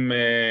מנסים,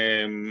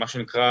 מה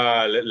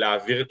שנקרא,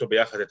 להעביר איתו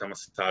ביחד את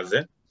המסע הזה.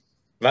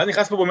 ואז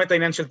נכנס פה באמת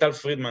העניין של טל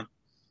פרידמן,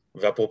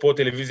 ואפרופו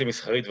טלוויזיה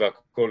מסחרית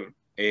והכל.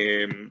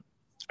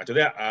 אתה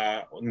יודע,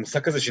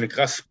 המושג הזה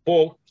שנקרא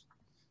ספורט,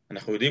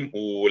 אנחנו יודעים,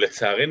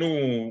 לצערנו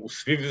הוא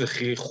סביב איזו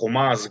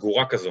חומה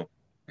סגורה כזו.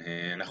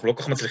 אנחנו לא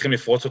כל כך מצליחים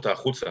לפרוץ אותה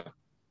החוצה,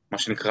 מה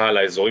שנקרא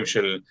לאזורים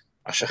של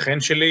השכן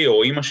שלי,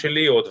 או אמא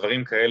שלי, או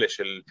דברים כאלה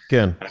של...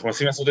 כן. אנחנו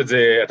מנסים לעשות את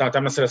זה, אתה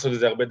מנסה לעשות את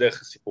זה הרבה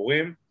דרך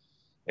הסיפורים,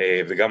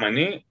 וגם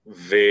אני,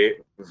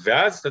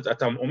 ואז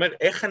אתה אומר,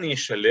 איך אני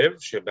אשלב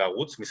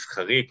שבערוץ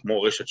מסחרי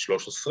כמו רשת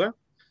 13,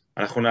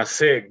 אנחנו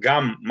נעשה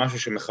גם משהו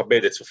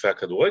שמכבד את צופי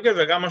הכדורגל,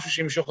 וגם משהו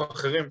שימשוך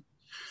אחרים.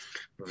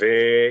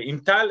 ועם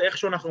טל,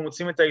 איכשהו אנחנו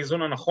מוצאים את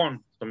האיזון הנכון,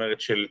 זאת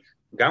אומרת של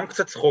גם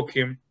קצת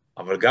צחוקים,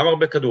 אבל גם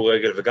הרבה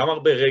כדורגל וגם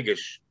הרבה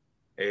רגש.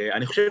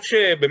 אני חושב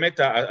שבאמת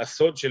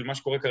הסוד של מה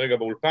שקורה כרגע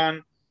באולפן,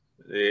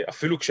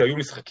 אפילו כשהיו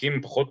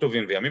משחקים פחות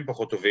טובים וימים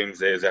פחות טובים,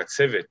 זה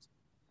הצוות.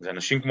 זה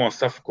אנשים כמו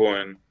אסף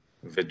כהן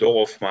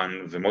ודור אופמן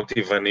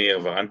ומוטי וניר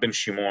ורן בן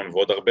שמעון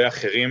ועוד הרבה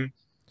אחרים,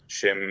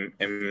 שהם...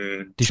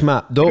 תשמע,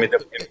 דור...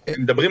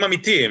 הם מדברים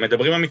אמיתי, הם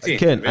מדברים אמיתי.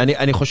 כן,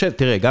 אני חושב,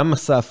 תראה, גם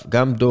אסף,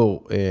 גם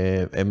דור,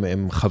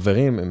 הם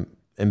חברים,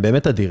 הם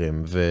באמת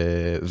אדירים,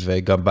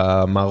 וגם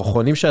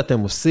במערכונים שאתם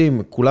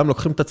עושים, כולם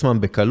לוקחים את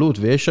עצמם בקלות,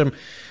 ויש שם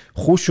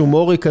חוש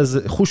הומורי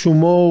כזה, חוש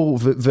הומור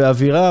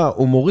ואווירה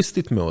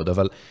הומוריסטית מאוד,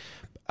 אבל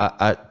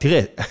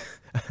תראה,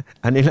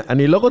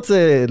 אני לא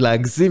רוצה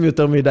להגזים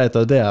יותר מדי, אתה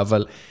יודע,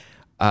 אבל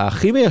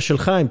הכימיה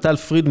שלך עם טל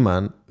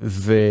פרידמן,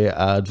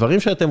 והדברים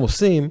שאתם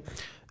עושים,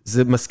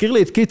 זה מזכיר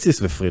לי את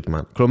קיציס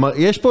ופרידמן. כלומר,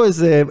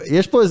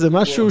 יש פה איזה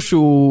משהו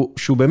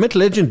שהוא באמת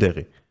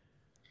לג'נדרי.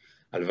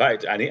 הלוואי,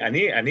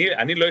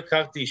 אני לא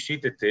הכרתי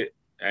אישית את...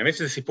 האמת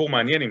שזה סיפור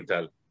מעניין עם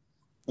טל.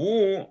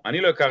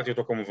 אני לא הכרתי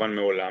אותו כמובן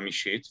מעולם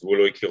אישית, והוא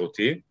לא הכיר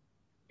אותי,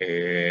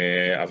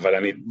 אבל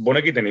בוא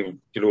נגיד,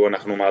 כאילו,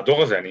 אנחנו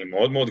מהדור הזה, אני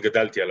מאוד מאוד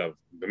גדלתי עליו,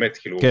 באמת,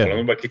 כאילו,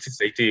 חלמנו בקיציס,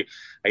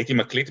 הייתי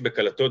מקליט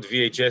בקלטות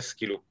VHS,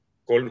 כאילו,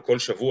 כל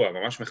שבוע,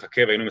 ממש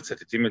מחכה, והיינו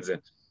מצטטים את זה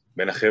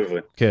בין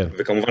החבר'ה. כן.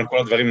 וכמובן כל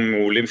הדברים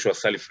המעולים שהוא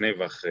עשה לפני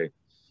ואחרי.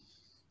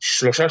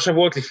 3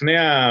 שבועות לפני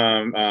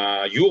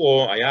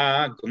היורו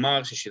היה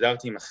גמר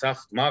ששידרתי עם אסף,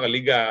 גמר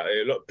הליגה,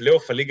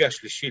 פלייאוף הליגה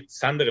השלישית,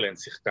 סנדרלנד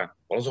שיחקה,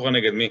 אני לא זוכר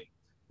נגד מי,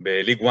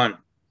 בליג 1.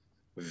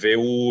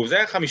 זה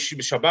היה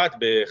בשבת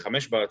ב5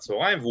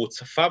 בצהריים, והוא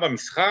צפה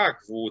במשחק,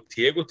 והוא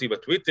תייג אותי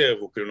בטוויטר,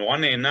 והוא כאילו נורא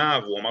נהנה,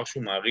 והוא אמר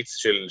שהוא מעריץ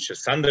של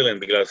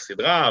סנדרלנד בגלל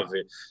הסדרה,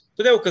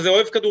 ואתה יודע, הוא כזה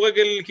אוהב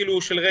כדורגל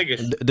כאילו של רגש.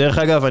 דרך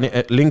אגב,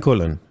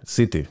 לינקולן,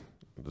 סיטי.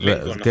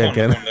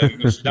 לינקולן,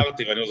 נכון,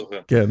 שדרתי ואני לא זוכר.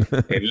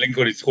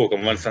 לינקולן ניצחו,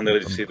 כמובן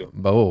סנדרלנד הפסידו.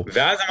 ברור.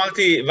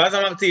 ואז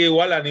אמרתי,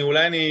 וואלה,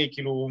 אולי אני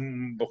כאילו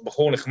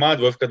בחור נחמד,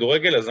 ואוהב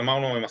כדורגל, אז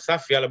אמרנו עם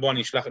אסף, יאללה בוא,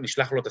 אני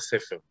אשלח לו את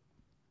הספר.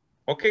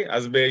 אוקיי,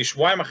 אז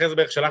בשבועיים אחרי זה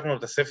בערך שלחנו לו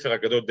את הספר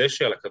הגדול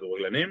דשא על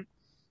הכדורגלנים,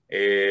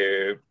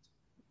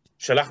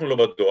 שלחנו לו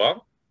בדואר,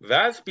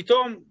 ואז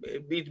פתאום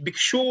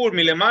ביקשו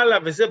מלמעלה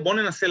וזה, בוא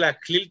ננסה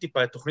להקליל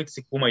טיפה את תוכנית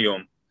סיכום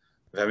היום.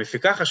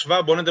 והמפיקה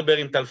חשבה, בוא נדבר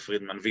עם טל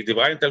פרידמן, והיא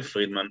דיברה עם טל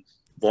פרידמן,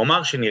 והוא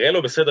אמר שנראה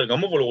לו בסדר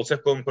גמור, אבל הוא רוצה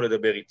קודם כל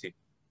לדבר איתי.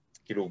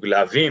 כאילו,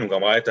 להבין, הוא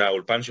גם ראה את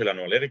האולפן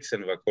שלנו על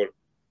אריקסן והכל.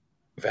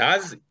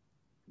 ואז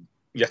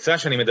יצא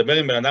שאני מדבר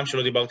עם בן אדם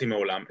שלא דיברתי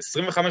מעולם,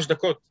 25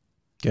 דקות,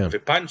 כן.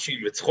 ופאנצ'ים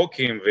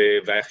וצחוקים,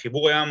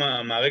 והחיבור היה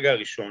מהרגע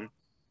הראשון,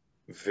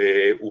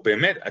 והוא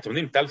באמת, אתם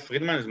יודעים, טל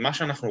פרידמן, מה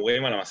שאנחנו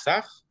רואים על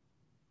המסך,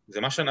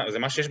 זה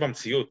מה שיש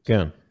במציאות.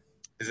 כן.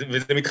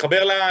 וזה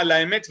מתחבר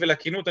לאמת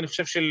ולכינות, אני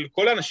חושב, של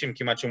כל האנשים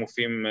כמעט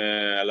שמופיעים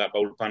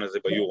באולפן הזה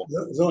ביורו.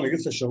 זהו, אני אגיד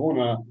לך,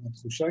 שרון,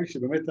 התחושה היא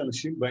שבאמת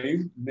האנשים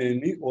באים,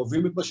 נהנים,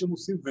 אוהבים את מה שהם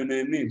עושים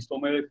ונהנים. זאת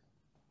אומרת,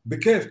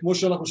 בכיף, כמו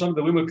שאנחנו שם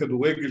מדברים על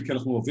כדורגל, כי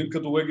אנחנו אוהבים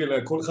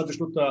כדורגל, כל אחד יש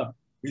לו את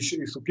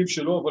העיסוקים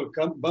שלו, אבל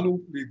כאן באנו,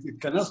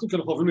 התכנסנו כי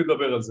אנחנו אוהבים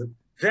לדבר על זה.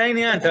 זה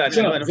העניין.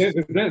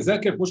 זה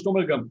הכיף, כמו שאתה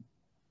אומר גם.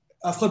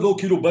 אף אחד לא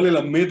כאילו בא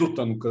ללמד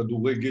אותנו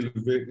כדורגל,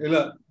 אלא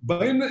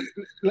באים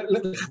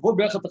לחוות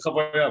ביחד את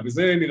החוויה,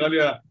 וזה נראה לי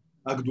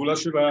הגדולה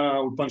של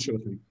האולפן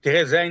שלכם.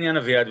 תראה, זה העניין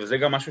אביעד, וזה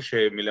גם משהו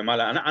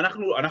שמלמעלה,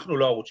 אנחנו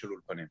לא ערוץ של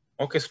אולפנים.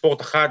 אוקיי,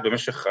 ספורט אחד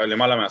במשך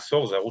למעלה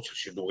מעשור, זה ערוץ של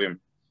שידורים.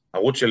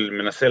 ערוץ של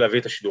מנסה להביא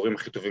את השידורים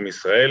הכי טובים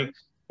מישראל,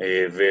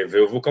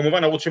 והוא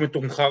כמובן ערוץ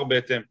שמתומחר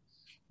בהתאם.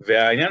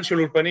 והעניין של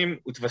אולפנים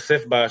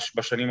התווסף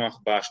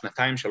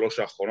בשנתיים, שלוש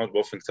האחרונות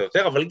באופן קצת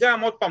יותר, אבל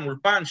גם עוד פעם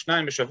אולפן,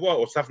 2 בשבוע,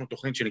 הוספנו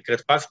תוכנית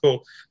שנקראת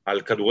פספורט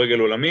על כדורגל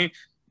עולמי,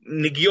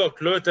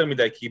 נגיעות, לא יותר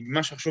מדי, כי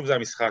מה שחשוב זה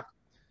המשחק.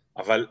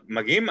 אבל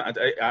מגיעים,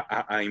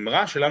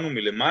 האמרה שלנו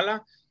מלמעלה,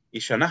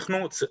 היא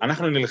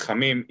שאנחנו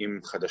נלחמים עם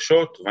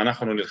חדשות,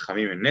 ואנחנו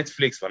נלחמים עם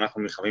נטפליקס,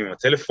 ואנחנו נלחמים עם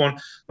הטלפון,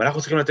 ואנחנו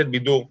צריכים לתת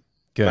בידור.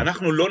 כן.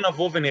 ואנחנו לא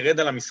נבוא ונרד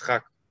על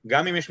המשחק.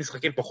 גם אם יש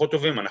משחקים פחות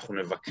טובים, אנחנו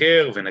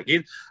נבקר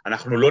ונגיד,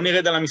 אנחנו לא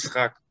נרד על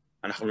המשחק,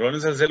 אנחנו לא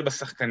נזלזל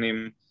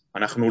בשחקנים,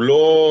 אנחנו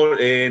לא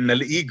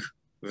נלעיג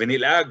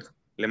ונלעג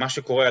למה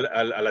שקורה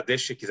על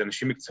הדשא, כי זה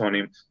אנשים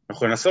מקצוענים.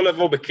 אנחנו ננסה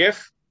לבוא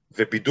בכיף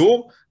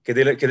ובידור,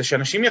 כדי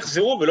שאנשים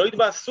יחזרו ולא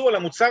יתבאסו על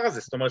המוצר הזה,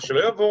 זאת אומרת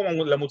שלא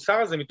יבואו למוצר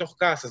הזה מתוך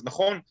כעס. אז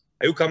נכון,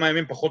 היו כמה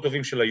ימים פחות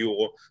טובים של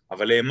היורו,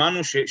 אבל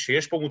האמנו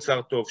שיש פה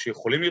מוצר טוב,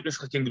 שיכולים להיות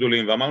משחקים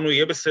גדולים, ואמרנו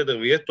יהיה בסדר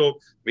ויהיה טוב,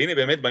 והנה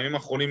באמת בימים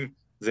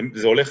האחרונים,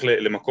 זה הולך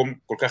למקום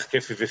כל כך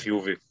כיפי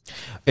וחיובי.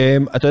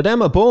 אתה יודע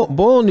מה,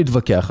 בוא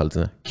נתווכח על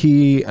זה.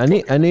 כי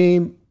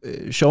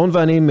שרון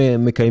ואני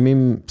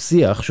מקיימים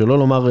שיח, שלא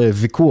לומר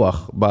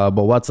ויכוח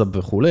בוואטסאפ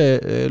וכו',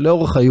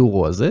 לאורך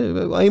היורו הזה,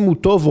 האם הוא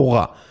טוב או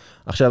רע.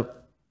 עכשיו,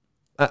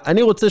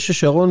 אני רוצה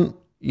ששרון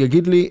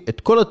יגיד לי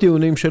את כל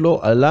הטיעונים שלו,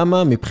 על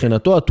למה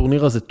מבחינתו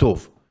הטורניר הזה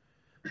טוב.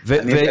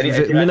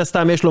 ומן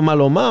הסתם יש לו מה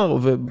לומר,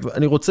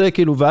 ואני רוצה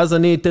כאילו, ואז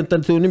אני אתן את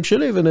הטיעונים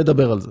שלי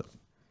ונדבר על זה.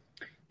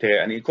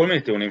 תראה, כל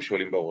מיני טיעונים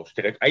שעולים בראש.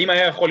 תראה, האם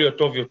היה יכול להיות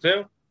טוב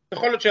יותר?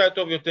 יכול להיות שהיה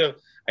טוב יותר.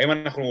 האם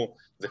אנחנו,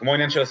 זה כמו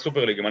העניין של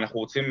הסופרליג, אם אנחנו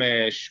רוצים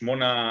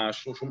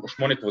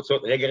 8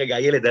 קבוצות, רגע,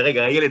 הילד.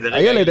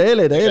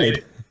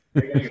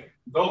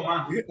 דור,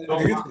 מה?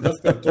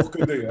 דווקא, תוך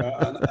כדי,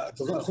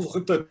 אנחנו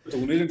זוכרים את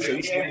הטורנירים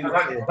שהיו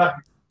 8.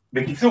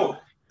 בקיצור,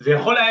 זה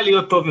יכול היה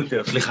להיות טוב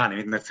יותר. סליחה, אני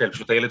מתנצל,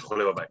 פשוט הילד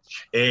חולה בבית.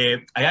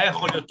 היה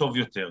יכול להיות טוב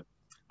יותר,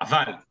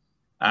 אבל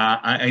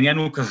העניין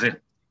הוא כזה.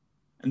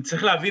 אני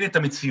צריך להבין את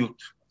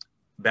המציאות.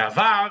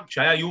 בעבר,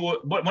 כשהיה יורו,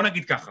 בוא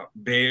נגיד ככה,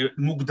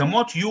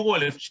 במוקדמות יורו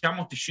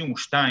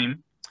 1992,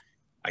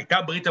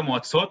 הייתה ברית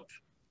המועצות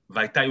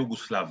והייתה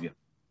יוגוסלביה.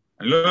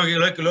 אני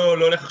לא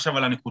הולך עכשיו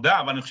על הנקודה,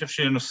 אבל אני חושב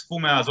שנוספו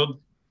מאז עוד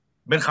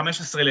בין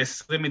 15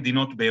 ל-20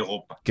 מדינות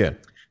באירופה. כן.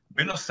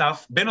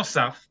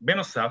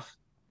 בנוסף,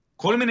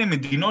 כל מיני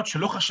מדינות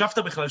שלא חשבת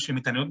בכלל שהן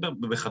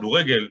מתעניינות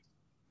בכדורגל,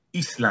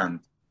 איסלנד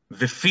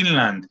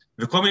ופינלנד,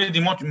 וכל מיני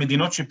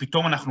מדינות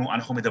שפתאום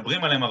אנחנו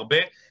מדברים עליהן הרבה,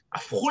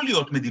 הפכו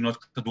להיות מדינות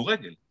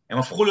כדורגל. הן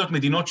הפכו להיות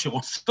מדינות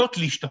שרוצות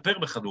להשתפר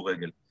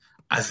בכדורגל.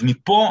 אז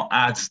מפה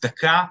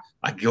ההצדקה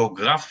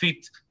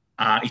הגיאוגרפית,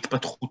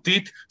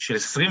 ההתפתחותית של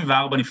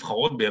 24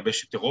 נבחרות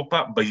ביבשת אירופה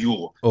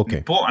ביורו.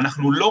 מפה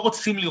אנחנו לא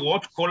רוצים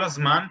לראות כל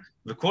הזמן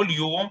וכל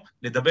יורו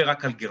לדבר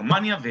רק על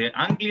גרמניה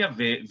ואנגליה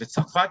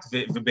וצרפת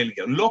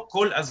ובלגיה. לא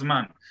כל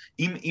הזמן.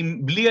 אם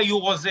בלי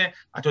היורו הזה,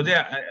 אתה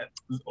יודע,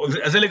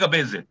 אז זה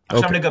לגבי זה.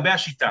 עכשיו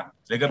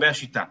לגבי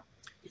השיטה.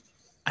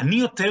 אני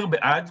יותר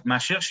בעד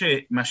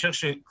מאשר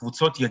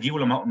שקבוצות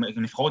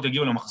נבחרות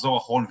יגיעו למחזור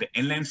האחרון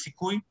ואין להם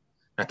סיכוי,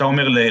 אתה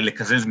אומר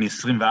לקזז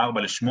מ-24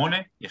 ל-8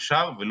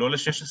 ישר ולא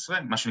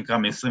ל-16, מה שנקרא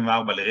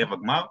מ-24 לרבע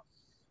גמר,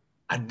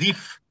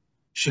 עדיף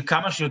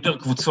שכמה שיותר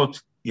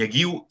קבוצות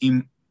יגיעו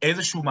עם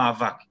איזשהו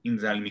מאבק, אם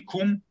זה על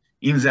מיקום,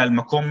 אם זה על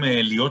מקום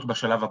להיות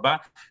בשלב הבא,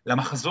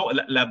 למחזור,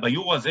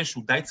 ביורו הזה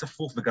שהוא די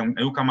צפוף וגם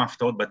היו כמה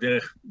הפתעות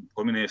בדרך,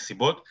 כל מיני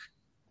סיבות,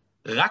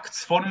 רק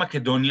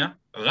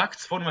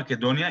צפון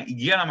מקדוניה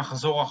הגיעה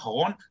למחזור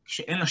האחרון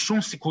כשאין לה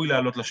שום סיכוי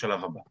לעלות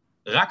לשלב הבא.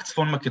 רק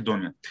צפון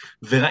מקדוניה.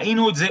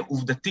 וראינו את זה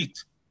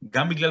עובדתית,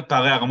 גם בגלל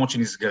פערי הרמות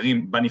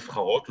שנסגרים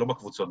בנבחרות, לא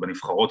בקבוצות,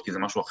 בנבחרות, כי זה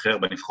משהו אחר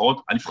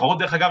בנבחרות. הנבחרות,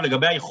 דרך אגב,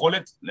 לגבי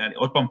היכולת,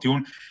 עוד פעם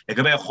טיעון,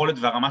 לגבי היכולת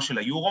והרמה של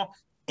היורו,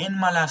 אין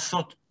מה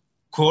לעשות.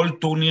 כל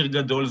טורניר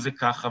גדול זה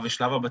ככה,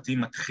 ושלב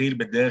הבתים מתחיל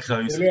בדרך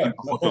כלל משחקים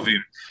פחות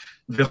טובים.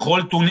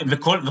 וכל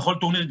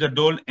טורניר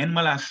גדול, אין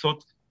מה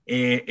לעשות,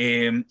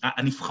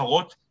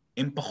 הנבחרות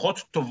הן פחות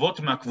טובות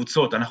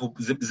מהקבוצות.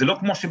 זה לא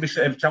כמו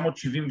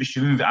שב-1970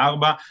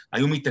 ו-74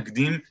 היו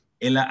מתאגדים,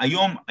 אלא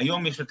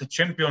היום יש את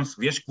הצ'מפיונס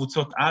ויש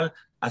קבוצות על,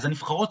 אז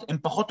הנבחרות הן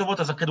פחות טובות,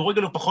 אז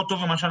הכדורגל הוא פחות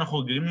טוב ממה שאנחנו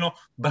רגילים לו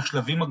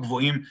בשלבים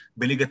הגבוהים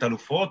בליגת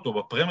אלופות או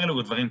בפרמייר ליג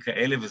או דברים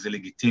כאלה, וזה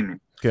לגיטימי.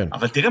 כן.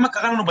 אבל תראה מה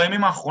קרה לנו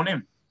בימים האחרונים.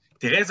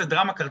 תראה איזה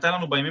דרמה קרתה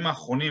לנו בימים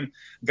האחרונים,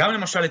 גם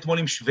למשל אתמול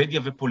עם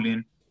שוודיה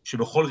ופולין,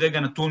 שבכל רגע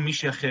נתון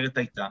מישהי אחרת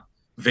הייתה,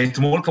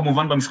 ואתמול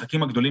כמובן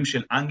במשחקים הגדולים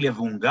של אנגליה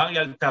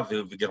והונגריה עלתה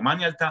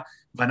וגרמניה עלתה,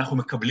 ואנחנו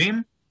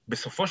מקבלים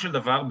בסופו של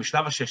דבר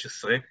בשלב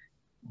ה-16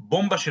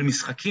 בומבה של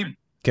משחקים,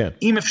 כן.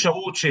 עם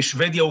אפשרות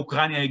ששוודיה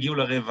ואוקראינה יגיעו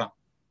לרבע,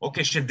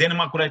 אוקיי,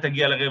 שדנמרק אולי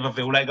תגיע לרבע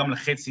ואולי גם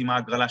לחצי עם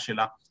ההגרלה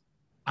שלה.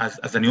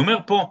 אז אני אומר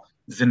פה,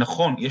 זה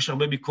נכון, יש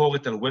הרבה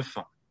ביקורת על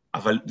וופא,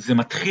 אבל זה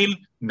מתחיל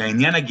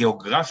מהעניין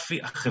הגיאוגרפי,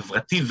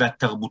 החברתי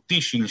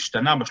והתרבותי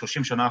שהשתנה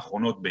ב-30 שנה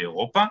האחרונות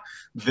באירופה,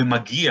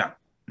 ומגיע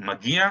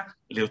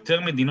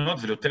ליותר מדינות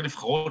וליותר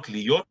נבחרות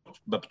להיות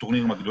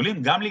בטורנירים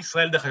הגדולים, גם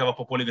לישראל דרך אגב,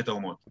 אפרופו ליגת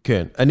האומות.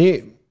 כן,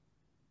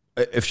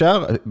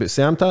 אפשר,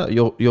 סיימת?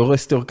 Your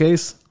rest your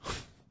case?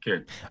 כן.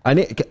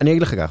 אני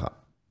אגיד לך ככה,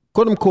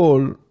 קודם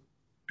כל,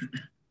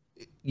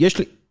 יש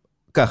לי,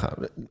 ככה,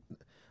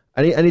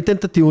 אני אתן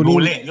את הטיעונים.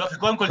 מעולה,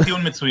 קודם כל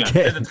טיעון מצוין,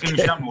 זה תתחיל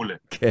משם מעולה.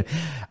 כן,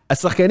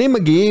 השחקנים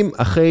מגיעים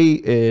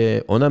אחרי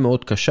עונה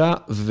מאוד קשה,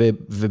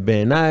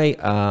 ובעיניי,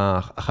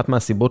 אחת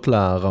מהסיבות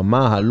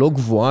לרמה הלא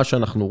גבוהה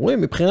שאנחנו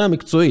רואים, מבחינה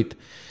מקצועית,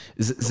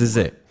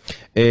 זה.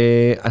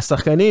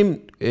 השחקנים,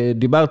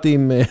 דיברתי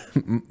עם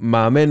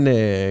מאמן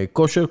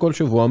כושר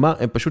כלשהו, והוא אמר,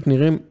 הם פשוט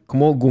נראים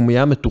כמו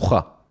גומייה מתוחה.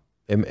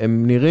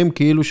 הם נראים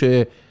כאילו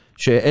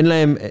שאין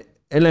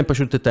להם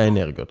פשוט את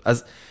האנרגיות.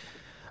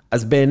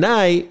 אז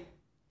בעיניי,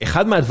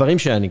 אחד מהדברים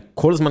שאני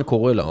כל הזמן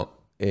קורא לו,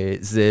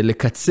 זה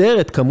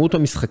לקצר את כמות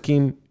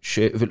המשחקים,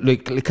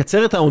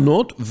 לקצר את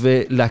העונות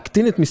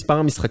ולהקטין את מספר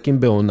המשחקים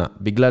בעונה,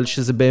 בגלל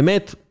שזה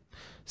באמת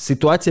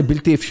סיטואציה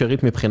בלתי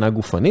אפשרית מבחינה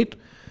גופנית,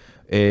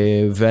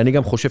 ואני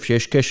גם חושב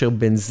שיש קשר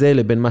בין זה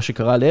לבין מה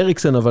שקרה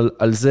לאריקסן, אבל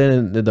על זה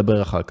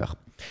נדבר אחר כך.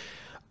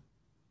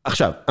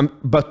 עכשיו,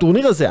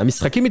 בטורניר הזה,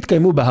 המשחקים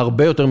התקיימו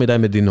בהרבה יותר מדי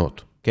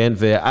מדינות, כן?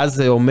 ואז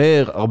זה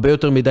אומר הרבה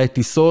יותר מדי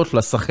טיסות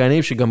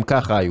לשחקנים שגם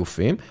ככה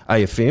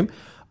עייפים.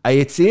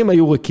 היציאים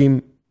היו ריקים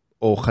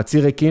או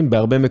חצי ריקים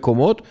בהרבה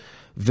מקומות,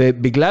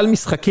 ובגלל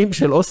משחקים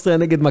של אוסטריה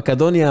נגד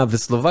מקדוניה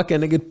וסלובקיה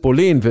נגד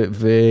פולין,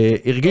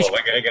 והרגיש...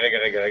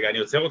 רגע, אני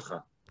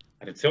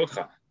עוצר אותך.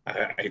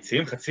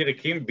 היציאים חצי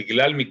ריקים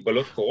בגלל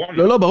מגבלות קורונה.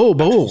 לא,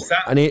 ברור.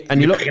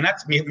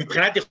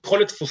 מבחינת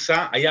יכולת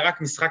תפוסה, היה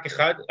רק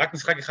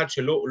משחק אחד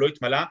שלא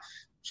התמלא,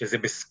 שזה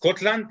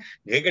בסקוטלנד,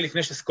 רגע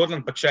לפני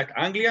שסקוטלנד פגשה את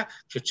אנגליה,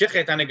 שצ'כיה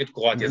הייתה נגד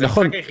קרואטיה. זה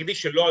המשחק היחידי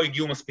שלא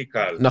הגיעו מספיק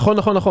קהל.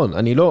 נכון.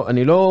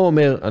 אני לא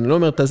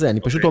אומר את זה,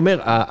 אני פשוט אומר,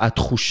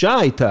 התחושה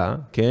הייתה,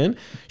 כן,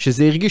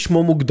 שזה הרגיש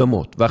כמו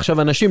מוקדמות,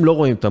 ועכשיו אנשים לא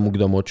רואים את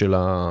המוקדמות של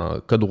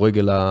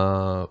הכדורגל,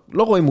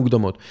 לא רואים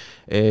מוקדמות.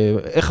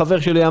 איך חבר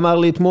שלי אמר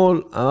לי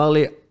אתמול,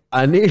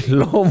 אני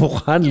לא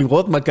מוכן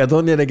לראות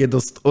מקדוניה נגד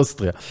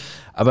אוסטריה.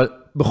 אבל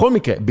בכל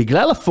מקרה,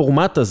 בגלל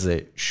הפורמט הזה,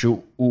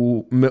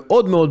 שהוא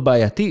מאוד מאוד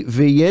בעייתי,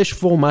 ויש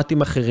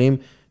פורמטים אחרים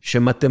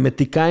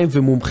שמתמטיקאים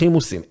ומומחים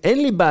עושים. אין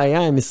לי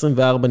בעיה עם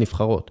 24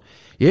 נבחרות.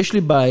 יש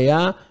לי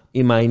בעיה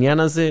עם העניין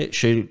הזה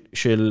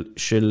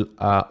של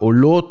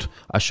העולות,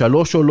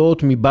 השלוש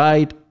עולות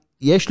מבית,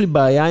 יש לי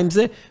בעיה עם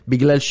זה,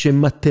 בגלל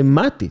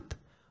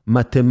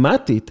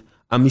מתמטית,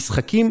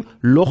 המשחקים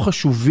לא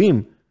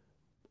חשובים,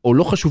 או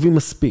לא חשובים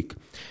מספיק.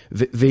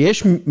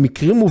 ויש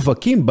מקרים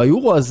מובהקים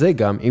ביורו הזה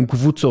גם, עם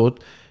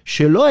קבוצות,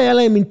 שלא היה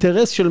להם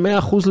אינטרס של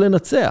 100%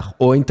 לנצח,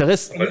 או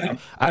אינטרס,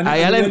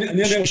 היה להם,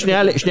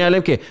 שנייה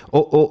למקה,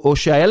 או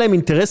שהיה להם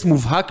אינטרס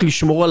מובהק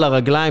לשמור על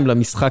הרגליים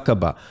למשחק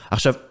הבא.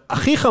 עכשיו,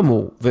 הכי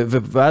חמור,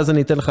 ואז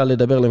אני אתן לך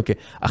לדבר למקה,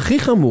 הכי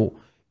חמור,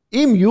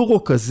 אם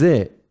יורו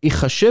כזה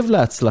ייחשב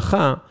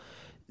להצלחה,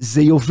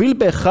 זה יוביל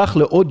בהכרח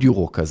לעוד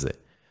יורו כזה.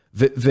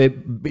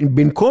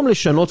 ובמקום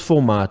לשנות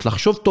פורמט,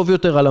 לחשוב טוב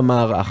יותר על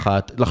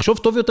המערכת, לחשוב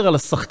טוב יותר על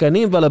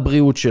השחקנים ועל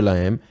הבריאות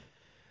שלהם,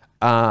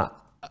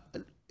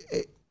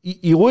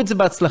 יראו את זה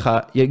בהצלחה,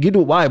 יגידו,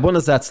 וואי, בוא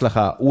נעשה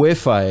הצלחה,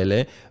 וופא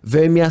האלה,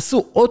 והם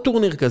יעשו עוד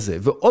טורניר כזה,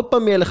 ועוד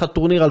פעם יהיה לך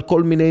טורניר על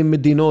כל מיני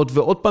מדינות,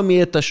 ועוד פעם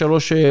יהיה את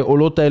השלוש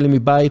עולות האלה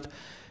מבית,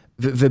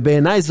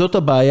 ובעיניי זאת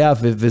הבעיה,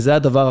 וזה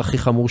הדבר הכי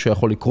חמור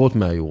שיכול לקרות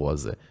מהיורו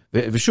הזה.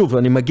 ושוב,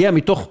 אני מגיע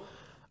מתוך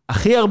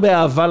הכי הרבה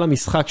אהבה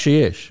למשחק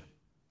שיש.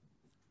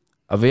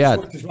 אביעד.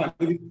 תשמע,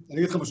 אני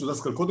אגיד לך משהו,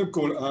 דסקל, קודם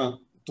כל,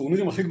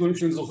 הטורנירים הכי גדולים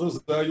שאני זוכר, זה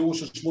היה יורו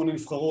של 8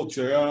 נבחרות,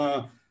 שהיה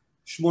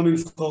 8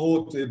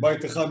 נבחרות,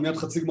 בית אחד, מיד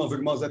חצי גמר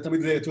וגמר, זה היה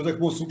תמיד, אתה יודע,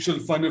 כמו סוג של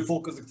פיינל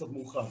פור כזה קצת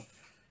מורחב.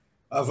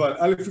 אבל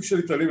א' אפשר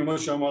להתעלם ממה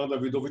שאמר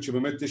דוידוביץ,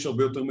 שבאמת יש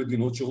הרבה יותר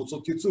מדינות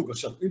שרוצות ייצוג.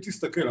 עכשיו, אם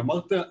תסתכל,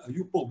 אמרת,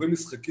 היו פה הרבה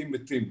משחקים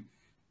מתים.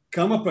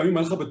 כמה פעמים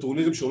היה לך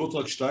בטורנירים שעולות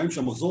רק 2,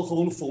 שהמחזור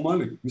האחרון הוא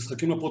פורמלי,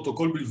 משחקים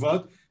לפרוטוקול בלבד,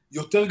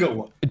 יותר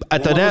גרוע.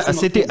 אתה יודע,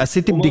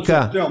 עשיתי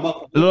בדיקה.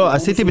 לא,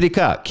 עשיתי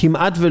בדיקה,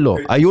 כמעט ולא.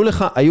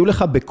 היו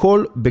לך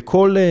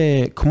בכל,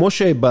 כמו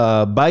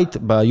שבבית,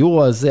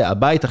 ביורו הזה,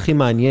 הבית הכי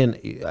מעניין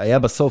היה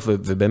בסוף,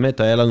 ובאמת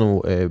היה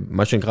לנו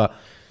מה שנקרא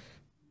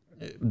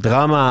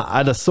דרמה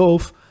עד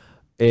הסוף,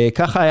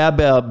 ככה היה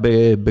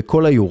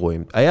בכל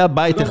היורואים. היה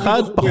בית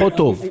אחד פחות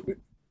טוב.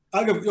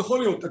 אגב, יכול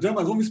להיות, אתה יודע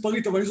מה, זו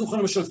מספרית, אבל אני זוכר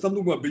למשל, סתם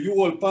דוגמה,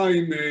 ביורו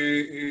 2000,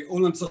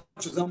 הולנד צרפת,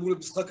 שזה אמור להיות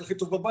משחק הכי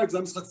טוב בבית, זה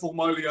היה משחק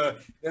פורמלי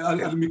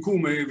על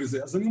מיקום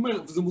וזה. אז אני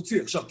אומר, וזה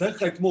מוציא. עכשיו, תאר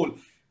לך אתמול,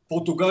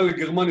 פורטוגל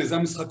גרמניה, זה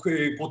היה משחק,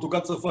 פורטוגל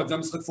צרפת, זה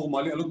היה משחק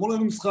פורמלי, אבל אתמול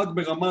היה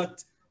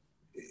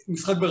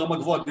משחק ברמה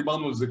גבוהה,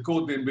 דיברנו על זה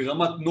קודם,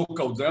 ברמת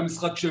נוק-אאוט, זה היה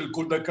משחק של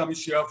כל דקה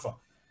משייפה.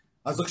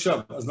 אז עכשיו,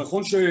 אז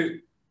נכון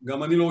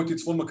גם אני לא ראיתי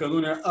צפון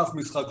מקדוניה אף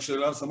משחק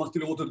שלה, שמחתי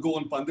לראות את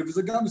גורן פנדב,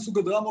 וזה גם מסוג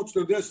הדרמות שאתה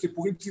יודע,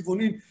 סיפורים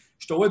צבעונים,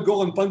 שאתה רואה את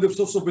גורן פנדב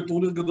סוף סוף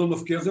בטורניר גדול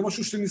מפקיע, זה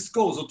משהו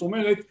שנזכור, זאת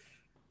אומרת,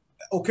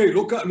 אוקיי,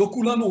 לא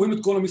כולנו רואים את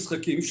כל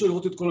המשחקים, אי אפשר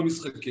לראות את כל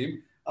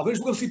המשחקים, אבל יש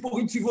גם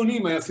סיפורים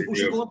צבעונים, היה סיפור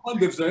של גורן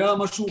פנדב, זה היה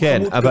משהו חמוד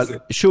כזה. כן, אבל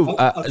שוב,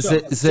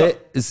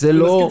 זה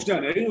לא...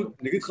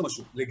 אני אגיד לך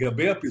משהו,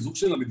 לגבי הפיזור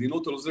של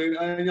המדינות, זה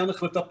העניין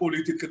החלטה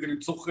פוליטית כדי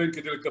למצוא חן,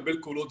 כדי לקבל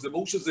קולות, זה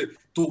ברור שזה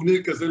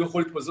טורניר כזה לא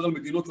יכול להתפזר על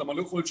מדינות, למה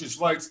לא יכול להיות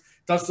ששוויץ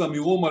טסה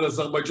מרומא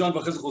לאזרבייג'אן,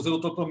 ואחרי זה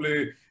חוזרת עוד פעם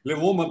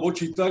לרומא, בעוד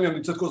שאיטליה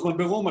נמצאת כל הזמן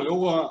ברומא,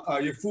 לאור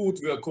העייפות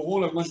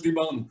והקורונה ומה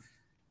שדיברנו.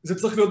 זה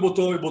צריך להיות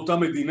באותה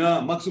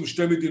מדינה, מקסימום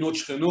שתי מדינות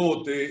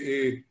שכנות,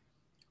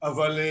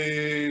 אבל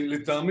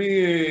לטעמי,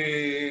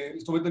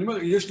 זאת אומרת, אני אומר,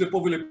 יש לפה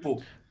ולפה.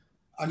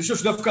 אני חושב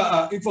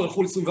שדווקא, אם כבר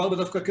הלכו ל-24,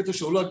 דווקא הקטע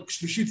שעולה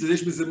שלישית,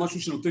 יש בזה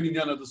משהו שנותן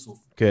עניין עד הסוף.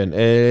 כן,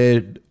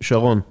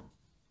 שרון.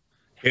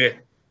 תראה,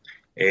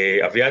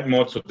 אביעד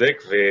מאוד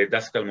צודק,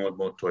 ודסקל מאוד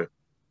מאוד טועה.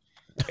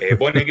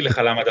 בוא אני אגיד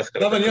לך למה דסקל...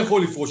 עכשיו אני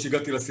יכול לפרוש,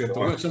 הגעתי לסיאטה,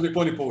 עכשיו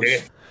מפה אני פורש.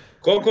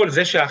 קודם כל,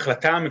 זה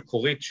שההחלטה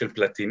המקורית של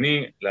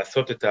פלטיני,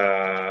 לעשות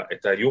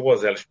את היורו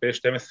הזה על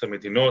 12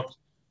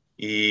 מדינות,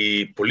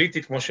 היא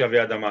פוליטית, כמו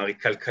שאביעד אמר, היא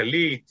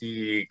כלכלית,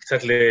 היא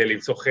קצת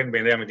למצוא חן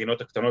בעיני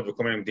המדינות הקטנות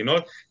וכל מיני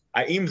מדינות.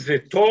 האם זה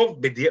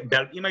טוב?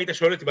 אם היית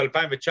שואל אותי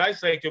ב-2019,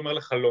 הייתי אומר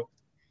לך לא.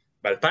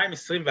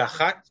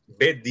 ב-2021,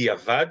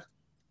 בדיעבד,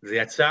 זה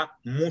יצא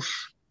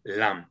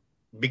מושלם,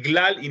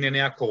 בגלל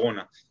ענייני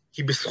הקורונה.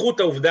 כי בזכות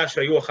העובדה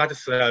שהיו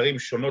 11 ערים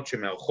שונות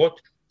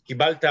שמארחות,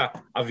 קיבלת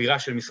אווירה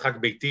של משחק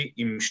ביתי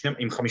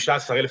עם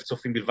 15,000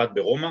 צופים בלבד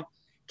ברומא,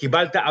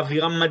 קיבלת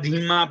אווירה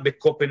מדהימה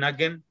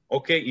בקופנהגן,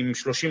 אוקיי, עם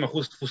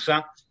 30% תפוסה,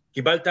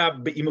 קיבלת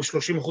עם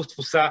 30%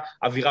 תפוסה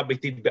אווירה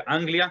ביתית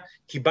באנגליה,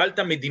 קיבלת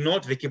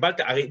מדינות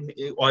וקיבלת,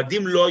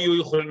 אוהדים לא היו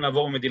יכולים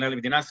לעבור ממדינה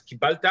למדינה, אז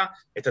קיבלת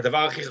את הדבר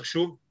הכי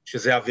חשוב,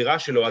 שזה האווירה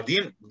של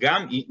אוהדים,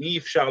 גם אי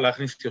אפשר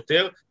להכניס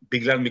יותר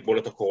בגלל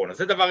מגבלות הקורונה.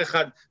 זה דבר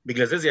אחד,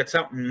 בגלל זה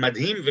יצא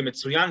מדהים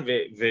ומצוין,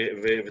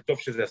 וטוב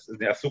שזה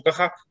עשו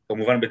ככה,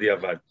 כמובן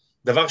בדיעבד.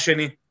 דבר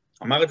שני,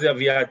 אמר את זה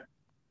אביעד,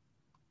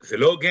 זה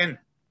לא הוגן,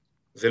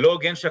 זה לא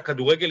הוגן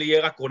שהכדורגל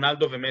יהיה רק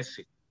רונלדו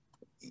ומסי.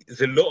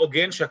 זה לא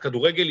הוגן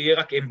שהכדורגל יהיה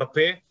רק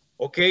אמבפה,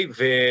 אוקיי?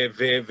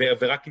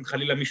 ורק אם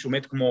חלילה מישהו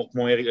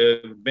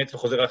מת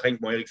וחוזר לחיים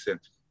כמו אריקסן.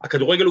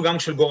 הכדורגל הוא גם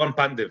של גורן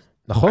פנדב.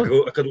 נכון.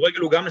 הכדורגל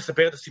הוא גם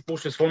לספר את הסיפור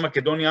של צפון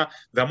מקדוניה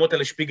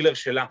והמוטה שפיגלר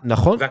שלה.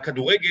 נכון.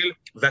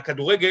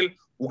 והכדורגל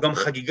הוא גם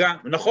חגיגה.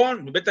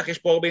 נכון, בטח יש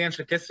פה הרבה עניין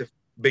של כסף.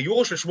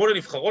 ביורו של 8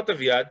 נבחרות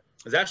אביעד,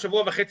 זה היה 1.5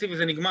 שבוע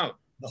וזה נגמר.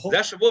 נכון. זה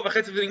היה 1.5 שבוע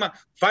וזה נגמר.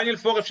 פיינל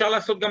פור אפשר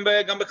לעשות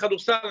גם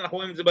בכדורסל, אנחנו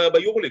רואים את זה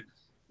ביורוליג.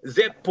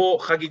 זה פה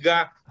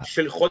חגיגה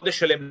של חודש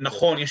שלם,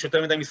 נכון, יש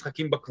יותר מדי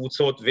משחקים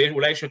בקבוצות,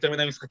 ואולי יש יותר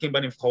מדי משחקים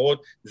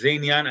בנבחרות, זה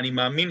עניין, אני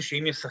מאמין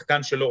שאם יש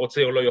שחקן שלא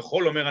רוצה או לא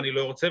יכול, אומר אני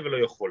לא רוצה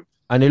ולא יכול.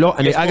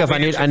 אגב,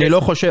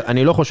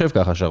 אני לא חושב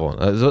ככה, שרון,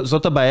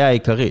 זאת הבעיה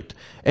העיקרית.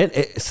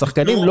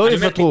 שחקנים לא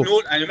יוותרו.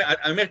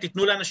 אני אומר,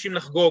 תיתנו לאנשים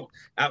לחגוג,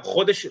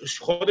 חודש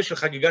של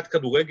חגיגת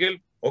כדורגל,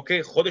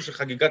 אוקיי, חודש של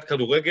חגיגת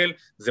כדורגל,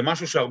 זה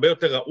משהו שהרבה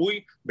יותר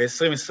ראוי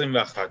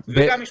ב-2021,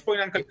 וגם יש פה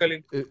עניין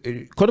כלכלי.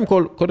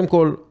 קודם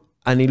כל,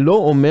 אני לא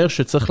אומר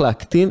שצריך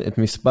להקטין את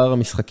מספר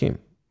המשחקים,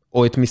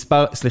 או את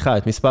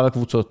מספר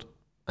הקבוצות.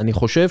 אני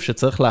חושב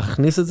שצריך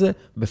להכניס את זה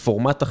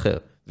בפורמט אחר.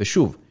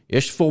 ושוב,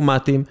 יש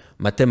פורמטים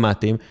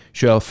מתמטיים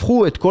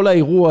שהפכו את כל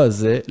האירוע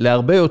הזה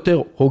להרבה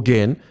יותר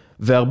הוגן,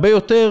 והרבה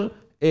יותר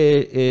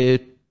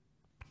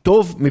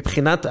טוב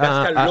מבחינת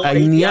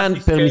העניין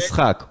פר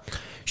משחק.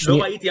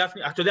 לא ראיתי אף...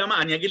 אתה יודע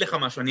מה? אני אגיד לך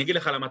משהו, אני אגיד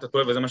לך למה אתה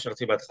טועה, וזה מה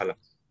שרציתי בהתחלה.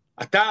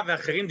 אתה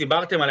ואחרים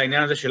דיברתם על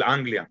העניין הזה של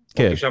אנגליה.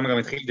 כן. שם גם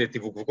התחיל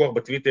ויכוח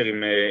בטוויטר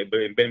עם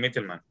בן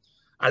מיטלמן.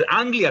 על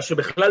אנגליה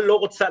שבכלל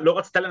לא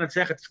רצתה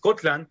לנצח את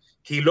סקוטלנד,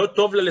 כי היא לא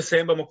טוב לה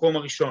לסיים במקום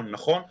הראשון,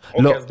 נכון?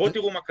 לא. אוקיי, אז בואו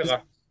תראו מה קרה.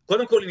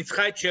 קודם כל היא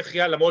ניצחה את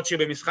צ'כיה, למרות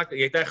שבמשחק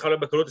היא הייתה יכולה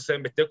בקלות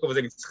לסיים בטקו,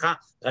 וזה ניצחה,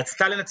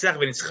 רצתה לנצח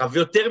וניצחה,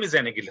 ויותר מזה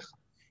אני אגיד לך.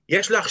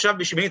 יש לה עכשיו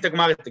בשמינית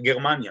הגמר את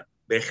גרמניה,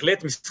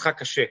 בהחלט משחק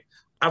קשה,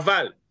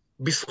 אבל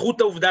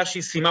בזכות העובדה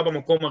שהיא סיימה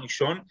במקום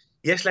הראשון,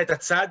 יש לה את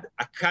הצד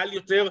הקל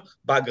יותר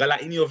בהגרלה.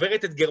 אם היא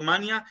עוברת את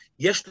גרמניה,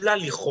 יש לה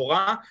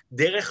לכאורה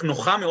דרך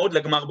נוחה מאוד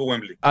לגמר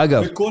בוומבלי.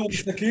 אגב, וכל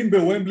המשחקים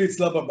בוומבלי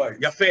אצלה בבית.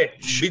 יפה,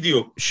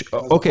 בדיוק.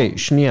 אוקיי,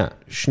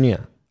 שנייה.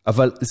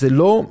 אבל זה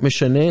לא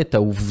משנה את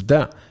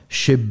העובדה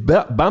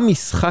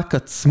שבמשחק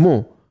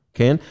עצמו,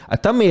 כן,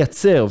 אתה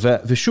מייצר,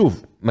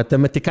 ושוב,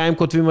 מתמטיקאים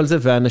כותבים על זה,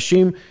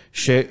 ואנשים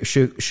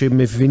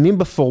שמבינים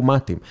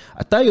בפורמטים,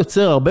 אתה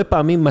יוצר הרבה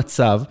פעמים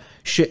מצב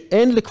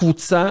שאין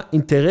לקבוצה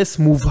אינטרס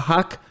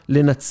מובהק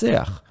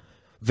לנצח,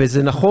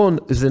 וזה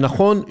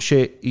נכון,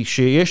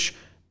 שיש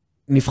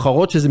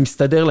נבחרות שזה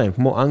מסתדר להם,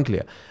 כמו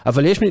אנגליה,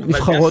 אבל יש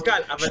נבחרות,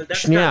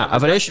 שנייה,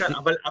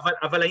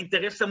 אבל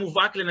האינטרס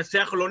המובהק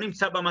לנצח לא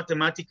נמצא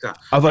במתמטיקה.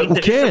 אבל הוא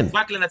כן.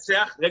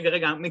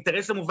 רגע,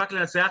 האינטרס המובהק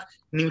לנצח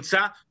נמצא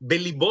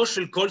בליבו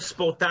של כל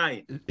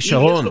ספורטאי.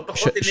 שרון, אם יש לו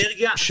פחות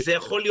אנרגיה, זה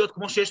יכול להיות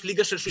כמו שיש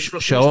ליגה של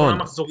 38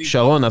 מחזורים.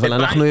 שרון, אבל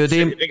אנחנו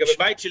יודעים... רגע,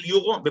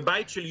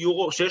 בבית של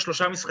יורו, שיש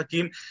 3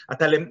 משחקים,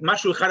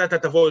 למשהו אחד אתה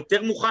תבוא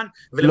יותר מוכן,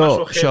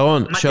 ולמשהו אחר.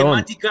 שרון,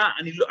 מתמטיקה,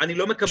 אני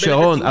לא מקבל את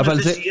הטיעון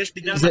הזה שיש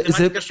בגלל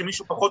מתמטיקה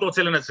שמישהו פחות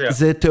רוצה לנצח.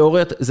 זה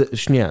תיאוריית,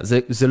 שנייה,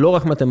 זה לא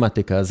רק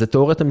מתמטיקה, זה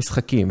תיאוריית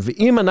המשחקים.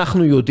 ואם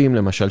אנחנו יודעים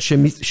למשל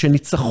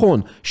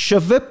שניצחון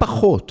שווה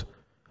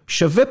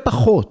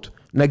פחות,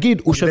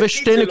 נגיד, הוא שווה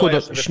 2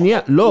 נקודות, שנייה,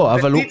 לא,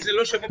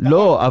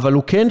 אבל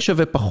הוא כן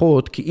שווה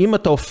פחות, כי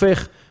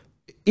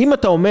אם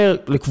אתה אומר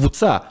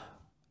לקבוצה,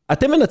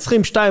 אתם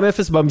מנצחים 2-0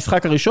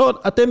 במשחק הראשון,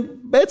 אתם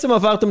בעצם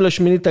עברתם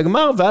לשמינית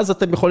הגמר, ואז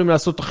אתם יכולים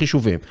לעשות את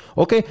החישובים,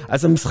 אוקיי?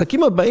 אז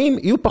המשחקים הבאים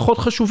יהיו פחות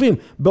חשובים,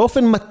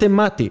 באופן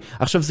מתמטי.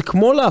 עכשיו,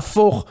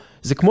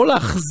 זה כמו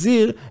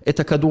להחזיר את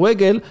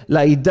הכדורגל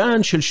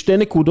לעידן של 2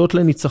 נקודות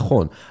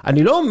לניצחון.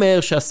 אני לא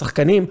אומר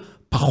שהשחקנים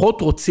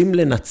פחות רוצים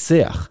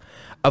לנצח,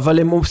 אבל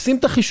הם עושים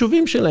את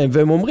החישובים שלהם,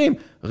 והם אומרים,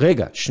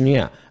 רגע,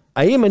 שנייה,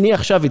 האם אני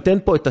עכשיו אתן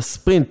פה את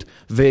הספרינט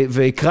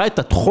ויקרא את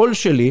התחול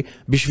שלי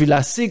בשביל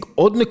להשיג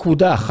עוד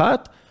נקודה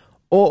אחת,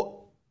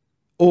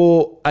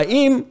 או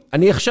האם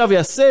אני עכשיו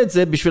אעשה את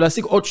זה בשביל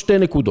להשיג עוד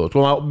 2 נקודות,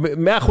 כלומר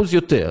 100%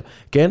 יותר,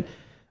 כן?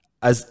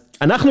 אז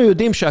אנחנו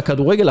יודעים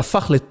שהכדורגל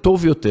הפך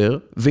לטוב יותר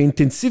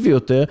ואינטנסיבי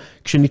יותר,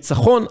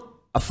 כשניצחון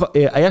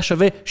היה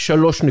שווה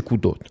 3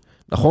 נקודות.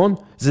 נכון?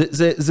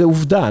 זה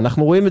עובדה,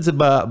 אנחנו רואים את זה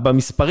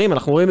במספרים,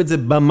 אנחנו רואים את זה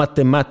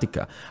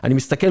במתמטיקה. אני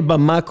מסתכל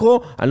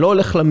במקרו, אני לא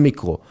הולך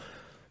למיקרו.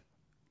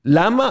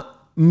 למה?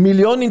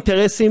 מיליון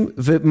אינטרסים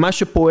ומה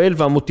שפועל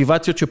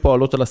והמוטיבציות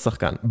שפועלות על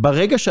השחקן.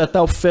 ברגע שאתה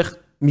הופך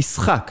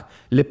משחק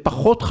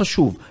לפחות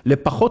חשוב,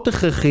 לפחות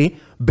הכרחי,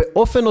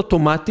 באופן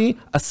אוטומטי,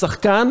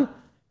 השחקן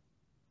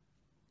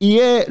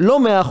יהיה לא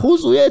 100%,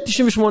 הוא יהיה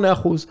 98%.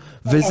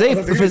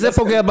 וזה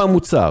פוגע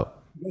במוצר.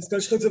 אז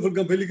יש לך את זה, אבל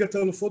גם בליגת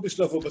האלופות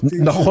בשלב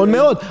הבתים. נכון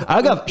מאוד.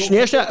 אגב,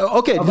 שנייה,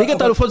 אוקיי,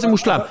 ליגת האלופות זה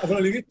מושלם. אבל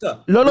אני אגיד לך.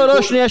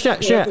 לא, שנייה.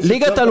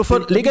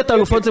 ליגת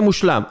האלופות זה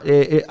מושלם,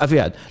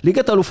 אביעד.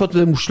 ליגת האלופות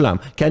זה מושלם.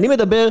 כי אני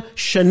מדבר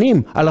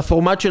שנים על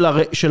הפורמט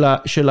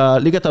של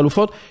ליגת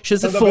האלופות,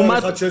 שזה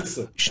פורמט...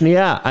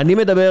 שנייה, אני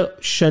מדבר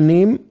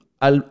שנים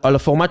על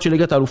הפורמט של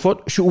ליגת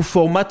האלופות, שהוא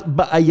פורמט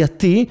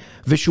בעייתי,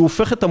 ושהוא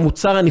הופך את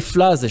המוצר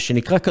הנפלא הזה,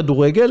 שנקרא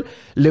כדורגל,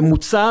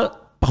 למוצר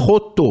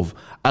פחות טוב.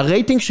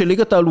 הרייטינג של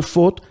ליגת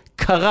האלופות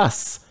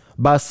קרס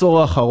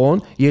בעשור האחרון,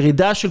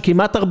 ירידה של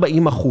כמעט 40%.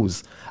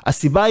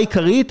 הסיבה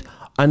העיקרית,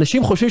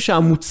 אנשים חושבים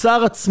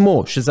שהמוצר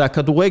עצמו, שזה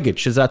הכדורגל,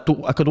 שזה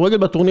הכדורגל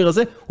בטורניר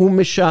הזה, הוא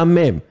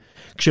משעמם.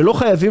 כשלא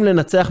חייבים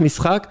לנצח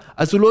משחק,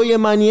 אז הוא לא יהיה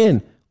מעניין.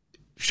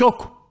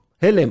 שוק,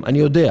 הלם, אני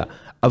יודע.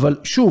 אבל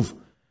שוב,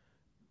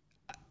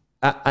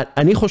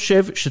 אני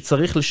חושב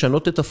שצריך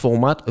לשנות את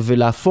הפורמט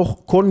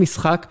ולהפוך כל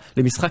משחק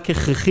למשחק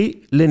הכרחי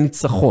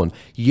לניצחון.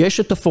 יש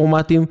את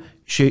הפורמטים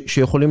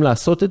שיכולים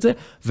לעשות את זה,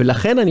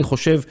 ולכן אני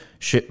חושב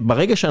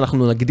שברגע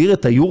שאנחנו נגדיר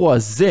את היורו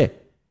הזה,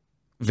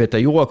 ואת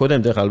היורו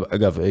הקודם, דרך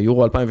אגב,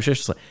 יורו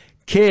 2016,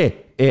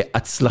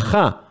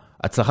 כהצלחה,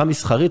 הצלחה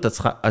מסחרית,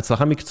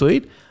 הצלחה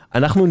מקצועית,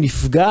 אנחנו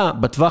נפגע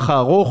בטווח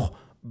הארוך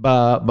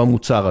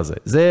במוצר הזה.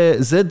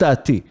 זה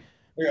דעתי.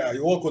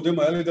 היורו הקודם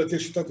היה לדעתי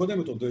שיטה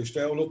קודמת, עוד שתי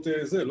העולות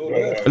זה,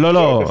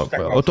 לא,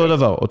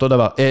 אותו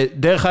דבר.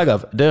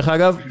 דרך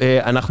אגב,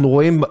 אנחנו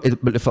רואים,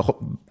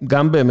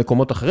 גם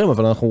במקומות אחרים,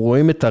 אבל אנחנו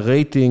רואים את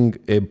הרייטינג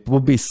פה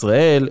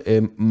בישראל,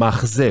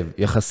 מאכזב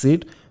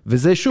יחסית,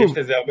 וזה שוב... יש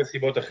לזה הרבה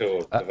סיבות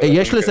אחרות.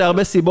 יש לזה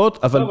הרבה סיבות,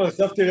 אבל... אבל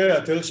עכשיו תראה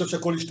עכשיו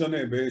שהכל ישתנה,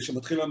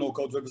 שמתחיל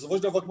הנוק-אאוט, ובסופו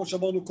של דבר, כמו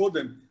שאמרנו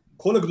קודם,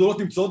 כל הגדולות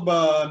נמצאות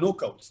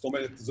בנוק-אאוט, זאת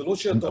אומרת, זה לא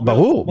שאתה...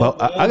 ברור,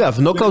 אגב,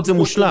 נוק-אאוט זה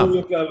מושלם.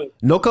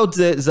 נוק-אאוט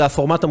זה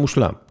הפורמט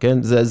המושלם,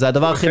 כן? זה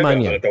הדבר הכי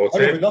מעניין.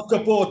 ודווקא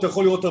פה אתה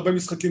יכול לראות הרבה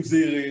משחקים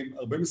זהירים,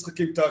 הרבה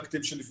משחקים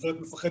טקטיים, שנבחרת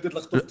מפחדת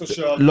לחטוף את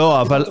השער.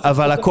 לא,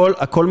 אבל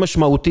הכל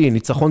משמעותי,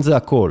 ניצחון זה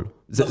הכל.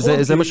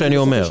 זה מה שאני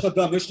אומר.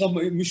 יש לך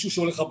מישהו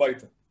שהולך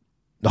הביתה.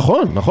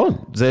 נכון,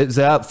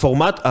 זה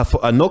הפורמט,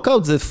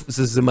 הנוק-אאוט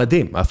זה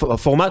מדהים,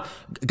 הפורמט,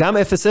 גם 0-0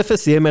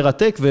 יהיה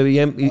מרתק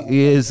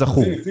ויהיה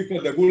זכור.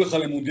 דאגו לך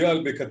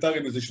למונדיאל בקטר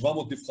עם איזה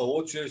 700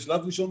 נבחרות,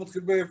 ששלב ראשון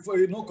מתחיל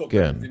בנוק-אאוט.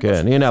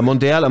 כן, הנה,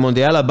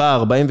 המונדיאל הבא,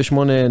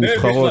 48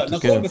 נבחרות.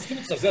 נכון, מסכים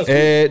איתך, זה הסוף.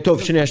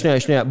 טוב,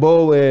 שנייה,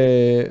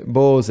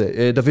 בואו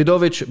זה,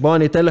 דוידוביץ, בואו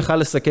אני אתן לך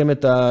לסכם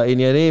את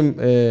העניינים,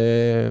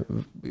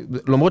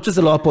 למרות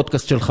שזה לא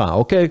הפודקאסט שלך,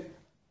 אוקיי?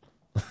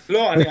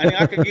 לא, אני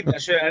רק אגיד,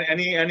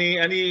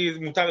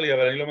 מותר לי,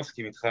 אבל אני לא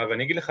מסכים איתך,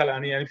 ואני אגיד לך,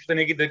 אני פשוט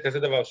אגיד כזה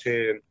דבר,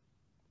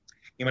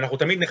 אם אנחנו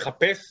תמיד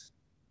נחפש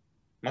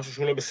משהו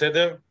שהוא לא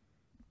בסדר,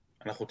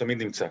 אנחנו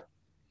תמיד נמצא.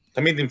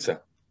 תמיד נמצא.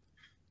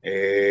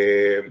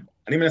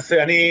 אני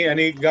מנסה,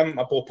 אני גם,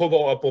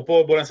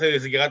 אפרופו, בוא נעשה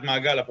סגירת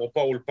מעגל, אפרופו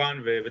האולפן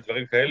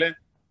ודברים כאלה,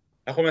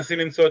 אנחנו מנסים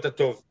למצוא את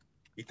הטוב.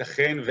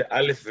 ייתכן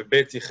וא' וב',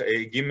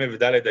 ג'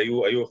 וד'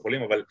 היו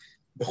יכולים, אבל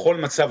בכל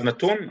מצב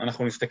נתון,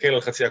 אנחנו נסתכל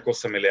על חצי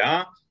הכוס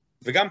המלאה,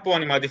 וגם פה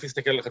אני מעדיף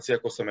להסתכל על חצי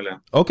הכוס המלאה.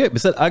 אוקיי,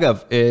 בסדר.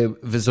 אגב,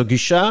 וזו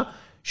גישה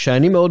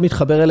שאני מאוד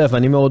מתחבר אליה,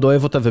 ואני מאוד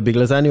אוהב אותה,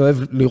 ובגלל זה אני אוהב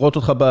לראות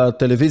אותך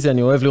בטלוויזיה,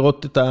 אני אוהב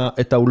לראות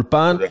את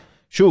האולפן.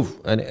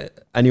 שוב,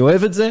 אני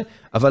אוהב את זה,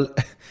 אבל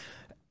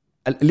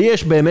לי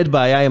יש באמת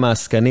בעיה עם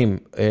העסקנים,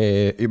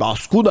 עם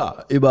העסקונה,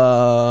 עם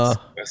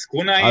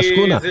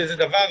העסקונה זה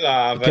דבר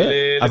רע,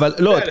 אבל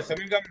לא,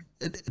 לפעמים גם...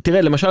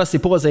 תראה, למשל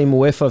הסיפור הזה עם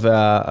וופא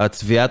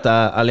והצביעת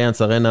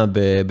האליאנס ארנה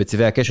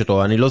בצבעי הקשת,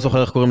 או אני לא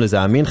זוכר איך קוראים לזה,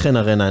 המינכן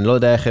ארנה, אני לא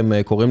יודע איך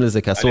הם קוראים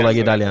לזה, כי אסור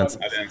להגיד אליאנס.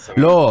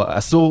 לא,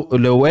 אסור,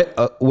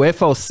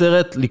 וופא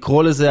אוסרת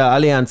לקרוא לזה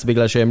האליאנס,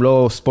 בגלל שהם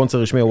לא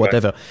ספונסר רשמי או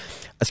whatever.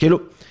 אז כאילו,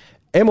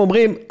 הם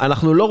אומרים,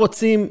 אנחנו לא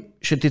רוצים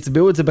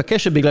שתצבעו את זה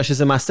בקשת, בגלל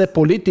שזה מעשה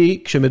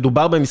פוליטי,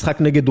 כשמדובר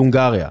במשחק נגד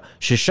הונגריה,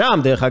 ששם,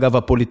 דרך אגב,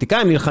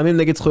 הפוליטיקאים נלחמים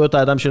נגד זכויות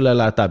האדם של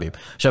הלהט"בים.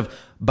 עכשיו,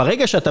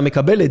 ברגע שאתה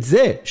מקבל את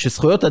זה,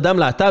 שזכויות אדם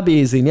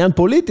להט"בי זה עניין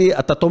פוליטי,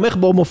 אתה תומך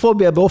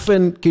בהומופוביה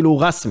באופן כאילו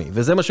רסמי,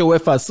 וזה מה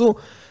שוופא עשו,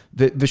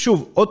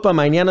 ושוב, עוד פעם,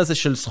 העניין הזה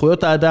של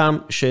זכויות האדם,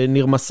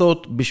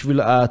 שנרמסות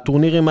בשביל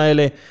הטורנירים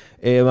האלה,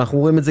 אנחנו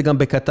רואים את זה גם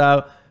בקטר,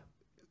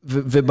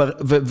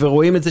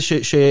 ורואים את זה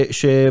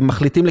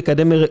שמחליטים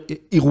לקדם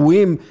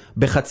אירועים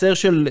בחצר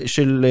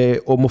של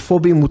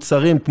הומופובים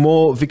מוצרים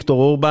כמו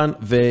ויקטור אורבן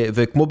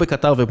וכמו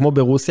בקטר וכמו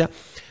ברוסיה,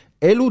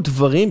 אלו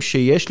דברים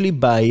שיש לי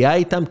בעיה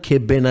איתם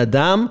כבן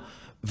אדם,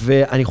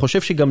 ואני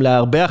חושב שגם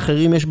להרבה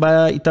אחרים יש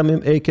בעיה איתם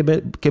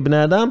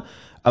כבני אדם,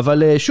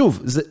 אבל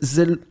שוב,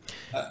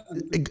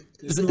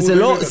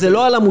 זה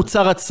לא על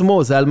המוצר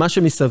עצמו, זה על מה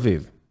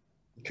שמסביב.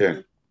 כן.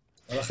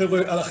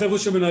 על החבר'ה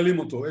שמנהלים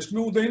אותו. יש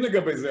מעודעים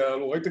לגבי זה,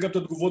 ראית גם את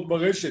התגובות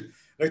ברשת,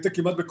 ראית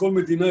כמעט בכל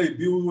מדינה,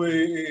 הביאו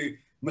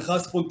מחאה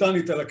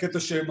ספונטנית על הקטע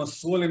שהם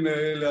אסרו עליהם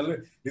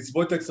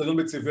לצבוע את האצטדיון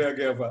בצבעי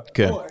הגאווה.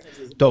 כן.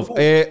 טוב,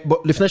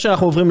 לפני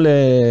שאנחנו עוברים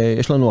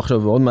יש לנו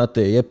עכשיו, עוד מעט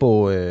יהיה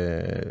פה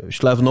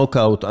שלב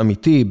נוק-אאוט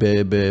אמיתי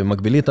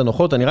במקבילית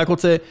הנוחות, אני רק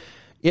רוצה,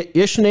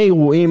 יש שני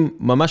אירועים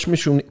ממש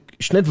משונים,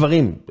 שני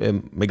דברים,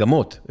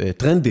 מגמות,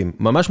 טרנדים,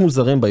 ממש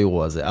מוזרים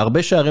באירוע הזה,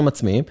 הרבה שערים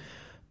עצמיים,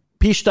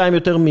 פי 2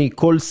 יותר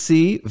מכל C,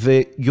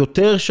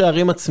 ויותר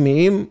שערים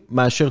עצמיים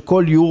מאשר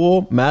כל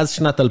יורו מאז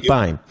שנת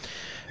 2000.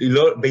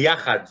 לא,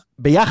 ביחד.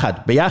 ביחד,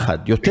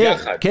 יותר,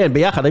 ביחד. כן,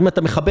 ביחד. אם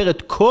אתה מחבר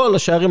את כל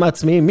השערים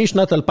העצמיים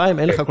משנת 2000,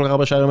 אין לך כל כך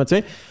הרבה שערים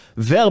עצמיים,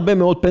 והרבה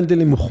מאוד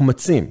פנדלים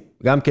מוחמצים,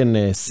 גם כן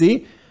C.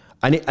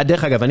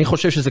 דרך אגב, אני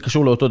חושב שזה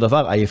קשור לאותו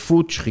דבר,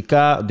 עייפות,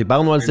 שחיקה,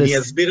 דיברנו על זה. אני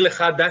אסביר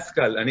לך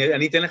דסקל,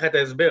 אני אתן לך את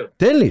ההסבר.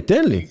 תן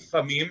לי.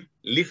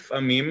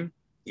 לפעמים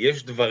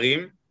יש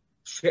דברים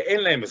שאין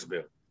להם הסבר.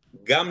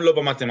 גם לא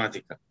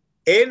במתמטיקה.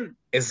 אין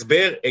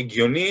הסבר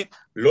הגיוני,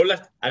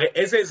 הרי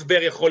איזה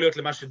הסבר יכול להיות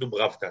למה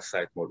שדוברבקה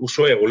עשה אתמול? הוא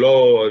שוער, הוא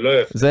לא...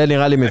 זה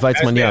נראה לי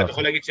מוויצמן יער. אתה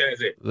יכול להגיד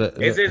שזה.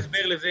 איזה הסבר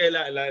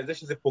לזה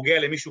שזה פוגע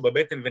למישהו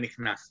בבטן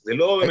ונכנס? זה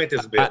לא באמת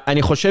הסבר.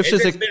 אני חושב שזה...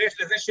 איזה הסבר יש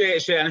לזה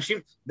שאנשים,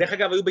 דרך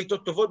אגב, היו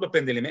בעיטות טובות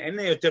בפנדלים, אין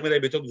יותר מדי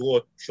בעיטות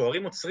גרועות,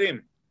 שוערים עוצרים.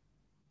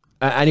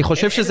 אני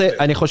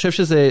חושב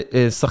שזה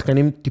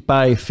שחקנים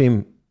טיפה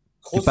עייפים.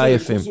 חוסר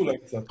ריכוז אולי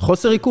קצת.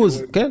 חוסר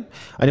ריכוז, כן.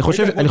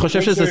 אני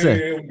חושב שזה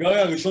זה.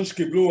 הונגריה הראשון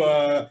שקיבלו,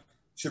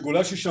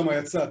 שגולשי שם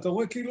יצא, אתה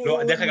רואה כאילו...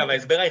 לא, דרך אגב,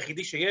 ההסבר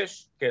היחידי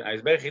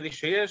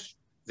שיש,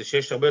 זה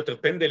שיש הרבה יותר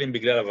פנדלים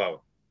בגלל עבר.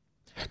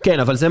 כן,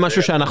 אבל זה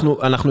משהו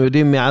שאנחנו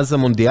יודעים מאז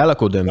המונדיאל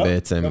הקודם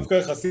בעצם. דווקא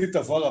יחסית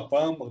עבר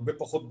הפעם, הרבה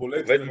פחות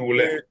בולט,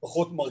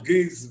 פחות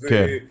מרגיז,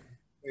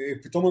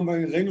 פתאום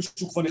ראינו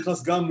שהוא כבר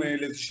נכנס גם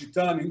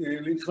לשיטה,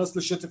 נכנס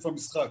לשטף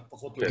המשחק,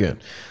 פחות או יותר.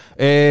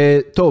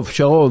 טוב,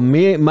 שרון,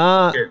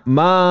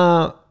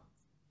 מה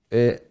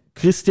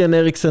כריסטיאן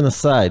אריקסן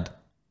הסייד?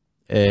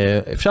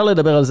 אפשר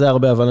לדבר על זה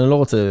הרבה, אבל אני לא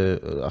רוצה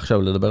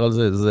עכשיו לדבר על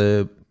זה,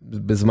 זה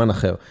בזמן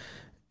אחר.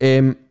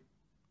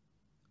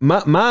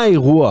 מה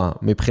האירוע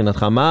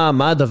מבחינתך?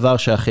 מה הדבר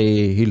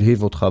שהכי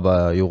הלהיב אותך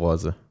ביורו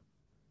הזה?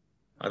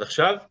 עד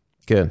עכשיו?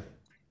 כן.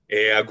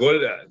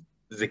 הגול...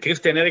 זה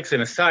כריסטיאן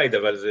אריקסן הסייד,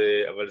 אבל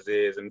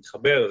זה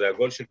מתחבר, זה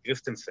הגול של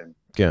קריסטנסן.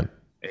 כן.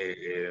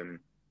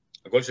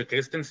 הגול של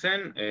קריסטנסן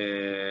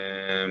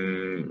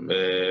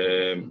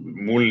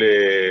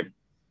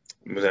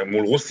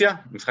מול רוסיה,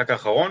 במשחק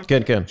האחרון.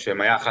 כן, כן.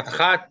 שהם היה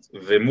 1-1,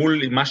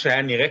 ומול מה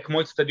שהיה נראה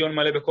כמו אצטדיון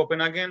מלא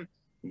בקופנהגן,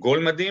 גול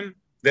מדהים.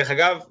 דרך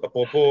אגב,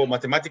 אפרופו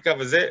מתמטיקה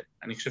וזה,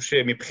 אני חושב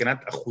שמבחינת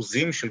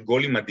אחוזים של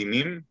גולים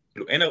מדהימים,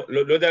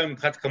 לא יודע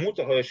מבחינת כמות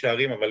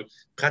שערים, אבל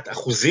מבחינת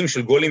אחוזים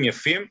של גולים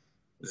יפים,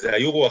 זה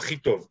היורו הכי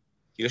טוב.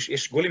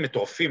 יש גולים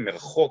מטורפים,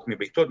 מרחוק,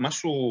 מביתות,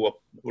 משהו,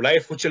 אולי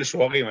איפות של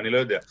שוערים, אני לא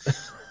יודע.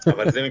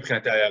 אבל זה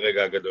מבחינתי היה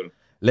הרגע הגדול.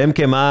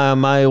 למקה,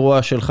 מה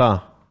האירוע שלך?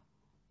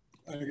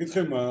 אני אגיד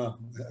לכם,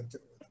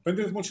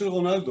 הפנדל אתמול של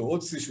רונלדו,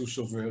 עוד שיא שהוא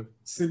שובר,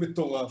 שיא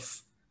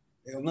מטורף,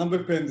 אומנם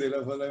בפנדל,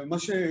 אבל מה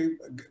ש...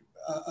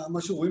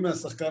 מה שרואים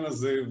מהשחקן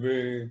הזה,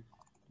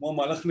 וכמו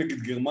המהלך נגד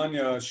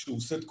גרמניה, שהוא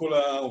עושה את כל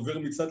העובר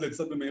מצד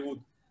לצד במהירות,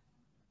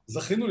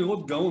 זכינו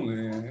לראות גאון,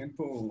 אין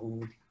פה...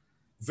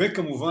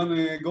 וכמובן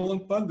גורן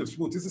פנדב,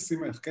 שמעו, אותי זה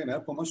שימח, כן, היה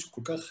פה משהו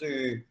כל כך...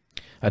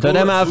 אתה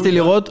יודע מה אהבתי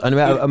לראות?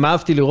 מה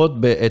אהבתי לראות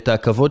את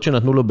הכבוד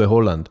שנתנו לו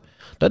בהולנד.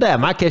 אתה יודע,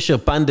 מה הקשר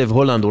פנדב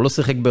הולנד? הוא לא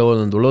שיחק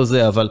בהולנד, הוא לא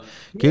זה, אבל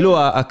כאילו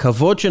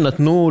הכבוד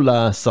שנתנו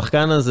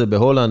לשחקן הזה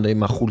בהולנד,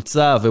 עם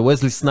החולצה,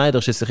 וווזלי סניידר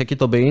ששיחק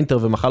איתו באינטר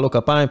ומחא לו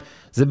כפיים,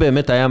 זה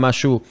באמת היה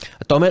משהו...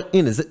 אתה אומר,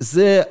 הנה,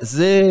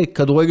 זה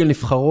כדורגל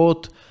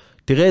נבחרות,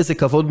 תראה איזה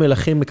כבוד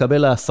מלכים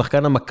מקבל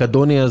השחקן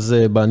המקדוני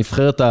הזה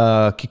בנבחרת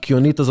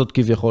הקיקיונית הזאת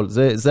כביכול.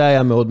 זה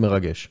היה מאוד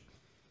מרגש.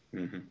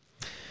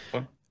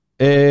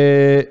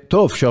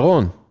 טוב,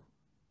 שרון,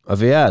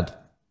 אביעד.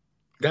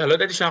 לא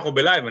ידעתי שאנחנו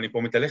בלייב, אני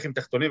פה מתהלך עם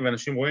תחתונים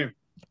ואנשים רואים.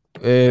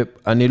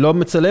 אני לא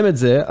מצלם את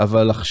זה,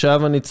 אבל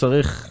עכשיו אני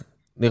צריך,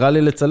 נראה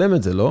לי לצלם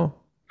את זה, לא?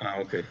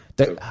 אוקיי.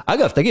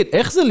 אגב, תגיד,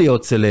 איך זה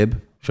להיות סלב,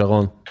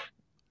 שרון?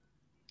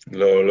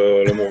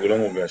 לא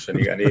מורגש.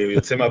 אני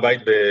יוצא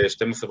מהבית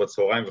ב-12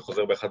 בצהריים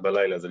וחוזר ב-1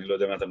 בלילה, אז אני לא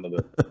יודע מה אתה מדבר.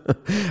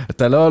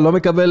 אתה לא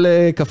מקבל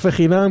קפה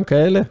חינם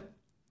כאלה?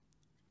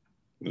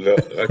 לא,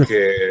 רק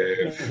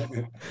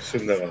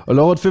שום דבר. או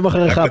לא רודפים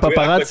אחריך פפרצי?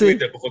 רק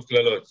בטוויטר, פחות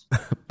קללות.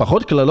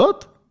 פחות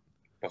קללות?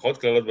 פחות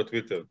קללות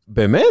בטוויטר.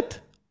 באמת?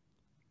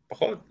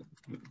 פחות.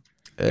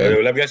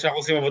 אולי בגלל שאנחנו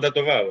עושים עבודה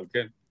טובה, אבל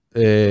כן.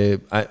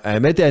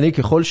 האמת היא, אני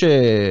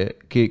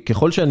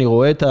ככל שאני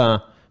רואה את ה...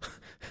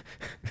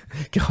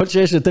 ככל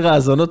שיש יותר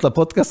האזונות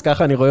לפודקאסט,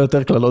 ככה אני רואה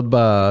יותר קללות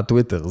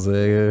בטוויטר,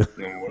 זה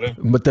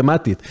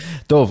מתמטית.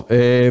 טוב,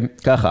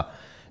 ככה.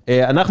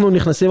 אנחנו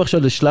נכנסים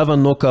עכשיו לשלב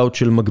הנוק-אאוט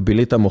של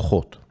מקבילית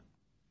המוחות.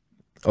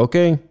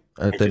 אוקיי?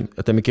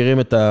 אתם מכירים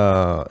את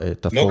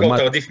הפורמט? נוק-אאוט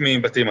עדיף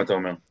מבתים, אתה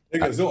אומר.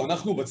 רגע, זהו,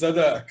 אנחנו בצד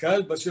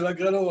הקל, בשל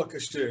הגרלה או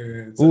הקשה?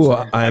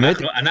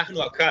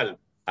 אנחנו הקל.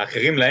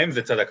 האחרים להם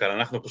זה צד הקל,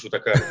 אנחנו פשוט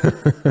הקל.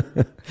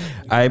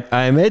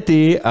 האמת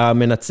היא,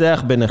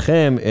 המנצח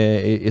ביניכם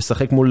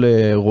ישחק מול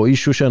רועי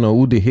שושן או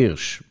אודי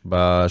הירש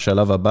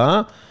בשלב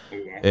הבא.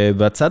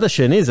 בצד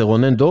השני זה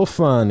רונן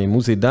דורפמן עם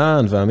עוזי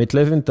דן ועמית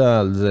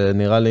לוינטל, זה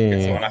נראה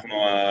לי... אנחנו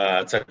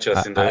הצד של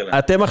הסינדרלה.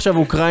 אתם עכשיו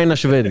אוקראינה,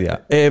 שוודיה.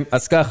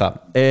 אז ככה,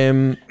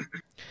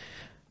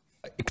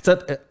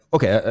 קצת,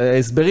 אוקיי,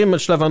 הסברים על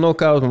שלב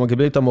הנוק-אאוט,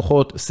 מקבילית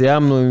המוחות,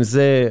 סיימנו עם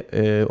זה,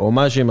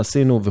 אומאז'ים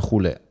עשינו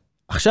וכו'.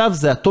 עכשיו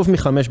זה הטוב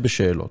מ5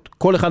 בשאלות.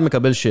 כל אחד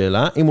מקבל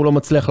שאלה, אם הוא לא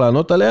מצליח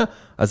לענות עליה,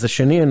 אז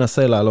השני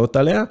ינסה לענות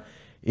עליה.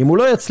 אם הוא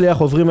לא יצליח,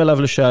 עוברים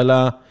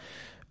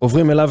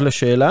אליו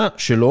לשאלה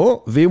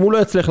שלו, ואם הוא לא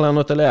יצליח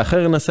לענות עליה, אחר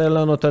ינסה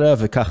לענות עליה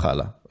וכך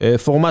הלאה.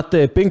 פורמט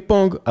פינג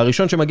פונג,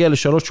 הראשון שמגיע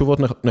ל3 תשובות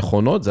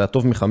נכונות, זה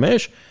הטוב מ5,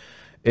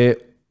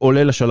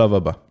 עולה לשלב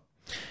הבא.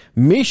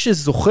 מי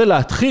שזוכה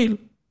להתחיל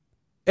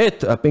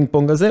את הפינג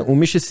פונג הזה, הוא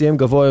מי שסיים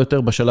גבוה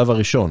יותר בשלב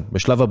הראשון,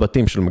 בשלב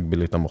הבתים של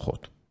מקבילית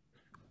המוחות.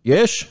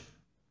 יש?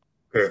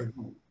 כן.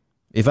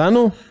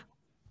 הבנו?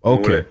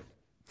 אוקיי.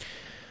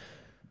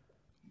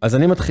 אז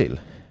אני מתחיל.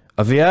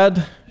 אביעד,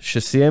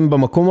 שסיים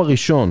במקום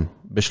הראשון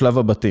בשלב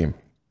הבתים.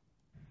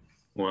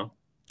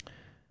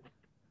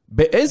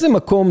 באיזה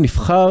מקום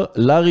נבחר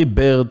לארי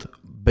ברד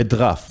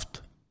בדראפט,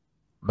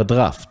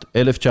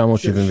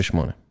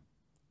 1978?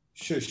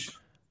 6.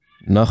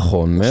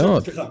 נכון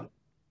מאוד. סליחה.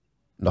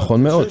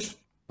 נכון מאוד.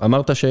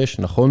 אמרת 6,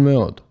 נכון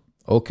מאוד.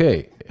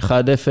 אוקיי, 1-0,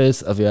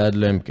 אביעד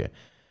למקה.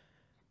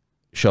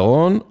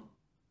 שרון?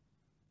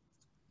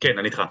 כן,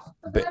 אני איתך.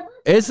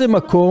 באיזה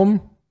מקום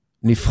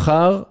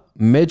נבחר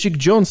מג'יק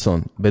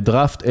ג'ונסון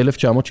בדראפט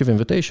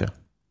 1979?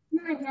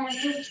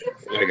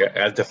 רגע,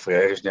 אל תפריע,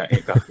 רגע שנייה,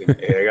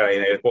 רגע,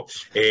 הנה פה.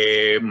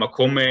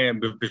 מקום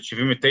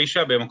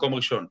ב-79 במקום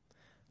ראשון.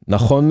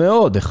 נכון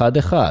מאוד,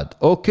 1-1.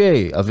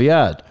 אוקיי,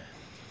 אביעד.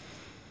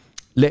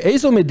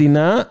 לאיזו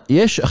מדינה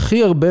יש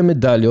הכי הרבה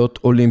מדליות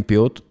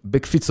אולימפיות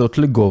בקפיצות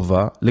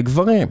לגובה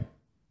לגברים?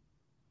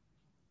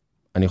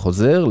 אני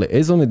חוזר,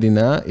 לאיזו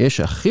מדינה יש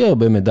הכי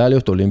הרבה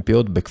מדליות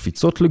אולימפיות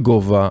בקפיצות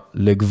לגובה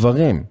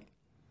לגברים?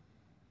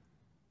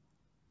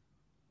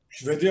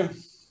 שוודיה?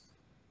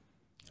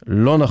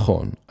 לא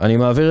נכון. אני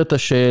מעביר את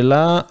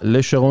השאלה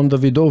לשרון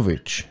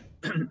דוידוביץ.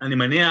 אני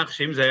מניח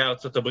שאם זה היה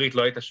ארצות הברית,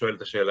 לא היית שואל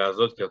את השאלה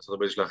הזאת, כי ארצות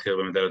הברית יש לה הכי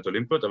הרבה מדליות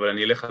אולימפיות, אבל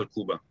אני אלך על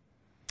קובה.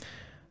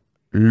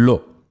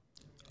 לא.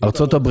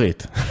 ארצות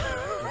הברית.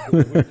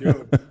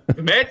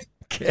 באמת?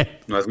 כן.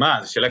 נו, אז מה?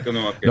 זו שאלה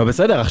כנועה. לא,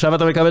 בסדר, עכשיו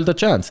אתה מקבל את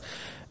הצ'אנס.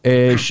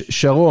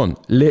 שרון,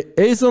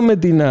 לאיזו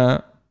מדינה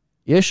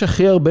יש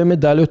הכי הרבה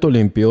מדליות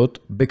אולימפיות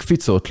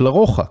בקפיצות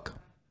לרוחק?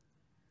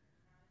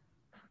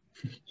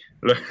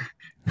 לא,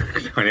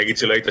 אני אגיד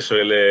שלא היית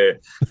שואל,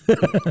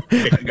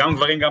 גם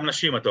גברים, גם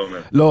נשים, אתה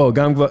אומר. לא,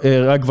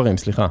 רק גברים,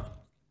 סליחה.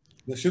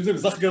 נשים זה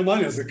מזרח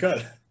גרמניה, זה קל.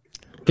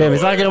 כן,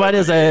 מזרח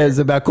גרמניה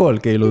זה בהכל,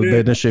 כאילו,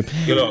 בנשים.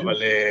 לא,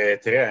 אבל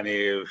תראה, אני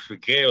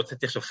במקרה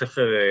הוצאתי עכשיו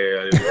ספר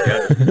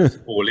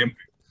סיפור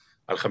אולימפי,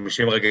 על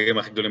 50 רגעים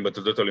הכי גדולים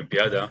בתולדות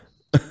האולימפיאדה,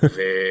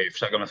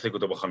 ואפשר גם להשיג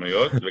אותו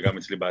בחנויות, וגם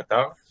אצלי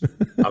באתר,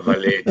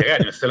 אבל תראה,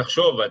 אני מנסה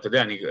לחשוב, ואתה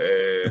יודע,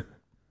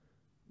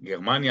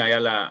 גרמניה היה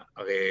לה,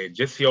 הרי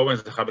ג'סי אורנס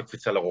זכה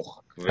בקפיצה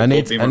לרוחק.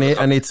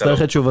 אני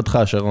אצטרך את תשובתך,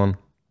 שרון.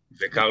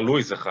 וקרל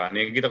לואיס זכה,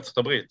 אני אגיד ארצות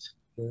הברית.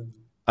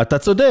 אתה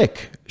צודק,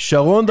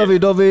 שרון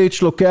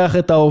דוידוביץ לוקח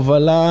את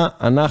ההובלה,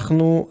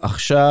 אנחנו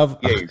עכשיו...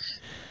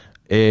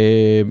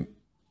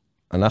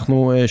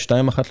 אנחנו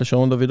 2-1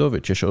 לשרון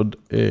דוידוביץ, יש עוד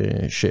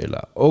שאלה.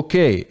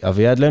 אוקיי,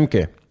 אביעד למקה.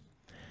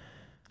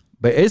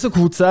 באיזו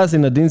קבוצה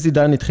זינדין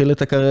זידן התחיל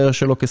את הקריירה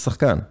שלו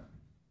כשחקן?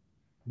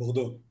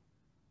 בורדו.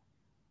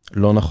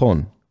 לא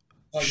נכון.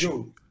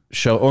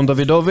 שרון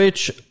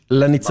דוידוביץ'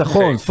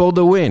 לניצחון, for the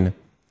win.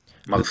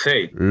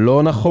 מרסיי.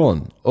 לא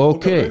נכון,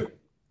 אוקיי.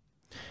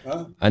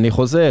 אני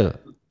חוזר.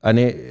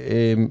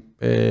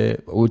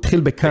 הוא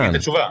התחיל בכאן.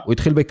 הוא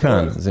התחיל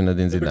בכאן,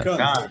 זינדין זידן.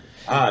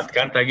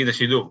 כאן תאגיד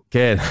השידור.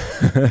 כן.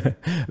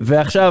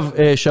 ועכשיו,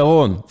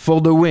 שרון,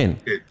 for the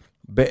win.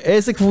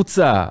 באיזה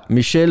קבוצה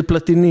מישל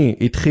פלטיני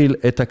התחיל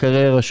את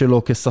הקריירה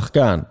שלו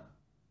כשחקן?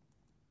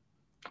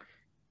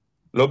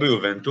 לא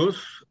ביובנטוס.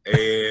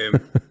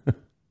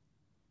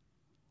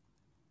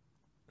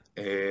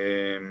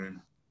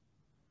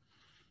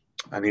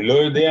 אני לא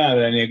יודע,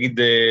 אני אגיד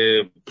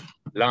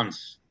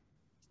לנס.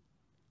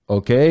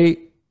 אוקיי.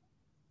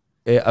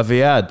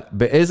 אביעד,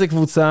 באיזה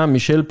קבוצה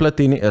מישל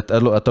פלטיני,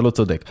 אתה לא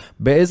צודק,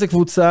 באיזה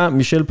קבוצה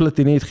מישל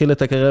פלטיני התחיל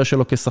את הקריירה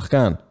שלו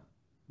כשחקן?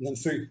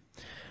 לנסי.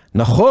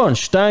 נכון,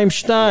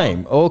 2-2,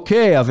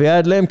 אוקיי,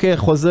 אביעד למקה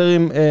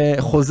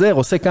חוזר,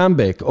 עושה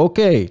קאמבק,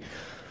 אוקיי.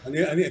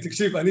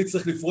 תקשיב, אני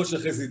צריך לפרוש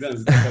אחרי זידן,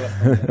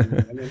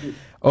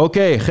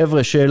 אוקיי,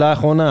 חבר'ה, שאלה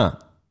אחרונה.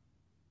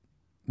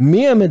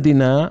 מי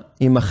המדינה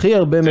עם הכי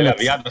הרבה מנצחים? זה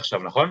אביעד עכשיו,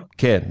 נכון?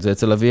 כן, זה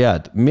אצל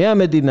אביעד. מי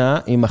המדינה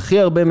עם הכי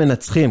הרבה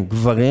מנצחים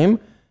גברים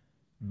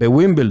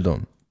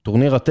בווימבלדון,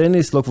 טורניר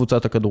הטניס, לא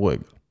קבוצת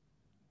הכדורגל?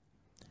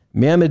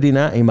 מי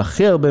המדינה עם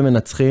הכי הרבה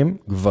מנצחים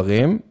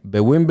גברים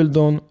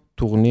בווימבלדון,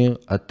 טורניר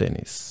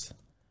הטניס?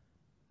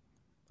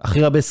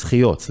 הכי הרבה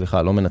זכיות,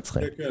 סליחה, לא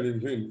מנצחים. כן, אני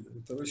מבין.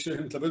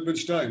 אני מתלבט בין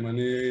 2,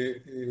 אני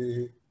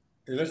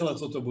אלך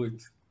לארצות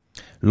הברית.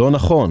 לא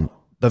נכון.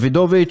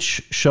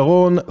 דוידוביץ',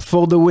 שרון,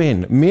 for the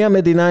win. מי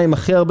המדינה עם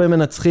הכי הרבה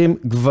מנצחים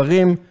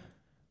גברים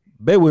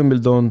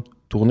בווימבלדון,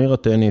 טורניר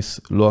הטניס,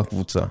 לא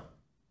הקבוצה?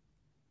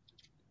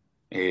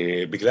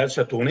 בגלל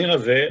שהטורניר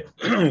הזה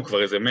הוא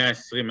כבר איזה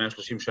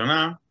 120-130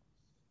 שנה,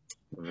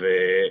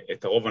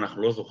 ואת הרוב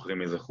אנחנו לא זוכרים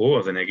מי זכו,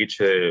 אז אני אגיד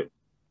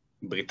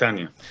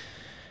שבריטניה.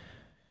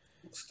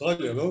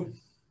 אוסטרליה, לא?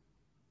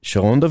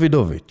 שרון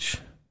דוידוביץ'.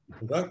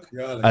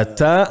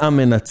 אתה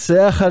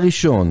המנצח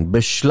הראשון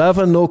בשלב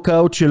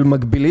הנוק-אאוט של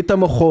מקבילית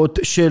המוחות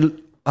של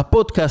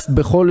הפודקאסט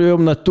בכל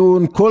יום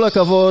נתון. כל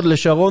הכבוד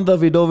לשרון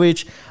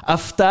דוידוביץ',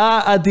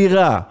 הפתעה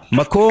אדירה,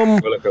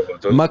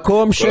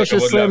 מקום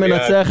 16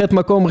 מנצח את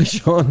מקום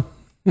ראשון.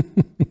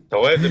 אתה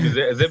רואה,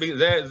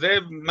 זה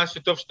מה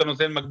שטוב שאתה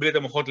נותן מקבילית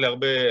המוחות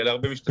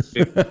להרבה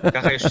משתתפים,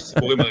 ככה יש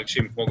סיפורים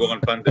מרגשים כמו גורן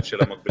פנדב של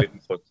המקבילית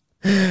מוחות.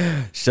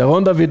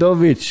 שרון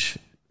דוידוביץ',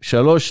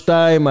 3-2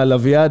 על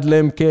אביעד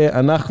למקה,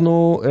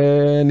 אנחנו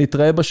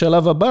נתראה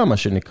בשלב הבא, מה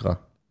שנקרא.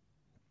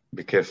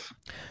 בכיף.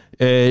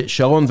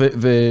 שרון,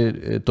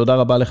 ותודה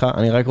רבה לך,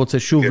 אני רק רוצה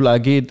שוב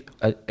להגיד,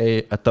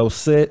 אתה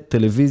עושה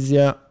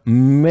טלוויזיה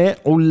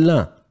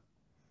מעולה.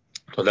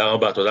 תודה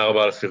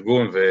רבה על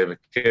הפרגון,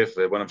 וכיף,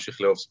 ובוא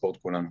נמשיך לאהוב ספורט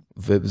כולנו.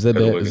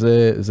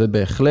 וזה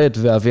בהחלט,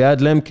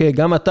 ואביעד למקה,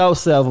 גם אתה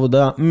עושה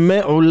עבודה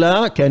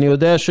מעולה, כי אני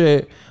יודע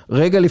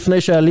שרגע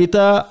לפני שעלית,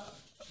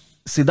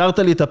 סידרת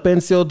לי את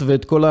הפנסיות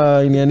ואת כל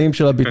העניינים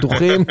של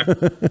הביטוחים.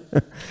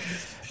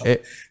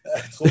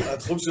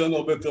 התחום שלנו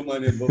הרבה יותר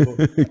מעניין, בוא.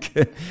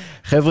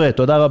 חבר'ה,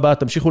 תודה רבה,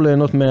 תמשיכו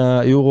ליהנות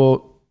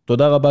מהיורו,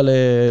 תודה רבה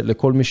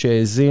לכל מי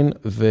שהאזין,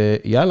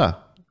 ויאללה,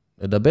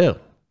 נדבר.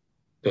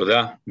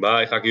 תודה,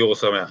 ביי, חג יורו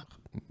שמח.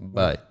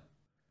 ביי.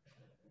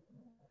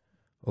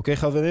 אוקיי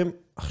חברים,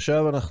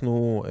 עכשיו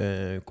אנחנו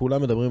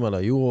כולם מדברים על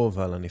היורו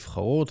ועל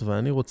הנבחרות,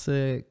 ואני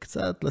רוצה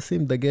קצת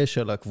לשים דגש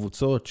על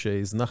הקבוצות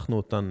שהזנחנו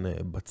אותן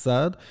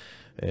בצד,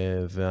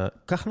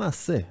 וכך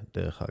נעשה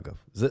דרך אגב.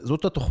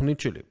 זאת התוכנית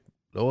שלי.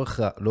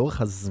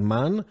 לאורך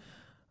הזמן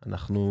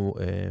אנחנו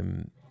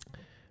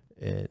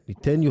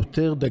ניתן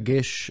יותר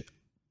דגש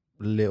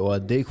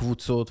לאוהדי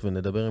קבוצות,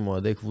 ונדבר עם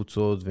אוהדי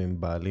קבוצות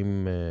ועם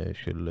בעלים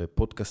של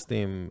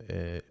פודקאסטים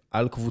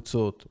על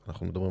קבוצות.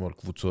 אנחנו מדברים על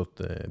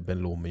קבוצות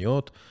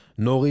בינלאומיות.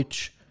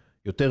 נוריץ',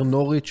 יותר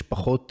נוריץ',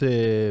 פחות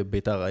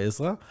ביתר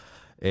העזרא.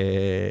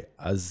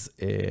 אז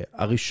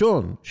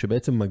הראשון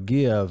שבעצם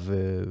מגיע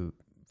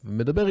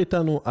ומדבר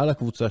איתנו על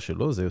הקבוצה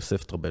שלו, זה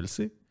יוסף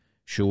טרבלסי,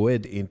 שהוא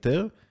אוהד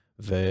אינטר,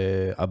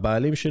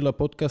 והבעלים של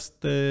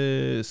הפודקאסט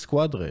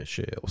סקואדרה,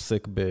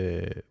 שעוסק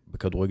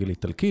בכדורגל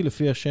איטלקי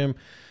לפי השם.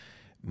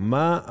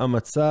 מה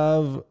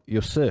המצב,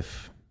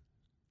 יוסף?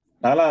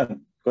 אהלן,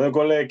 קודם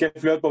כל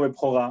כיף להיות פה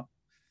בבחורה,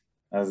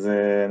 אז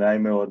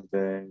נעים מאוד,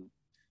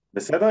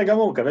 בסדר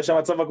גמור, מקווה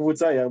שהמצב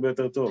בקבוצה יהיה הרבה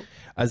יותר טוב.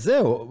 אז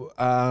זהו,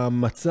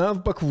 המצב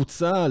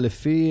בקבוצה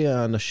לפי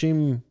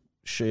האנשים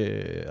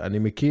שאני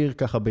מכיר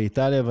ככה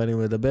באיטליה ואני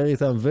מדבר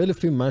איתם,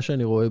 ולפי מה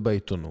שאני רואה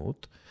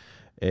בעיתונות,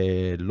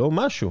 לא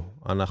משהו.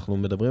 אנחנו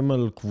מדברים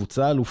על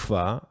קבוצה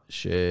אלופה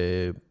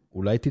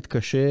שאולי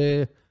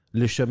תתקשה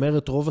לשמר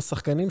את רוב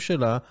השחקנים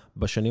שלה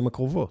בשנים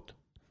הקרובות.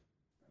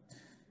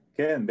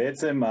 כן,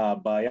 בעצם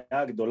הבעיה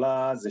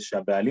הגדולה זה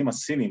שהבעלים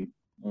הסינים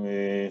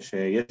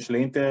שיש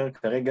לאינטר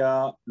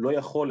כרגע לא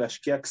יכול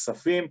להשקיע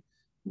כספים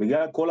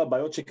בגלל כל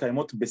הבעיות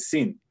שקיימות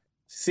בסין.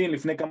 סין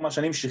לפני כמה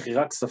שנים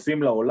שחררה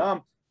כספים לעולם,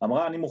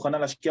 אמרה אני מוכנה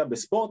להשקיע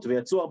בספורט,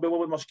 ויצאו הרבה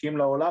מאוד משקיעים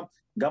לעולם,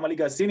 גם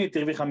הליגה הסינית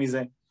הרוויחה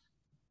מזה.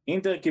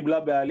 אינטר קיבלה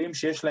בעלים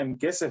שיש להם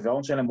כסף,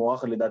 וההון שלהם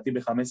מוערך לדעתי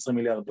ב-15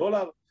 מיליארד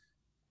דולר,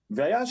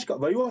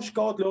 והיו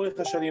השקעות לאורך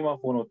השנים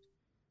האחרונות.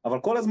 אבל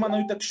כל הזמן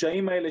היו את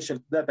הקשיים האלה של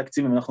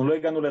התקציבים, אנחנו לא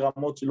הגענו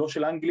לרמות לא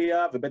של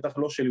אנגליה, ובטח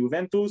לא של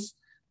יובנטוס,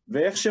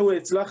 ואיכשהו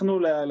הצלחנו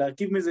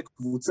להרכיב מזה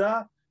קבוצה,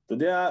 אתה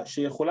יודע,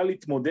 שיכולה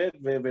להתמודד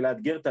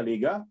ולאתגר את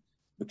הליגה,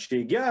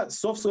 וכשהגיע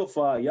סוף סוף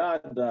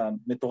היעד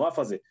המטורף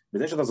הזה,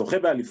 בזה שאתה זוכה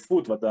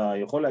באליפות, ואתה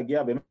יכול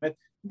להגיע באמת,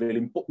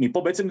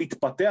 ומפה בעצם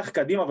להתפתח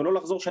קדימה, ולא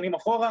לחזור שנים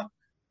אחורה,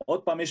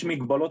 עוד פעם יש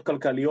מגבלות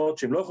כלכליות,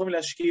 שהם לא יכולים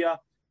להשקיע,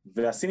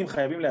 והסינים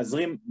חייבים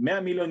להזרים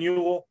 100 מיליון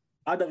יורו,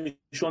 עד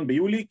הראשון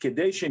ביולי,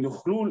 כדי שהם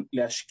יוכלו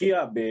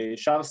להשקיע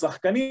בשאר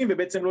שחקנים,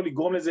 ובעצם לא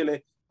לגרום לזה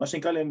למה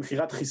שנקרא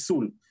למחירת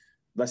חיסול.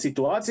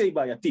 והסיטואציה היא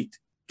בעייתית,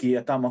 כי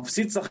אתה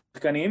מפסיד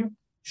שחקנים,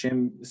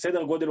 שהם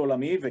סדר גודל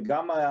עולמי,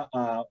 וגם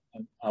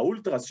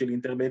האולטרס של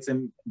אינטר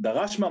בעצם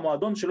דרש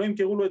מהמועדון שלא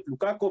ימכרו לו את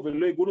לוקאקו,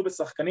 ולא יגעו לו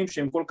בשחקנים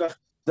שהם כל כך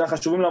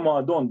חשובים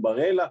למועדון,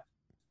 ברלה,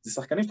 זה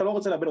שחקנים שאתה לא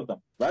רוצה לאבד אותם.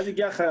 ואז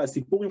הגיע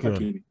הסיפור עם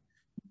חכימי.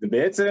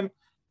 ובעצם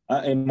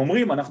הם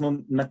אומרים, אנחנו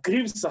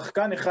נקריב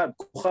שחקן אחד,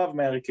 כוכב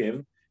מהרכב,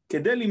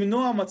 כדי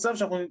למנוע מצב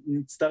שאנחנו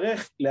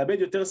נצטרך לאבד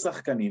יותר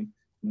שחקנים.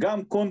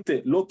 גם קונטה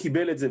לא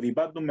קיבל את זה,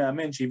 ואיבדנו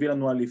מאמן שהביא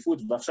לנו אליפות,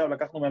 ועכשיו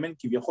לקחנו מאמן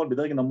כביכול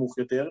בדרג נמוך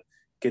יותר,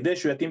 כדי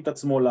שהוא יתאים את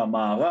עצמו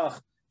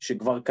למערך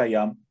שכבר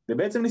קיים,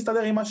 ובעצם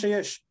נסתדר עם מה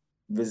שיש.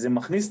 וזה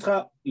מכניס אותך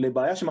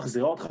לבעיה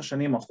שמחזירה אותך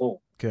שנים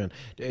אחור. כן.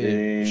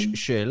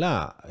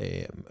 שאלה,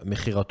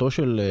 מחירתו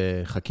של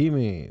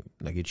חכימי,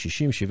 נגיד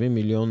 60-70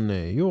 מיליון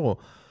יורו,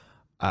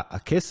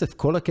 הכסף,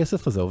 כל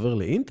הכסף הזה עובר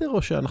לאינטר,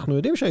 או שאנחנו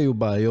יודעים שהיו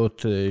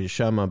בעיות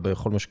שם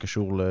בכל מה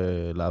שקשור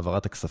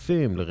להעברת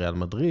הכספים, לריאל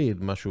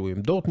מדריד, משהו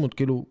עם דורטמונד,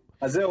 כאילו...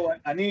 אז זהו,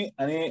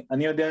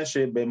 אני יודע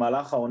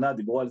שבמהלך העונה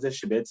דיברו על זה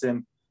שבעצם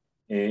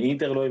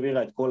אינטר לא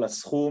העבירה את כל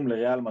הסכום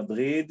לריאל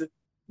מדריד,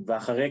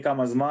 ואחרי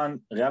כמה זמן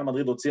ריאל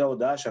מדריד הוציאה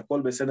הודעה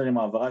שהכל בסדר עם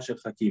העברה של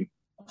חכים.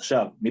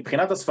 עכשיו,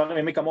 מבחינת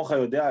הספרים, מי כמוך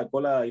יודע,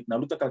 כל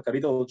ההתנהלות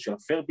הכלכלית הזאת של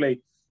הפיירפליי,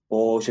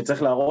 או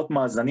שצריך להראות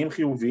מאזנים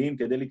חיוביים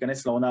כדי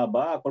להיכנס לעונה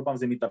הבאה, כל פעם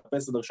זה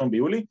מתאפס עד 1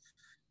 ביולי,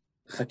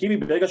 חכימי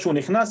ברגע שהוא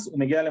נכנס, הוא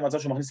מגיע למצב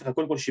שהוא מכניס לך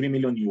קודם כל 70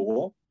 מיליון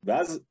יורו,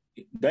 ואז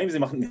גם אם זה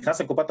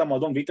נכנס לקופת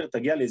המועדון ואינטר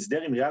תגיע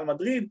להסדר עם ריאל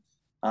מדריד,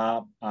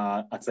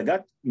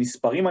 ההצגת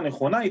מספרים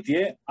הנכונה היא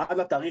תהיה עד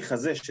לתאריך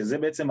הזה, שזה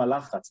בעצם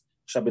הלחץ.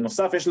 עכשיו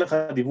בנוסף יש לך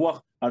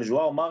דיווח על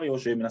ז'ואאו מריו,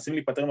 שמנסים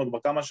להיפטר ממנו כבר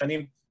כמה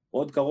שנים,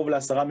 עוד קרוב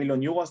ל10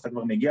 מיליון יורו, אז אתה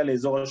כבר מגיע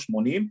לאזור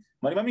ה-80,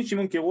 ואני מאמין שאם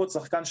ימכרו עוד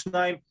שחקן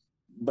שניים,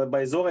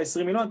 באזור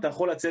ה-20 מיליון, אתה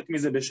יכול לצאת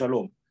מזה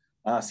בשלום.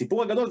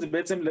 הסיפור הגדול זה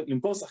בעצם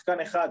למכור שחקן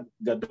אחד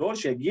גדול,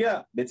 שיגיע,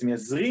 בעצם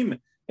יזרים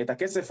את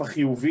הכסף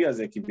החיובי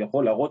הזה,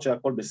 כביכול להראות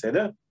שהכל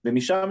בסדר,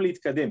 ומשם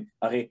להתקדם.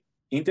 הרי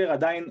אינטר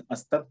עדיין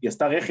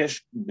עשתה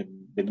רכש,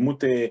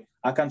 בדמות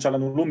אקן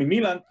שלנו לא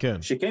ממילן,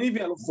 כן. שכן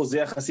הביאה לו חוזה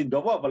יחסית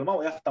גבוה, אבל מה,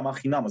 הוא היה חתמה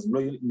חינם, אז הם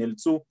לא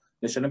נאלצו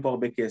לשלם פה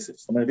הרבה כסף.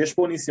 זאת אומרת, יש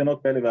פה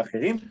ניסיונות כאלה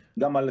ואחרים,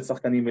 גם על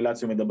שחקנים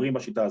מלאציו מדברים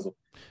בשיטה הזאת.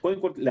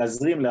 קודם כל,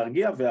 להזרים,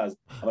 להרגיע, ואז.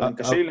 אבל אני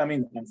קשה לי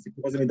להאמין,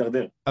 הסיפור הזה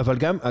מדרדר. אבל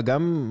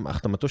גם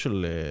החתמתו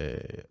של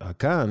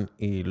אקן,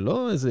 היא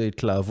לא איזו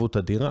התלהבות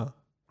אדירה.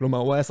 כלומר,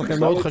 הוא היה שחקן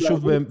מאוד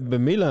חשוב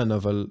במילאן,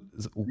 אבל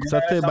הוא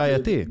קצת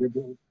בעייתי.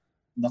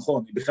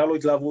 נכון, בכלל לא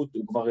התלהבות,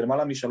 הוא כבר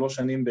למעלה מ3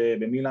 שנים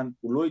במילאן,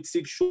 הוא לא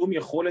הציג שום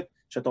יכולת,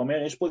 שאתה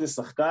אומר, יש פה איזה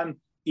שחקן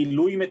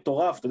עילוי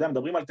מטורף, אתה יודע,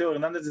 מדברים על תאו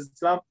הרננדז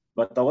אצלם,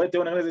 ואתה רואה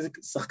תאו הרננדז איזה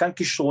שחקן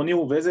כישרוני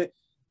הוא, ואיזה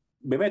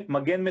באמת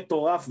מגן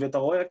מטורף, ואתה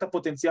רואה רק את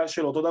הפוטנציאל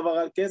שלו, אותו דבר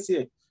על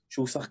קסיה,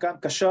 שהוא שחקן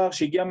קשר,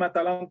 שהגיע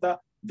מהטלנטה,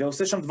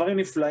 ועושה שם דברים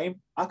נפלאים,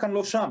 אקן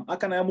לא שם,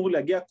 אקן היה אמור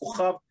להגיע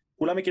כוכב,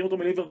 כולם מכירים אותו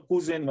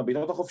מליברקוזן, עם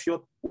הבעיטות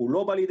החופשיות, הוא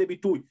לא בא לידי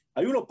ביטוי,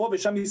 היו לו פה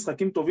ושם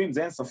משחקים טובים,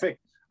 זה אין ספק,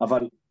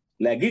 אבל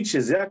להגיד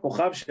שזה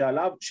הכוכב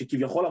שעליו,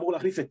 שכביכול אמור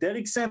להחליף את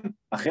אריקסן,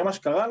 אחרי מה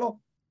שקרה לו,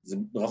 זה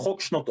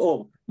רחוק שנות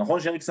אור. נכון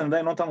שאריקסן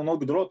עדיין לא נתן עונות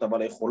גדולות,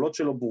 אבל היכולות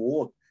שלו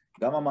ברורות.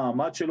 גם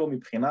המעמד שלו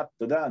מבחינת,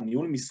 אתה יודע,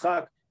 ניהול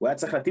משחק, הוא היה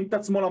צריך להתאים את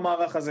עצמו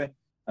למערך הזה.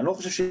 אני לא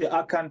חושב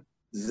שאקן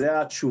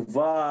זה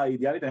התשובה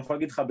האידיאלית, אני יכול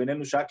להגיד לך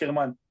בינינו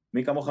שאקרמן,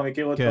 מי כמוך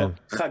מכיר אותו, כן.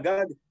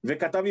 חגג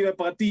וכתב לי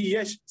בפרטי,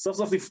 יש, סוף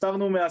סוף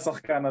נפטרנו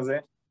מהשחקן הזה,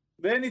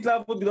 ואין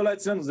התלהבות גדולה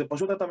אצלנו, זה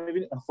פשוט אתה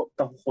מבין,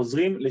 אנחנו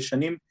חוזרים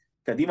לשנים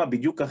קדימה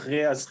בדיוק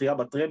אחרי הזכייה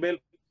בטראבל,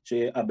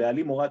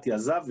 שהבעלים מורתי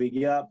עזב,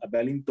 והגיע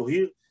הבעלים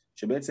תוהיר,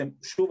 שבעצם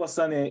שוב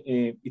עשה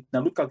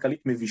התנהלות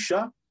כלכלית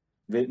מבישה,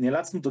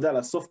 ונאלצנו, אתה יודע,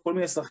 לאסוף כל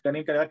מיני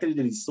שחקנים כאלה, רק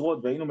כדי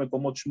לשרוד, והיינו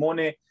מקומות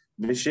 8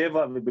 ו7,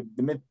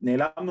 ובאמת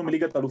נעלמנו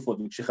מליגת אלופות,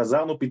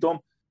 וכשחזרנו פתאום,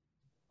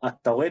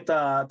 אתה רואה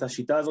את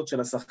השיטה הזאת של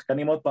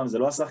השחקנים עוד פעם, זה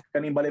לא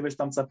השחקנים בלבל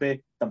שאתה מצפה,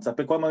 אתה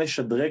מצפה כל הזמן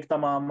לשדרג את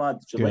המעמד,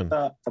 שדרג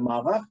את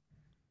המערך,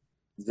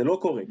 זה לא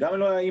קורה, גם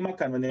לא האמא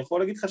כאן, ואני יכול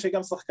להגיד לך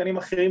שגם שחקנים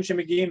אחרים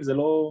שמגיעים, זה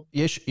לא...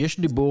 יש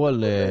דיבור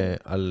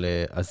על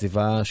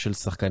עזיבה של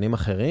שחקנים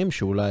אחרים,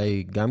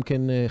 שאולי גם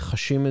כן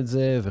חשים את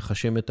זה,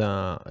 וחשים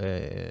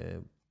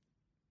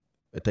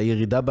את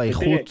הירידה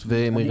באיכות,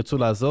 והם ירצו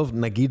לעזוב,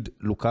 נגיד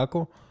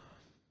לוקאקו?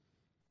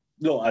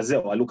 לא, אז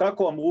זהו,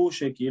 הלוקאקו אמרו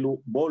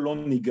שכאילו בוא לא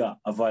ניגע,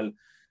 אבל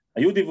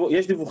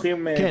יש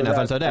דיווחים... כן,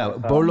 אבל אתה יודע,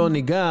 בוא לא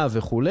ניגע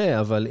וכולי,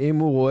 אבל אם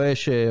הוא רואה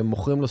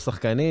שמוכרים לו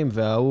שחקנים,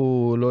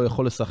 והוא לא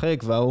יכול לשחק,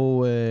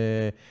 והוא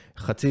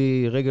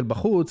חצי רגל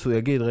בחוץ, הוא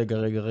יגיד,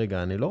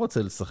 רגע, אני לא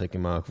רוצה לשחק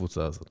עם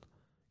הקבוצה הזאת.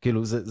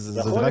 כאילו,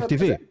 זה רק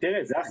טבעי.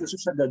 תראה, זה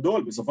החשש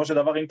הגדול, בסופו של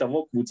דבר, אם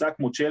תבוא קבוצה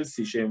כמו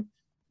צ'לסי,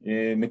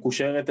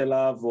 שמקושרת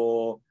אליו,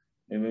 או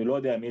לא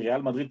יודע,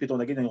 מריאל מדריד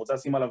פתאום, נגיד, אני רוצה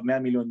לשים עליו 100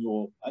 מיליון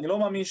יורו, אני לא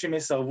מאמין שהם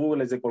יסרבו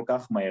לזה כל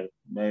כך מהר.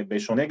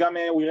 בשונה גם,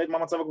 הוא ירד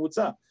מהמצב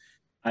הקבוצה.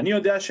 אני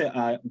יודע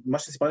שמה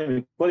שסיפרתי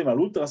קודם על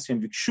אולטרס, שהם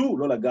ביקשו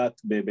לא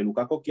לגעת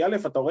בלוקאקו, כי א',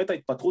 אתה רואה את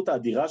ההתפתחות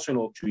האדירה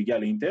שלו כשהוא הגיע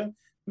לאינטר,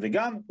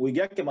 וגם הוא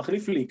הגיע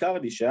כמחליף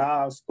לאיקרדי,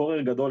 שהיה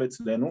סקורר גדול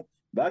אצלנו,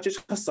 ועד שיש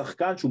לך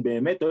שחקן שהוא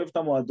באמת אוהב את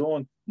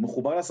המועדון, הוא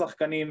מחובר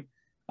לשחקנים,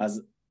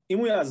 אז אם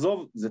הוא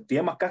יעזוב, זה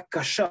תהיה מכה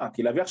קשה,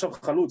 כי להביא עכשיו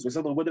חלוץ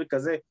בסדר גודל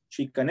כזה,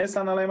 שייכנס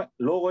לנעליים,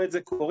 לא רואה את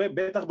זה קורה,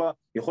 בטח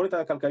ביכולת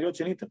הכלכליות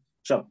של אינטר.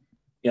 עכשיו,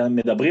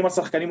 מדברים על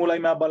שחקנים אולי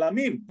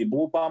מהבלמים,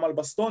 דיברו פעם על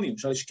בסטוני,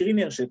 למשל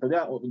שקרינר, שאתה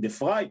יודע,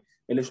 דפראי,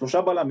 אלה 3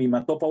 בלמים,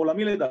 מהטופ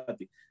העולמי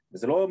לדעתי,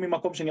 וזה לא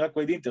ממקום שנראה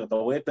כמו אינטר, אתה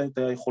רואה את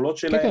היכולות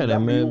שלהם. כן,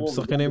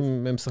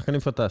 הם שחקנים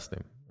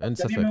פנטסטיים, אין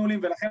ספק.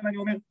 ולכן אני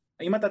אומר,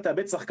 אם אתה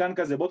תאבד שחקן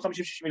כזה, בעוד 50-60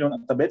 מיליון,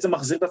 אתה בעצם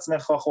מחזיר את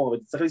עצמך אחורה,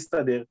 ואתה צריך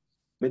להסתדר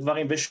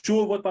בדברים,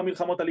 ושוב עוד פעם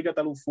מלחמות על ליגת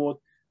אלופות,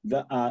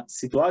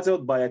 והסיטואציה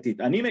עוד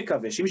בעייתית. אני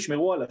מקווה שאם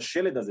ישמרו על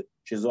השלד הזה,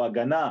 שזו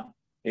הגנה,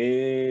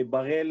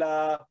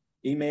 ברלה,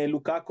 עם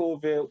לוקאקו,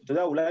 ואתה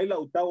יודע, אולי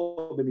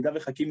לאוטרו במידה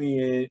וחכימי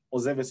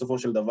עוזב בסופו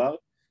של דבר,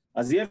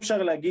 אז יהיה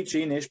אפשר להגיד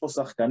שהנה יש פה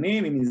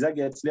שחקנים, אם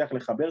אינזאגי יצליח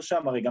לחבר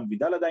שם, הרי גם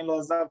וידל עדיין לא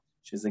עזב,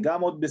 שזה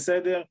גם עוד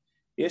בסדר,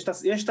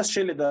 יש את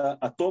השלד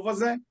הטוב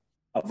הזה,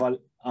 אבל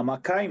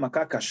המכה היא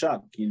מכה קשה,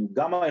 כאילו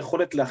גם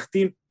היכולת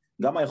להחתים,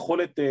 גם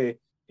היכולת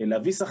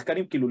להביא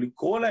שחקנים, כאילו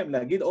לקרוא להם,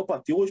 להגיד, אופה,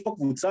 תראו, יש פה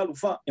קבוצה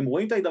אלופה, הם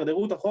רואים את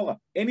ההידרדרות אחורה,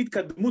 אין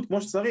התקדמות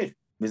כמו שצריך,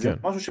 וזה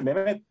משהו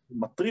שבאמת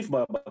מטריף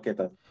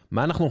בקטע.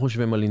 מה אנחנו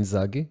חושבים על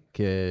אינזאגי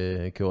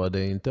כאוהדי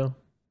אינטר?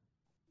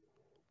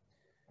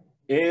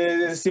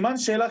 זה סימן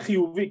שאלה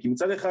חיובי, כי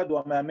מצד אחד הוא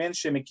המאמן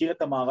שמכיר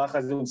את המערך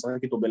הזה, הוא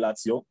משחק איתו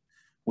בלאציו,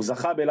 הוא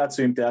זכה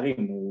בלאציו עם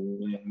תארים,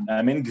 הוא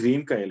מאמן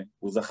גביעים כאלה,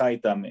 הוא זכה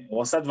איתם,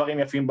 הוא עשה דברים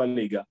יפים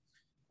בליגה,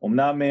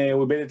 אמנם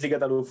הוא איבד את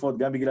ליגת אלופות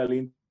גם בגלל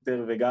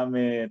אינטר, וגם,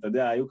 אתה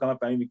יודע, היו כמה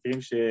פעמים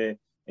מקרים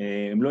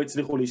שהם לא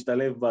הצליחו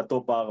להשתלב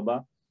בטופ 4,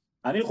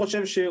 אני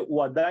חושב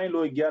שהוא עדיין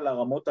לא הגיע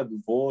לרמות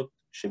הגבוהות,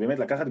 שבאמת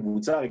לקחת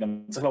קבוצה, הרי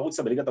גם צריך לרוץ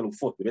בליגת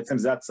אלופות, ובעצם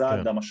זה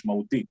הצעד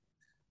המשמעותי.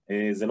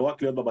 זה לא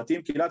רק להיות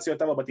בבתים, כי לאציו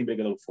הייתה בבתים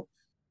בליגת אלופות.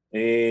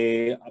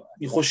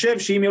 אני חושב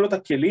שאם יהיו לו את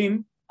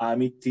הכלים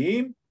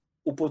האמיתיים,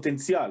 הוא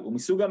פוטנציאל, הוא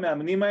מסוג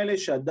המאמנים האלה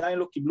שעדיין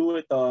לא קיבלו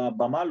את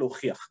הבמה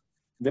להוכיח.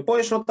 ופה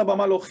יש לו את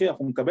הבמה להוכיח,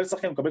 הוא מקבל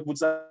שחקן, הוא מקבל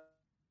קבוצה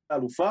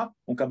אלופה,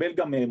 הוא מקבל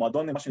גם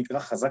מועדון, מה שנקרא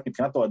חזק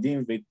מבחינת אוהדים,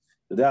 ואתה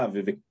יודע,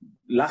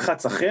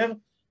 ולחץ אחר,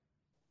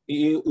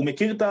 הוא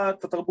מכיר את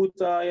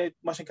התרבות,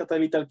 מה שנקרא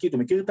האיטלקית,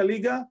 הוא מכיר את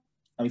הליגה,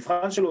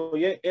 המבחן שלו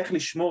יהיה איך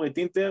לשמור את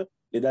אינטר,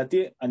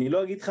 לדעתי, אני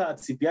לא אגיד לך,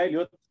 הציפייה היא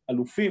להיות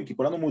אלופים, כי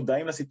כולנו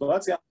מודעים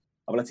לסיטואציה,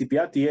 אבל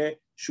הציפייה תהיה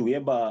שהוא יהיה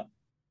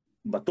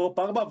בטופ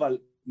 4, אבל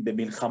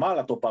במלחמה על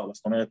הטופ 4,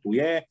 זאת אומרת,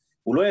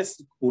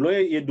 הוא לא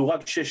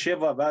ידורג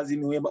 6-7, ואז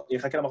אם הוא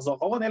יחכה למחזור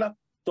האחרון, אלא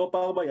טופ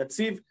 4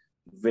 יציב,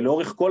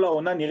 ולאורך כל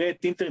העונה נראה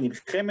את אינטר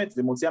נלחמת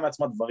ומוציאה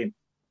מעצמה דברים.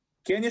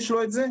 כן יש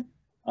לו את זה,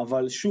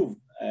 אבל שוב,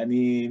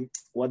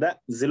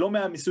 זה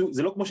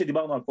לא כמו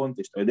שדיברנו על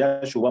קונטה, אתה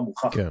יודע שהוא בא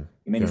מוכח,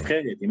 אם אין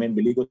נבחרת, אם אין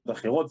בליגות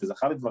אחרות,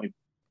 וזכה בדברים.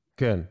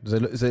 כן,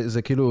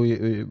 זה כאילו,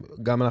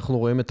 גם אנחנו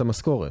רואים את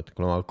המשכורת,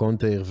 כלומר,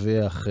 קונטה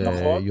הרוויח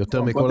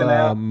יותר מכל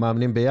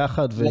המאמנים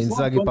ביחד,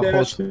 ואינזאגי פחות. קונטה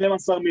היה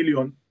 12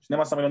 מיליון,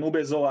 הוא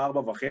באזור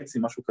ה-4.5,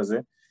 משהו כזה,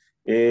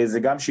 זה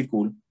גם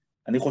שיקול.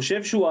 אני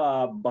חושב שהוא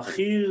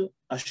הבכיר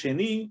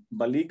השני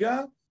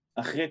בליגה,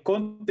 אחרי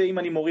קונטה, אם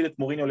אני מוריד את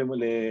מוריניו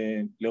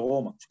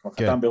לרומא, שכבר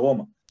חתם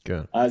ברומא.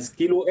 אז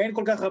כאילו אין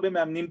כל כך הרבה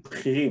מאמנים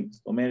בכירים,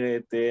 זאת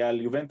אומרת,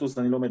 על יובנטוס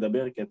אני לא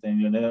מדבר, כי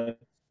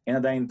אין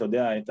עדיין, אתה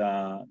יודע,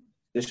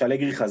 זה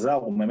שאלגרי חזר,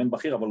 הוא מאמן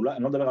בכיר, אבל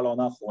אני לא מדבר על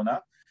העונה האחרונה,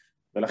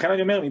 ולכן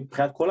אני אומר,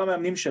 מבחינת כל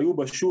המאמנים שהיו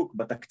בשוק,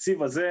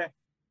 בתקציב הזה,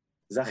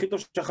 זה הכי טוב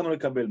שיכולנו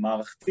לקבל,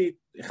 מערכתית,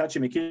 אחד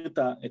שמכיר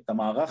את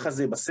המערך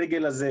הזה,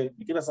 בסגל הזה,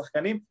 מכיר את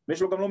השחקנים,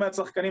 ויש לו גם לא מעט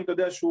שחקנים, אתה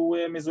יודע, שהוא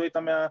מזוהה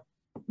איתם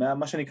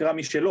מה שנקרא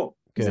משלו,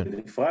 זה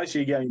דפראי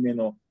שהגיע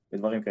ממנו,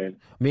 ודברים כאלה.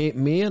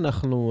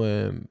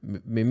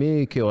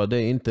 ממי כאוהדי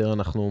אינטר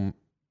אנחנו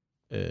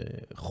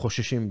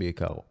חוששים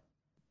בעיקר?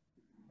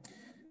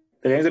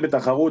 תראה, אם זה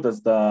בתחרות,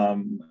 אז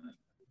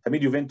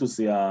תמיד יובנטוס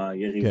היא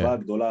היריבה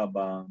הגדולה,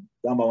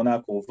 גם בעונה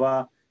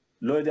הקרובה,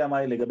 לא יודע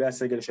מה לגבי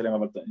הסגל שלהם,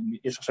 אבל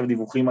יש עכשיו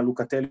דיווחים על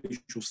לוקטלי,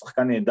 שהוא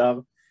שחקן נהדר,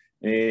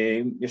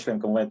 יש להם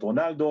כמובן את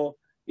רונלדו,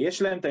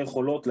 יש להם את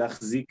היכולות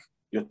להחזיק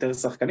יותר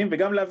שחקנים,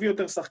 וגם להביא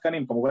יותר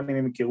שחקנים, כמובן אם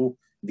הם יכירו,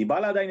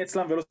 דיבלה עדיין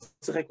אצלם ולא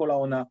שיחק כל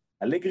העונה,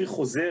 אלגרי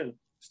חוזר,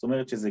 זאת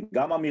אומרת שזה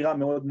גם אמירה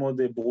מאוד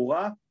מאוד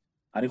ברורה,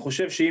 אני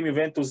חושב שאם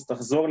יובנטוס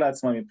תחזור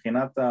לעצמה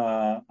מבחינת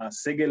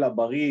הסגל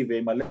הבריא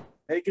ועם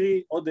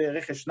אלגרי, עוד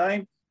רכש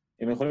 2,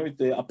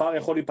 הפער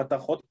יכול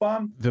להיפתח עוד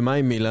פעם. ומה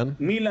עם מילאן?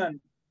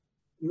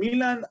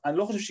 מילאן, אני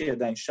לא חושב שהיא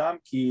עדיין שם,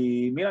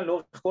 כי מילאן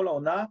לאורך כל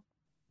העונה,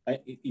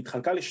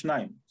 התחלקה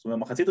לשניים. זאת אומרת,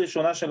 מחצית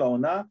ראשונה של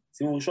העונה,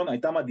 סיבוב ראשון,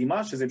 הייתה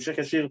מדהימה, שזה המשך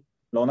ישיר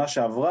לעונה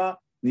שעברה,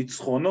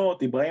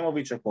 ניצחונות,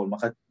 איברהימוביץ' הכל.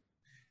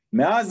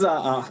 מאז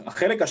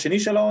החלק השני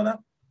של העונה,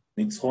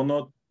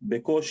 ניצחונות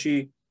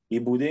בקושי,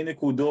 עיבודי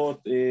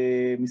נקודות,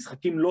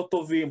 משחקים לא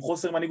טובים,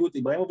 חוסר מנהיגות,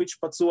 איברהימוביץ'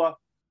 פצוע,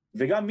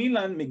 וגם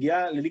מילאן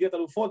מגיעה לליגת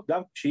אלופות,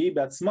 גם כשהיא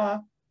בעצמה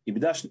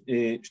איבדה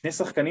שני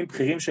שחקנים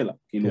בכירים שלה.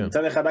 כאילו,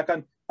 מצד אחד היה כאן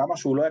כמה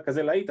שהוא לא היה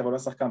כזה להיט, אבל הוא היה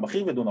שחקן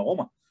בכיר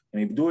ודונרומה. הם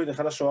איבדו את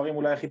אחד השוערים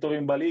אולי הכי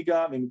טובים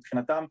בליגה,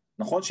 ומבחינתם,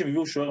 נכון שהם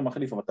הביאו שוער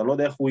מחליף, אבל אתה לא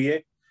יודע איך הוא יהיה.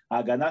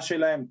 ההגנה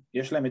שלהם,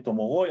 יש להם את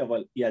אומורוי,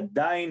 אבל היא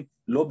עדיין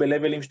לא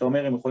בלבלים שאתה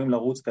אומר, הם יכולים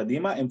לרוץ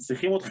קדימה, הם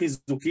צריכים עוד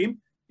חיזוקים,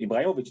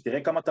 איברהימוביץ',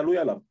 תראה כמה תלוי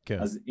עליו. כן.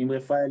 אז עם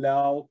רפאל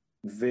לאו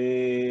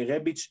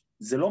ורביץ',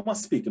 זה לא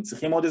מספיק, הם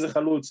צריכים עוד איזה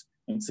חלוץ,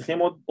 הם צריכים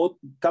עוד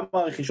כמה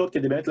רכישות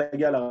כדי באמת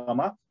להגיע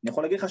לרמה. אני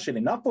יכול להגיד לך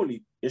שלנפולי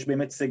יש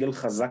באמת סגל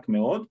חזק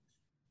מאוד,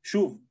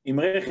 שוב, עם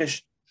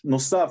רכש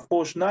נוסף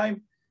פה 2,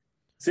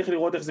 צריך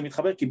לראות איך זה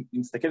מתחבר, כי אם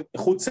נסתכל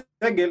איכות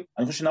סגל,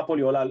 אני חושב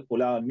שנפולי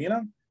עולה על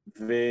מילאן,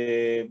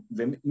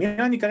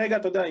 ומילאן היא כרגע,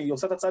 אתה יודע, היא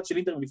עושה את הצעד של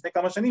אינטר לפני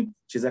כמה שנים,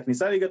 שזה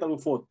הכניסה לליגת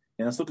אלופות,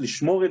 לנסות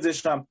לשמור את זה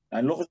שם,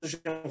 אני לא חושב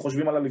שהם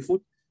חושבים על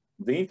אליפות,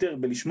 ואינטר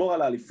בלשמור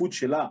על האליפות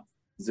שלה,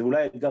 זה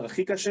אולי האתגר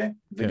הכי קשה,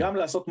 וגם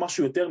לעשות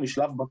משהו יותר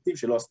משלב בתים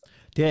שלא עשתה.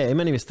 תראה,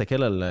 אם אני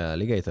מסתכל על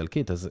הליגה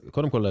האיטלקית, אז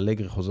קודם כל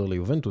אלגרי חוזר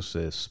ליובנטוס,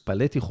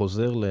 ספלטי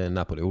חוזר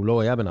לנפולי, הוא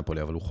לא היה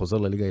בנפולי, אבל הוא חוזר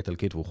לליגה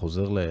האיטלקית, והוא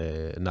חוזר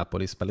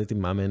לנפולי, ספלטי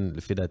מאמן,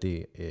 לפי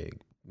דעתי,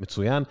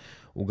 מצוין,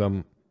 הוא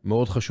גם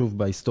מאוד חשוב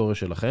בהיסטוריה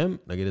שלכם,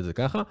 נגיד את זה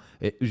ככה,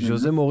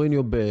 ז'וזה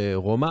מוריניו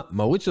ברומא,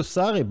 מאוריציו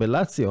סארי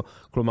בלאציו,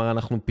 כלומר,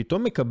 אנחנו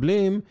פתאום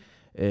מקבלים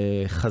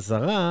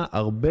חזרה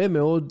הרבה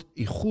מאוד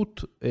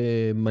איכות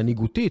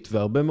מנהיגותית,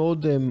 והרבה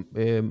מאוד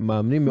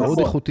מאמנים מאוד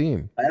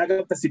איכותיים. היה גם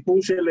את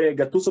הסיפור של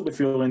גטוסו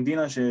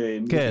בפיורנטינה,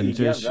 כן,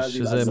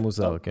 שזה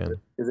מוזר, כן.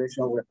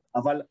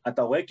 אבל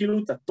אתה רואה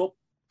כאילו את הטופ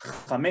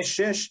 5-6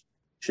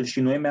 של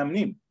שינויי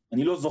מאמנים.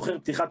 אני לא זוכר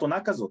פתיחת עונה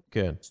כזאת.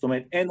 כן. זאת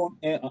אומרת,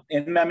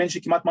 אין מאמן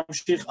שכמעט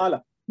ממשיך הלאה.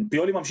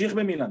 פיולי ממשיך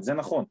במילאן, זה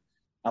נכון.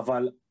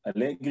 אבל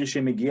אלגרי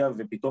שמגיע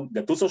ופתאום,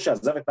 גטוסו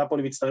שעזב את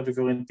נפולי והצטרף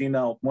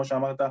לפיורנטינה, או כמו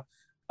שאמרת,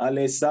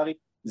 על סארי,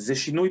 זה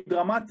שינוי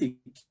דרמטי,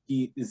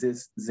 כי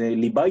זה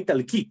ליבה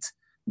איטלקית.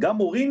 גם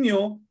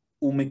מוריניו,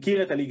 הוא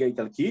מכיר את הליגה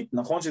האיטלקית,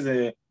 נכון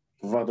שזה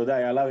כבר, אתה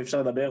יודע, עליו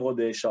אפשר לדבר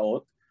עוד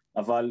שעות,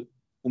 אבל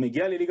הוא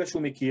מגיע לליגה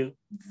שהוא מכיר,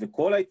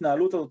 וכל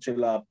ההתנהלות הזאת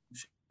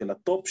של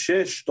הטופ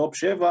 6, טופ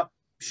 7,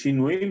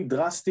 שינויים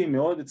דרסטיים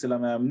מאוד אצל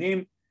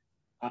המאמנים,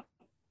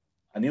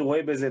 אני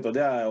רואה בזה, אתה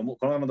יודע,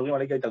 כל הזמן מדברים על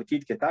ליגה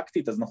איטלקית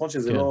כטקטית, אז נכון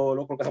שזה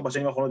לא כל כך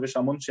בשנים האחרונות, יש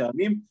המון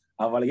שעמים,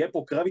 אבל יהיה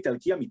פה קרב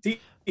איטלקי אמיתי,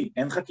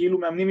 אין לך כאילו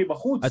מאמנים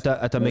מבחוץ.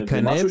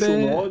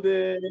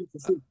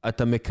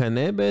 אתה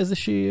מקנא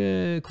באיזושהי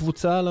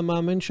קבוצה על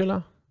המאמן שלה?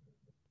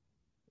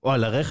 או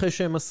על הרכש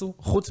שהם עשו?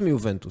 חוץ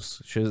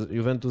מיובנטוס,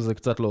 שיובנטוס זה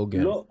קצת לא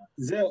הוגן.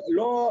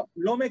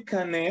 לא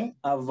מקנא,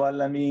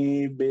 אבל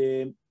אני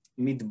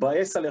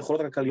מתבאס על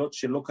היכולות הכלכליות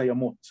שלא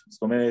קיימות.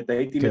 זאת אומרת,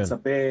 הייתי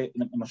מצפה,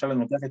 למשל, אני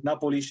נותח את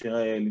נפולי,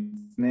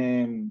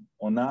 שלפני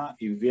עונה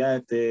הביאה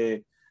את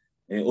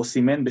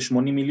אוסימן ב-80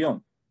 מיליון.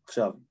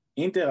 עכשיו,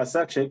 אינטר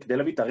עשה, כדי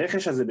להביא את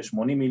הרכש הזה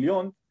ב-80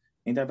 מיליון,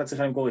 אינטר הייתה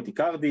צריכה למכור את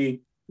איקרדי,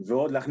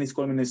 ועוד להכניס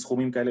כל מיני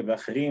סכומים כאלה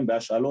ואחרים,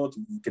 בהשאלות,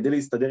 כדי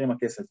להסתדר עם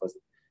הכסף הזה.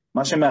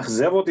 מה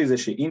שמאכזב אותי זה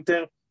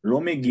שאינטר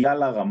לא מגיעה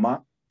לרמה,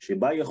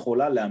 שבה היא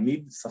יכולה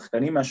להעמיד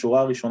שחקנים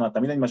מהשורה הראשונה.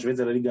 תמיד אני משווה את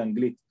זה לליגה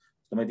האנגלית.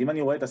 זאת אומרת, אם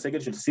אני רואה את הסגל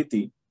של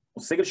סיטי,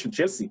 או סגל של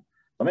צ'לסי,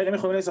 זאת אומרת, הם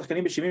יכולים להיות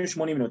שחקנים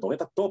ב-70-80 מיליון, אתה רואה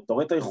את הטופ, אתה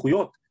רואה את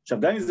האיכויות. עכשיו,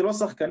 גם אם זה לא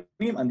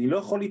שחקנים, אני לא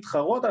יכול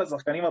להתחרות על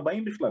השחקנים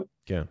הבאים בכלל.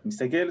 כן.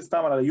 מסתכל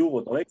סתם על היורו,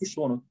 אתה רואה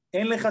כישרונות,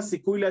 אין לך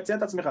סיכוי להציע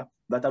את עצמך,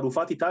 ואתה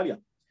אלופת איטליה.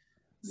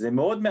 זה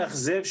מאוד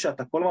מאכזב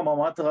שאתה כל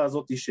המטרה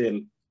הזאת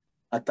של,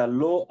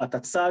 אתה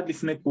צעד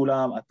לפני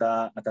כולם,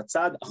 אתה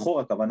צעד אחור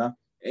הכוונה,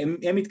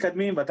 הם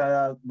מתקדמים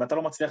ואתה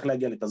לא מצליח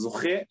להגיע, אתה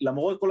זוכה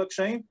למרות כל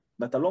הקשיים,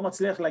 ואתה לא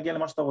מצליח להגיע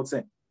למה שאתה רוצה.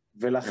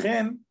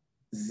 ולכן,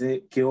 זה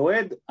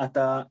כאוהד,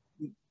 אתה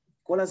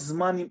כל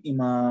הזמן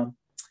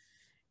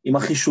עם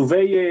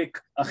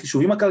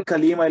החישובים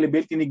הכלכליים האלה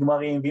בלתי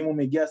נגמרים, ואם הוא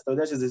מגיע, אז אתה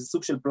יודע שזה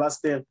סוג של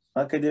פלסטר,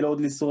 רק כדי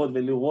לעוד לשרוד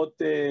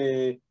ולראות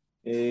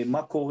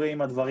מה קורה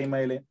עם הדברים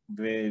האלה,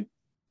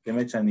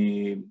 ובאמת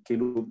שאני,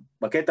 כאילו,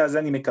 בקטע הזה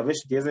אני מקווה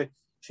שתהיה איזה,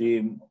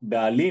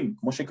 שבעלים,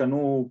 כמו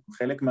שקנו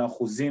חלק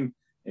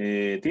מהאחוזים,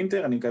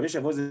 טינטר, אני מקווה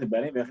שיבוא איזה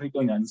בעלים ויחליט,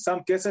 הנה, אני שם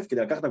כסף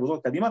כדי לקחת את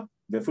הקבוצות קדימה,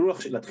 ואפילו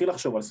להתחיל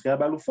לחשוב על זכייה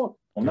באלופות.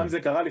 אמנם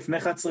זה קרה לפני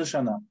 11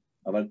 שנה,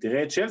 אבל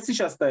תראה את צ'לסי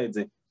שעשתה את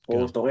זה,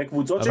 או שאתה רואה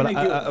קבוצות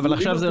שמגיעות. אבל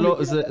עכשיו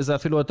זה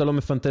אפילו אתה לא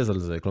מפנטז על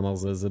זה, כלומר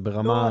זה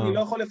ברמה... לא, אני לא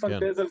יכול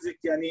לפנטז על זה,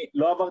 כי אני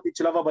לא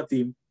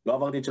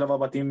עברתי את שלב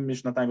הבתים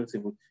משנתיים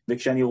ברציפות,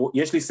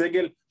 וכשיש לי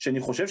סגל שאני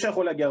חושב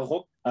שיכול להגיע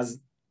רחוק,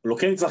 אז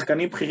לוקחים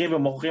שחקנים בכירים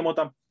ומוכרים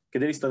אותם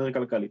כדי להסתדר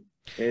כלכלית.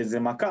 זה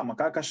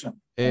מכה קשה.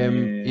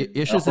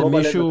 יש איזה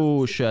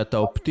מישהו שאתה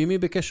אופטימי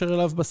בקשר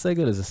אליו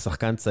בסגל, איזה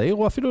שחקן צעיר,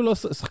 או אפילו לא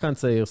שחקן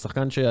צעיר,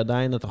 שחקן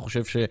שעדיין אתה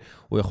חושב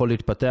שהוא יכול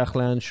להתפתח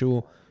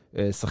לאנשהו,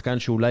 שחקן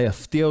שאולי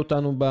יפתיע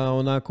אותנו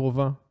בעונה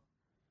הקרובה?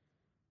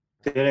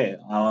 תראה,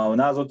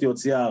 העונה הזאת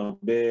הוציאה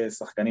הרבה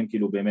שחקנים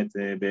כאילו באמת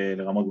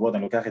לרמות גבוהות,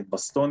 אני לוקח את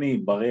בסטוני,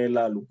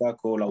 ברלה,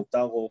 לוקאקו,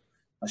 לאוטרו,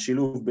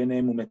 השילוב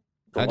ביניהם הוא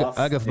מטורף.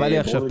 אגב, בא לי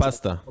עכשיו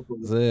פסטה,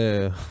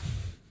 זה...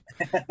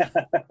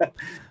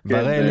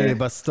 ברלי,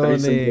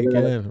 בסטוני,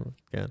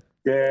 כן.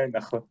 כן,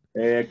 נכון.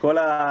 כל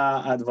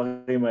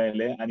הדברים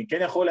האלה, אני כן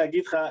יכול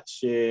להגיד לך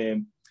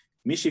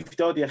שמי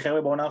שהפתיע אותי הכי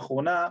הרבה בעונה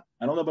האחרונה,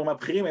 אני לא מדבר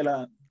מהבחירים, אלא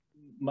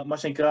מה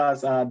שנקרא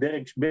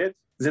הדרג ב',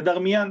 זה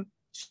דרמיאן,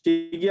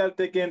 שהגיע על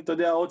תקן, אתה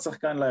יודע, עוד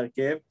שחקן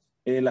להרכב,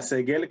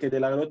 לסגל, כדי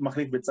לעלות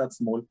מחליף בצד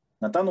שמאל,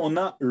 נתן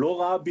עונה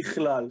לא רעה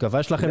בכלל.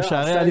 כבש לכם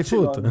שערי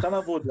אליפות. נתן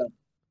עבודה.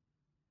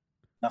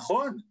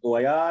 נכון, הוא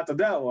היה, אתה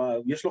יודע,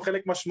 יש לו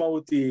חלק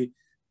משמעותי,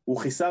 הוא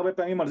חיסה הרבה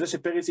פעמים על זה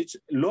שפריסיץ'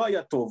 לא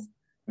היה טוב,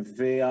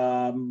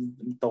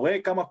 ואתה רואה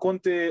כמה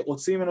קונטה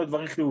הוציא ממנו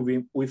דברים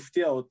חיוביים, הוא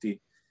הפתיע אותי.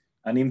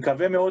 אני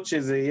מקווה מאוד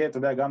שזה יהיה, אתה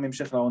יודע, גם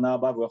המשך לעונה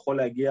הבאה, והוא יכול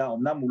להגיע,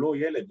 אמנם הוא לא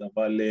ילד,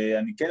 אבל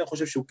אני כן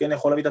חושב שהוא כן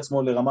יכול להביא את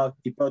עצמו לרמה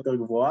טיפה יותר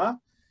גבוהה,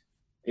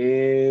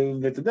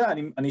 ואתה יודע,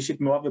 אני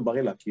אישית מאוהב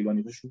בברלה, כאילו,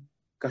 אני חושב שהוא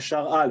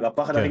קשר על,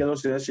 והפחד הכי גדול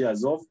שזה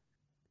שיעזוב,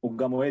 הוא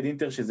גם אוהד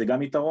אינטר שזה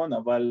גם יתרון,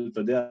 אבל אתה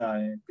יודע,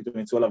 פתאום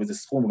יצאו עליו איזה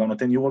סכום, הוא גם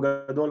נותן יורו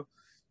גדול,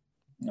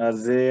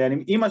 אז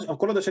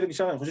כל עוד השלט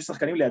נשאר, אני חושב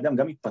ששחקנים לידם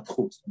גם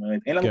התפתחו, זאת אומרת,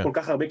 אין לנו כל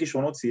כך הרבה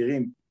כישרונות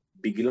צעירים,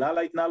 בגלל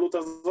ההתנהלות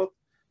הזאת,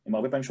 הם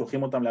הרבה פעמים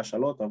שולחים אותם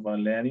להשאלות,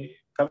 אבל אני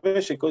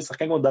מקווה שכל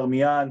שחקן כמו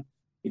דרמיאן,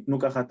 ייתנו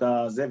ככה את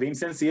זה, ואם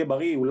סנס יהיה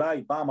בריא,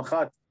 אולי פעם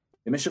אחת,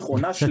 במשך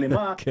עונה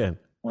שלמה,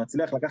 הוא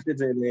נצליח לקחת את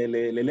זה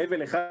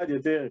ללבל אחד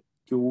יותר,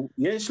 כי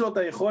יש לו את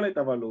היכולת,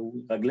 אבל הוא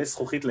רגלי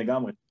זכוכית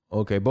לגמרי.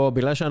 אוקיי, בוא,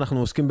 בגלל שאנחנו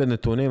עוסקים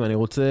בנתונים, אני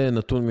רוצה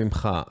נתון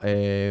ממך.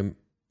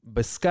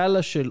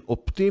 בסקאלה של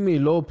אופטימי,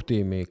 לא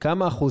אופטימי,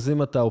 כמה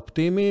אחוזים אתה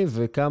אופטימי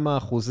וכמה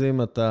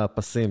אחוזים אתה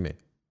פסימי?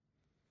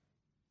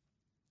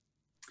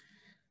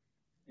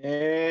 60-40. 60-40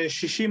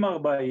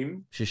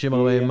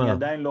 מה? אני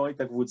עדיין לא רואה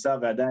את הקבוצה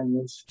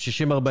ועדיין יש...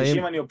 60-40?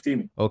 60 אני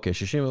אופטימי. אוקיי,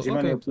 60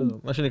 אוקיי,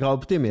 מה שנקרא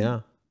אופטימי,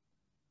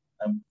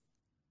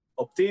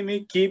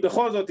 אופטימי, כי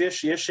בכל זאת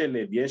יש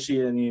שלב,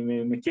 אני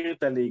מכיר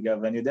את הליגה,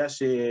 ואני יודע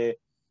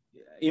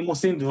שאם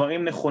עושים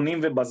דברים נכונים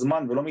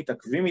ובזמן ולא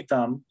מתעכבים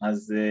איתם,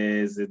 אז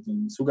זה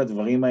מסוג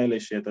הדברים האלה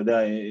שאתה יודע,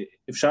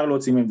 אפשר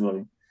להוציא מהם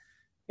דברים.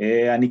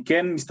 אני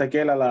כן מסתכל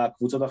על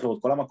הקבוצות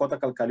האחרות, כל המכות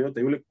הכלכליות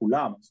היו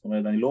לכולם, זאת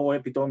אומרת, אני לא רואה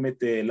פתאום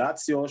את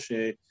לאציו,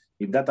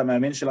 שאיבדה את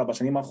המאמן שלה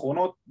בשנים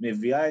האחרונות,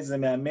 מביאה איזה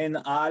מאמן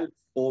על,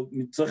 או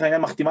צריך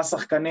העניין מחתימה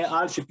שחקני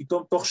על,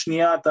 שפתאום תוך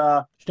שנייה אתה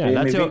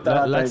מביא את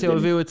ה... לאציו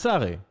הביאו את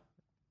סארי.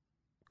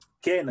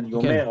 כן, אני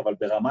אומר, אבל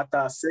ברמת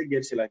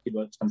הסגל שלה,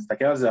 כאילו, כשאתה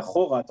מסתכל על זה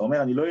אחורה, אתה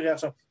אומר, אני לא אראה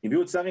עכשיו,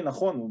 הביאו את סארי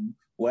נכון,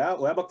 הוא היה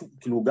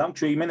כאילו, גם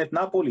כשהוא אימן את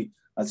נפולי,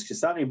 אז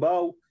כשסארי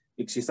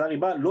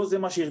בא, לא זה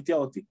מה שהרתיע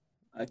אותי.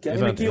 כי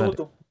אני מכיר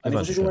אותו, אני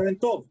חושב שהוא מאמן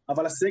טוב,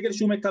 אבל הסגל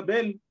שהוא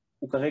מקבל,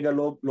 הוא כרגע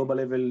לא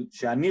בלבל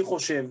שאני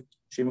חושב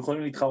שהם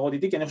יכולים להתחרות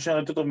איתי, כי אני חושב שאני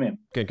יותר טוב מהם.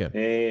 כן, כן.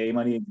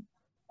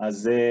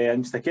 אז אני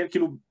מסתכל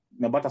כאילו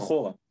מבט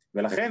אחורה,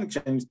 ולכן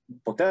כשאני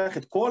פותח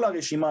את כל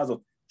הרשימה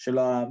הזאת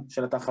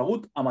של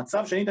התחרות,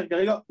 המצב של אינטר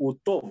כרגע הוא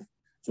טוב,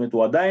 זאת אומרת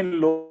הוא עדיין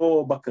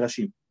לא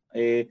בקרשים.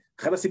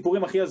 אחד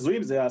הסיפורים הכי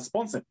הזויים זה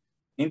הספונסר,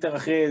 אינטר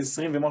אחרי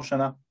 20 ומשהו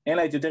שנה, אין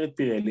לה יותר את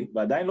פירלי,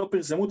 ועדיין לא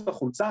פרסמו את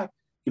החולצה,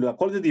 כאילו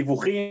הכל זה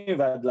דיווחים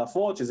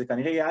והדלפות, שזה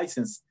כנראה יהיה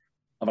אייסנס,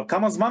 אבל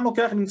כמה זמן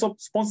לוקח למצוא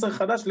ספונסר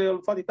חדש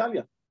לאלופת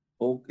איטליה?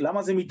 או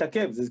למה זה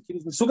מתעכב? זה כאילו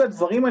מסוג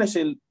הדברים האלה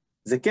של,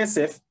 זה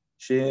כסף,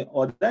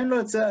 שעדיין לא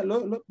יוצא,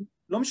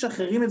 לא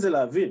משחררים את זה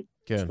לאוויר.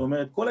 כן. זאת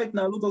אומרת, כל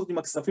ההתנהלות הזאת עם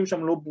הכספים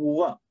שם לא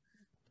ברורה.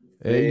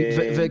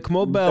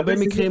 וכמו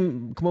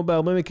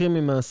בהרבה מקרים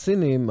עם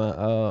הסינים,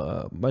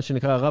 מה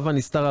שנקרא הרב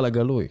הנסתר על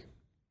הגלוי.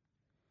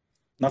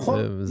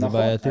 נכון, זה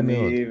בעייתי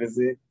מאוד.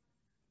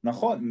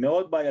 נכון,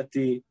 מאוד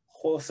בעייתי.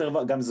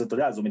 חוסר, גם זה, אתה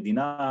יודע, זו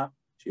מדינה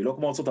שהיא לא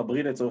כמו ארצות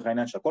הברית לצורך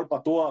העניין, שהכל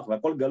פתוח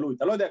והכל גלוי,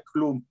 אתה לא יודע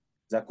כלום,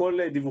 זה הכל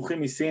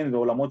דיווחים מסין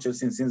ועולמות של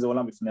סין, סין זה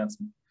עולם בפני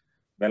עצמו.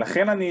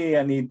 ולכן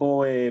אני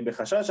פה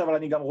בחשש, אבל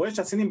אני גם רואה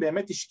שהסינים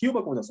באמת השקיעו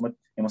בקבוצה, זאת אומרת,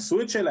 הם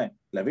עשו את שלהם,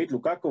 להביא את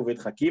לוקאקו ואת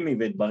חכימי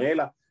ואת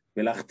ברלה,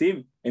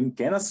 ולהחתים, הם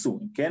כן עשו,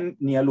 הם כן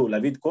ניהלו,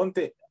 להביא את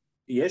קונטה,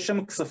 יש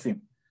שם כספים,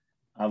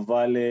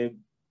 אבל,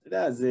 אתה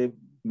יודע, זה,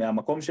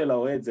 מהמקום של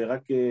האוהד, זה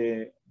רק,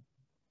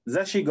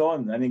 זה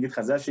השיגעון, אני אגיד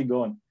לך, זה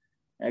השיגעון.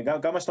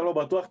 גם כמה שאתה לא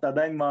בטוח, אתה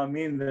עדיין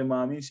מאמין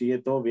ומאמין שיהיה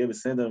טוב, יהיה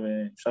בסדר,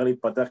 ואפשר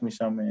להתפתח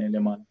משם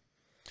למעלה.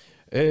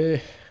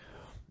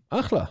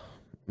 אחלה,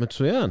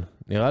 מצוין.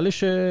 נראה לי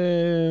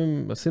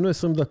שעשינו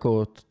 20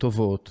 דקות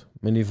טובות,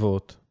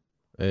 מניבות,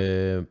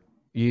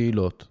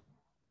 יעילות.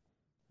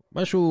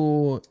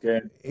 משהו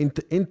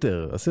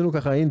אינטר, עשינו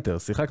ככה אינטר,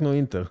 שיחקנו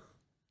אינטר.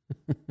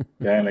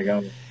 כן,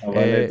 לגמרי.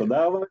 אבל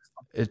תודה רבה.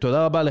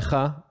 תודה רבה לך,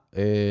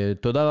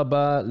 תודה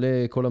רבה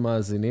לכל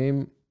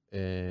המאזינים,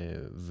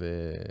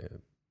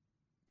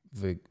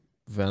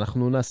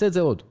 ואנחנו נעשה את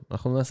זה עוד,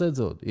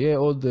 יהיה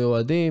עוד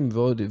אוהדים,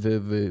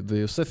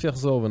 ויוסף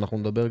יחזור, ואנחנו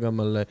נדבר גם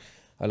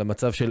על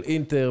המצב של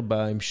אינטר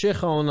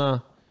בהמשך העונה,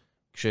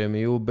 כשהם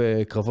יהיו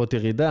בקרבות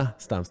ירידה,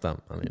 סתם,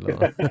 אני לא...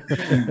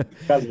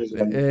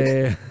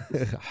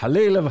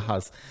 חלילה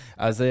וחס.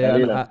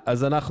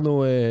 אז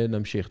אנחנו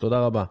נמשיך, תודה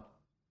רבה.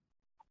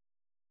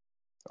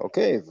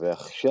 אוקיי,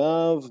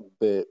 ועכשיו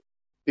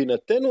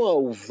בפינתנו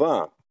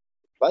האהובה,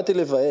 באתי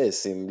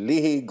לבאס עם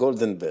ליהי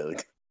גולדנברג.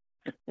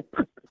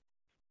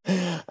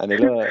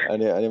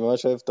 אני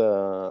ממש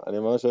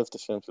אוהב את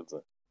השם של זה.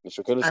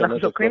 אנחנו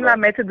שוקלים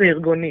לאמץ את זה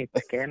ארגונית,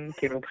 כן?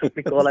 כאילו פשוט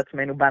לקרוא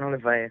לעצמנו באנו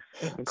לבאס.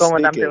 במקום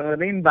אדם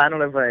תלמדים, באנו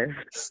לבאס.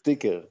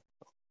 סטיקר.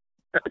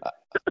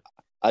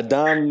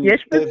 אדם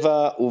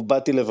טבע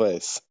ובאתי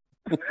לבאס.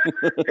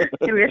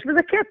 כאילו יש בזה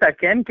קטע,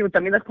 כן? כאילו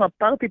תמיד אנחנו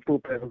הפארטי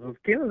פופר, אז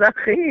כאילו זה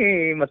הכי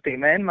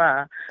מתאים, אין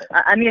מה...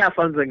 אני אף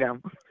על זה גם.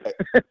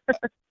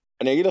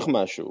 אני אגיד לך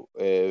משהו.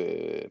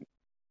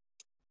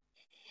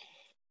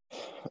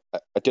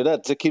 את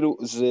יודעת, זה כאילו,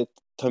 זה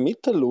תמיד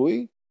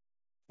תלוי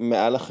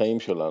מעל החיים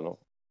שלנו.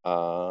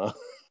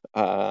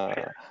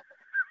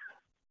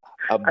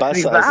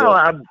 הבאסה הזאת.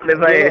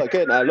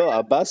 כן, לא,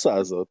 הבאסה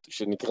הזאת,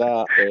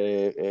 שנקרא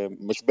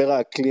משבר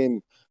האקלים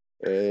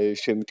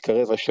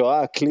שמתקרב, השואה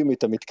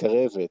האקלימית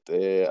המתקרבת,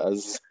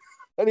 אז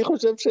אני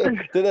חושב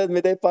שאתה יודע,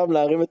 מדי פעם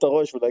להרים את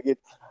הראש ולהגיד,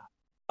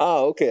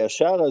 אוקיי,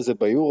 השער הזה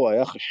ביורו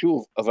היה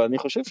חשוב, אבל אני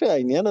חושב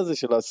שהעניין הזה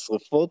של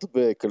השריפות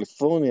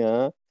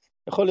בקליפורניה,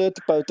 יכול להיות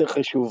טיפה יותר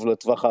חשוב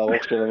לטווח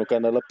הארוך שלנו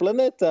כאן על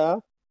הפלנטה,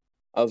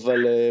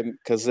 אבל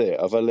כזה,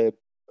 אבל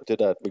את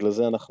יודעת,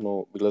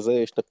 בגלל זה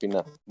יש את הפינה,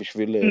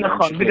 בשביל...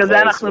 נכון, בגלל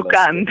זה אנחנו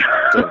כאן.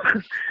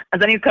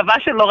 אז אני מקווה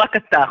שלא רק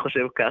אתה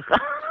חושב ככה.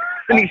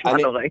 זה נשמע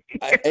לא ראי.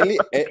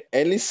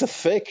 אין לי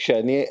ספק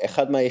שאני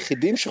אחד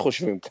מהיחידים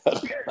שחושבים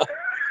ככה.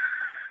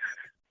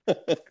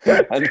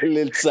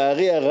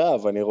 לצערי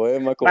הרב, אני רואה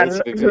מה קורה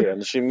סביבי,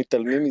 אנשים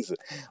מתעלמים מזה,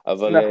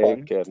 אבל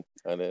כן.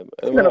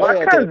 זה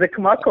נורא קל, זה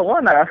כמו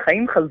הקורונה,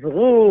 החיים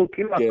חזרו,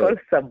 כאילו הכל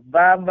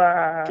סבבה,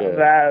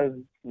 ואז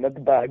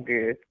נדבג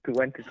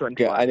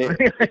 2021.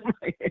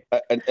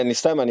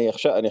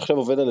 אני עכשיו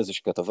עובד על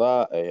איזושהי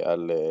כתבה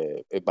על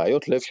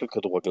בעיות לב של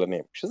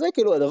כדורגלנים, שזה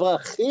כאילו הדבר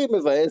הכי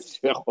מבאס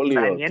שיכול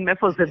להיות. מעניין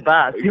מאיפה זה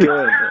בא,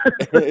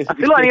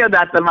 אפילו אני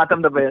יודעת על מה אתה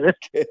מדבר.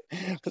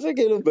 זה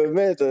כאילו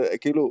באמת,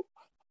 כאילו,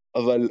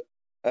 אבל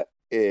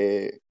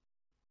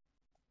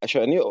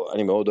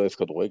אני מאוד אוהב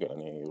כדורגל,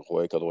 אני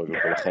רואה כדורגל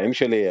כל החיים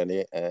שלי,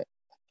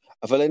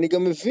 אבל אני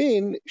גם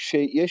מבין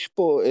שיש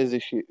פה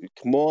איזושהי,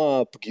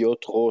 כמו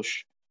הפגיעות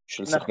ראש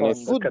של שחקני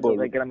פוטבול,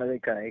 כדורגל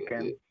אמריקאי, כן.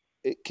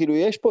 כאילו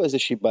יש פה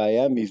איזושהי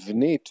בעיה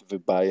מבנית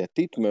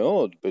ובעייתית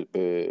מאוד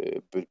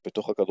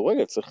בתוך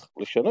הכדורגל, צריך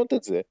לשנות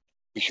את זה,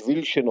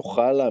 בשביל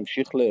שנוכל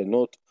להמשיך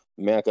ליהנות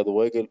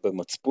מהכדורגל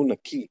במצפון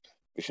נקי,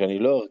 ושאני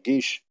לא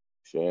ארגיש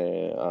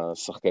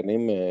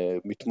שהשחקנים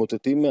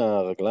מתמוטטים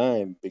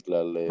מהרגליים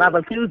בגלל החמדנות. מה,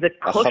 אבל כאילו זה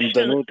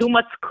too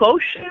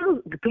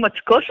much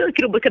kosher,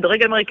 כאילו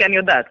בכדורגל אמריקאי אני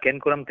יודעת, כן?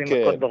 כולם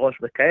נותנים מכות בראש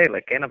וכאלה,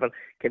 כן? אבל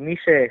כמי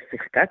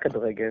ששיחקה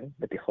כדורגל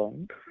בתיכון,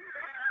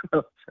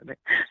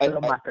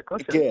 לא מעט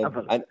הכושר,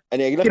 אבל...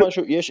 אני אגיד לך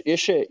משהו,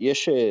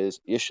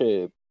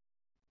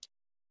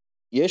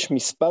 יש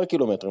מספר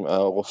קילומטרים,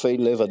 הרופאי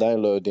לב עדיין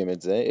לא יודעים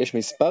את זה, יש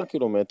מספר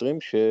קילומטרים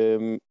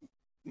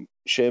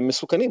שהם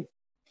מסוכנים.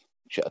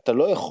 שאתה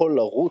לא יכול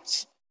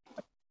לרוץ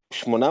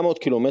 800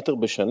 קילומטר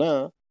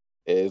בשנה,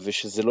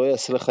 ושזה לא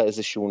יעשה לך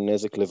איזשהו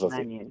נזק לבבי.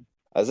 מעניין.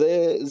 אז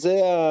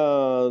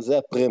זה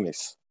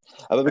הפרמיס.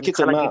 אבל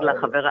בקיצור, אני צריכה להגיד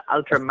לחבר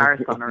האולטרה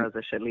מרתונר הזה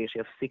שלי,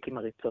 שיפסיק עם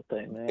הריצות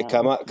האלה.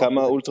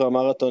 כמה אולטרה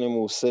מרתונים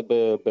הוא עושה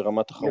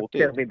ברמה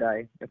תחרותית? יותר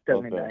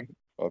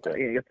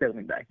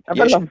מדי.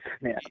 אבל לא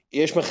משנה.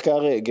 יש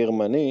מחקר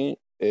גרמני,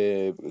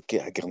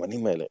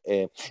 הגרמנים האלה,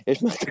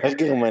 יש מחקר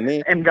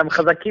גרמני... הם גם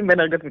חזקים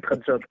באנרגיות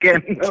מתחדשות, כן.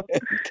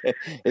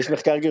 יש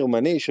מחקר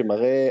גרמני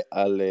שמראה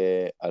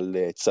על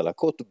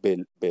צלקות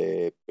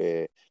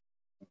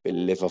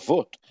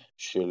בלבבות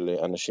של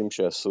אנשים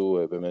שעשו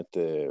באמת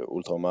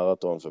אולטרה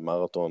מרתון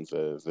ומרתון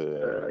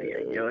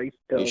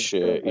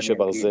ואיש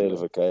הברזל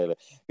וכאלה.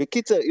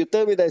 בקיצר,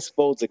 יותר מדי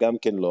ספורט זה גם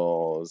כן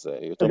לא... זה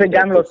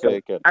גם לא טוב.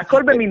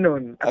 הכל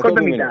במינון, הכל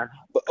במידה.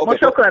 כמו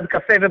שוקולד,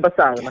 קפה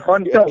ובשר,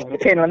 נכון? טוב,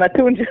 כן,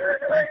 הנתון...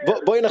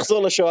 בואי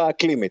נחזור לשואה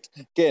האקלימית,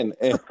 כן.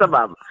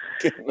 סבב.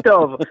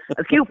 טוב,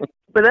 אז כאילו,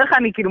 בדרך כלל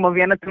אני כאילו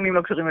מביאה נתונים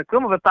לא קשורים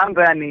לכלום, אבל פעם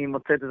אני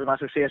מוצאת איזה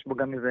משהו שיש בו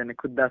גם איזה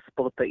נקודה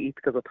ספורטאית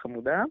כזאת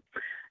חמודה.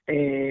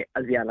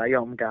 אז יאללה,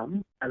 היום גם.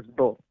 אז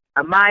בוא,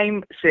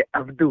 המים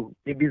שעבדו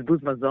מבזבוז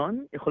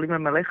מזון יכולים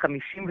למלא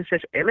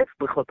 56,000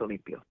 בריכות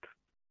אולימפיות.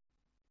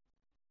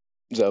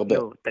 זה הרבה.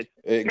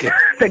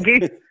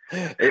 תגיד,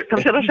 טוב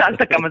שלא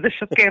שאלת כמה זה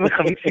שוקל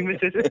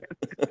 56,000.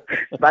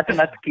 באתי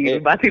להתקיל,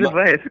 באתי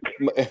לבאס.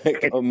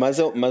 מה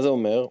זה אומר? מה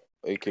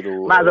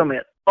זה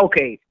אומר?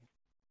 אוקיי.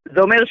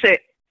 זה אומר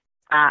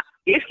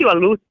יש כאילו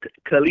עלות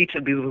כללית של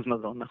בזבוז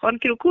מזון, נכון?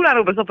 כאילו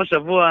כולנו בסוף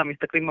השבוע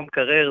מסתכלים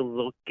במקרר,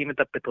 זורקים את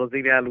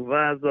הפטרוזיליה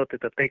העלובה הזאת,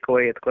 את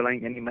הטייק-אווי, את כל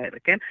העניינים האלה,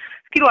 כן?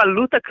 אז כאילו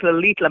העלות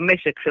הכללית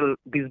למשק של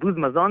בזבוז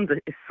מזון זה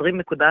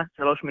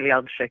 20.3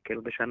 מיליארד שקל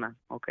בשנה,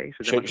 אוקיי?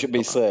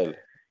 בישראל.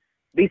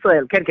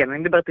 בישראל, כן, כן, אני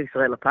מדברת על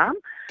ישראל הפעם.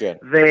 כן.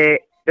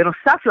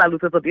 בנוסף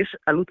לעלות הזאת יש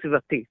עלות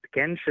סביבתית,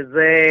 כן?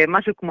 שזה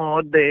משהו כמו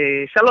עוד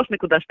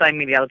 3.2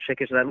 מיליארד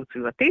שקל של עלות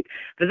סביבתית,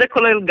 וזה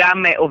כולל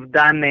גם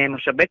אובדן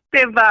משאבי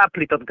טבע,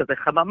 פליטות גזי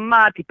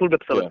חממה, טיפול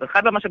בפסולת.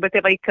 אחד מהמשאבי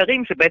טבע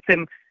העיקריים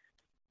שבעצם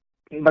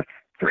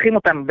צריכים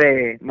אותם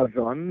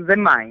במזון, זה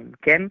מים,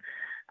 כן?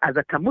 אז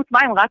הכמות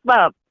מים רק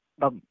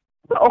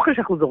באוכל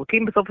שאנחנו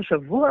זורקים בסוף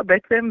השבוע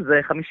בעצם זה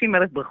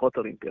 50,000 בריכות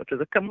אולימפיות,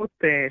 שזה כמות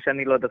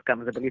שאני לא יודעת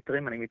כמה זה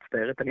בליטרים, אני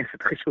מצטערת, אני אעשה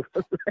את החישוב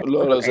הזה.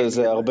 לא,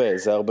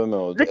 זה הרבה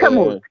מאוד. זה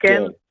כמות,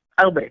 כן?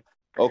 הרבה.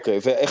 אוקיי,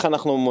 ואיך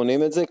אנחנו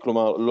מונים את זה?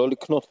 כלומר, לא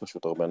לקנות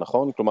פשוט הרבה,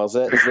 נכון? כלומר,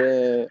 זה...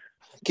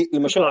 כי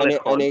למשל,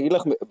 אני אגיד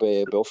לך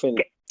באופן...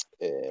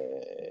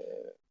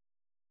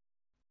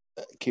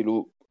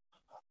 כאילו,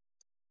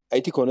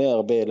 הייתי קונה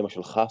הרבה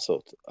למשל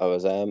חסות, אבל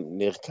זה היה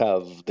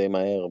נרכב די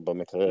מהר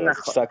במקרר, אז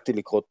הפסקתי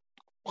לקרות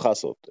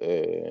חסות,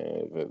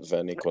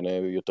 ואני קונה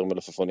יותר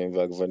מלפפונים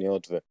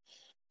ועגבניות,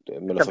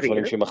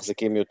 ומלפפונים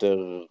שמחזיקים יותר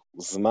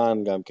זמן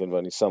גם כן,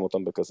 ואני שם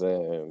אותם בכזה,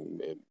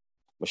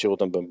 משאיר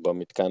אותם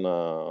במתקן,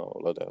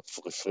 לא יודע,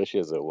 פרשי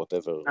הזה,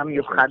 whatever.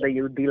 המיוחד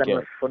היהודי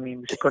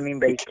למלפפונים שקונים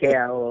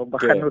באיקאה, או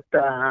בחנות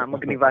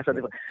המגניבה של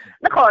הדבר.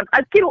 נכון,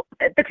 אז כאילו,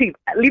 תקשיב,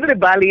 לי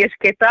ולבעלי יש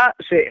קטע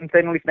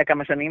שהמצאנו לפני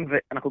כמה שנים,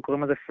 ואנחנו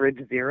קוראים לזה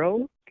fridge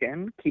zero, כן?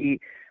 כי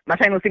מה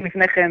שהיינו עושים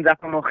לפני כן, זה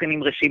אנחנו הולכים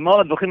עם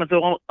רשימות, והולכים לזה,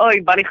 אומרים,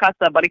 אוי, בא לי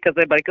חסה, בא לי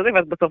כזה,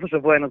 ואז בסוף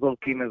השבוע היינו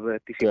זורקים איזה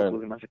 90%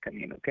 ממה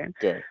שקנינו, כן?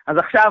 אז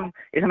עכשיו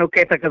יש לנו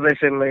קטע כזה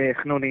של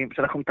חנונים,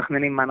 שאנחנו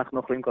מתכננים מה אנחנו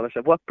אוכלים כל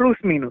השבוע, פלוס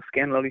מינוס,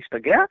 כן? לא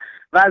להשתגע,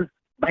 ואז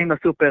באים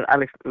לסופר,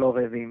 א', לא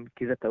רעבים,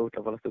 כי זה טעות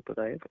לבוא לסופר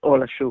רעב, או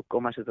לשוק,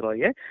 או מה שזה לא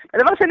יהיה.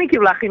 הדבר שני,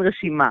 כאילו להכין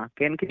רשימה,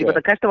 כן? כי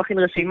בדקה שאתה מכין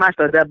רשימה,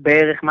 שאתה יודע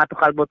בערך מה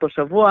תאכל באותו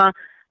שבוע,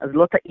 אז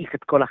לא תעיף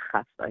את כל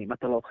החסה, אם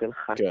אתה לא אוכל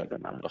חסה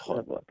במהלך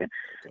השבוע, כן?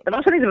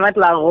 דבר שני זה באמת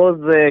לארוז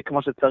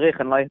כמו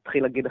שצריך, אני לא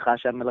אתחיל להגיד לך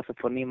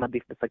שהמלפפונים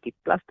עדיף בשקית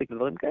פלסטיק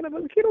ודברים כאלה,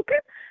 אבל כאילו כן,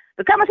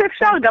 וכמה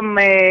שאפשר גם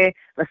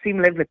לשים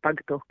לב לפג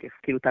תוקף,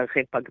 כאילו תאריכי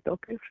פג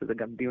תוקף, שזה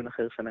גם דיון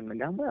אחר שלם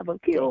לגמרי, אבל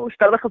כאילו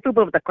שאתה הולך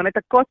לסופר ואתה קונה את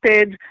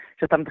הקוטג'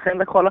 שאתה מתכנן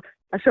לאכול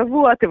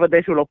השבוע,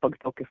 תוודא שהוא לא פג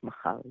תוקף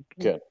מחר.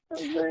 כן.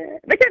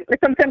 וכן,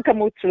 לצמצם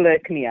כמות של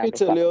קנייה.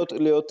 קיצר,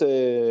 להיות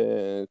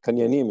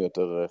קניינים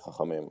יותר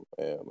חכמים,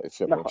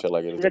 אפשר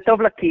להגיד את זה. זה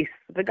טוב לכיס,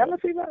 וגם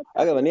לסביבה.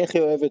 אגב, אני הכי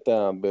אוהב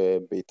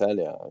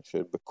באיטליה,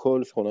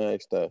 שבכל שכונה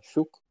יש את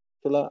השוק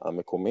שלה,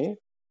 המקומי,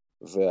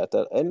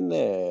 ואין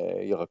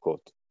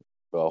ירקות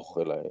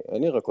באוכל,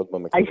 אין ירקות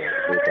במקרר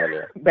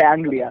באיטליה.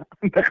 באנגליה,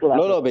 בכלל.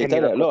 לא,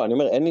 באיטליה, לא, אני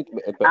אומר,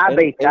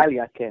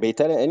 באיטליה, כן.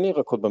 באיטליה אין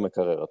ירקות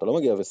במקרר, אתה לא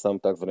מגיע ושם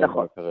את העגבניות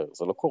במקרר,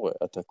 זה לא קורה.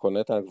 אתה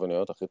קונה את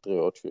העגבניות הכי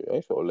טריות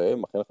שיש, עולה,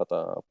 מכין לך את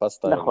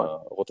הפסטה עם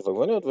הרוטב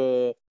העגבניות,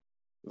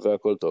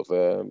 והכל טוב,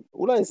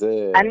 ואולי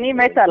זה... אני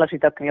מתה על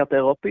השיטת קניות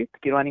אירופית,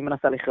 כאילו אני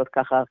מנסה לחיות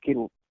ככה,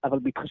 כאילו, אבל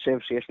בהתחשב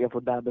שיש לי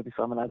עבודה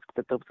במשרה מלאה, זה קצת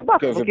יותר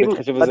מסובך, אבל כאילו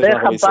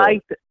בדרך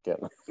הבית...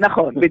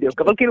 נכון,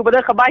 בדיוק, אבל כאילו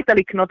בדרך הביתה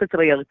לקנות אצל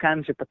הירקן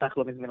שפתח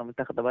לו מזמינו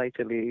מתחת הבית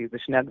שלי, זה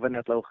 2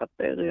 עגבניות לארוחת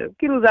ערב,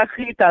 כאילו זה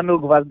הכי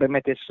תענוג, ואז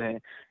באמת יש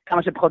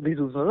כמה שפחות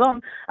בזבוז מזון,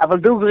 אבל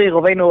דוגרי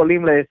רובנו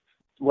עולים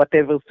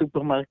whatever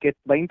סופרמרקט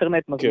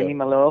באינטרנט,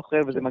 מזמינים על האוכל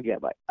וזה מגיע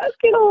הבית. אז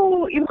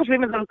כאילו, אם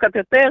חושבים את זה קצת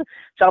יותר,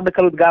 אפשר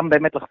בקלות גם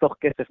באמת לחסוך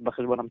כסף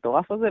בחשבון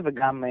המטורף הזה,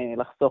 וגם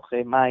לחסוך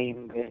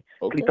מים,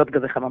 קליטות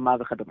גזי חממה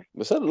וכדומה.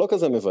 בסדר, לא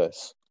כזה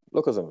מבאס.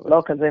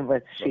 לא כזה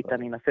מבאס, שיט,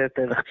 אני אנסה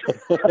יותר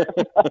עכשיו.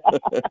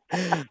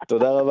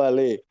 תודה רבה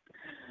לי.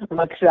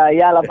 בבקשה,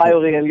 יאללה, ביי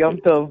אוריאל, יום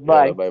טוב,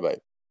 ביי. ביי ביי.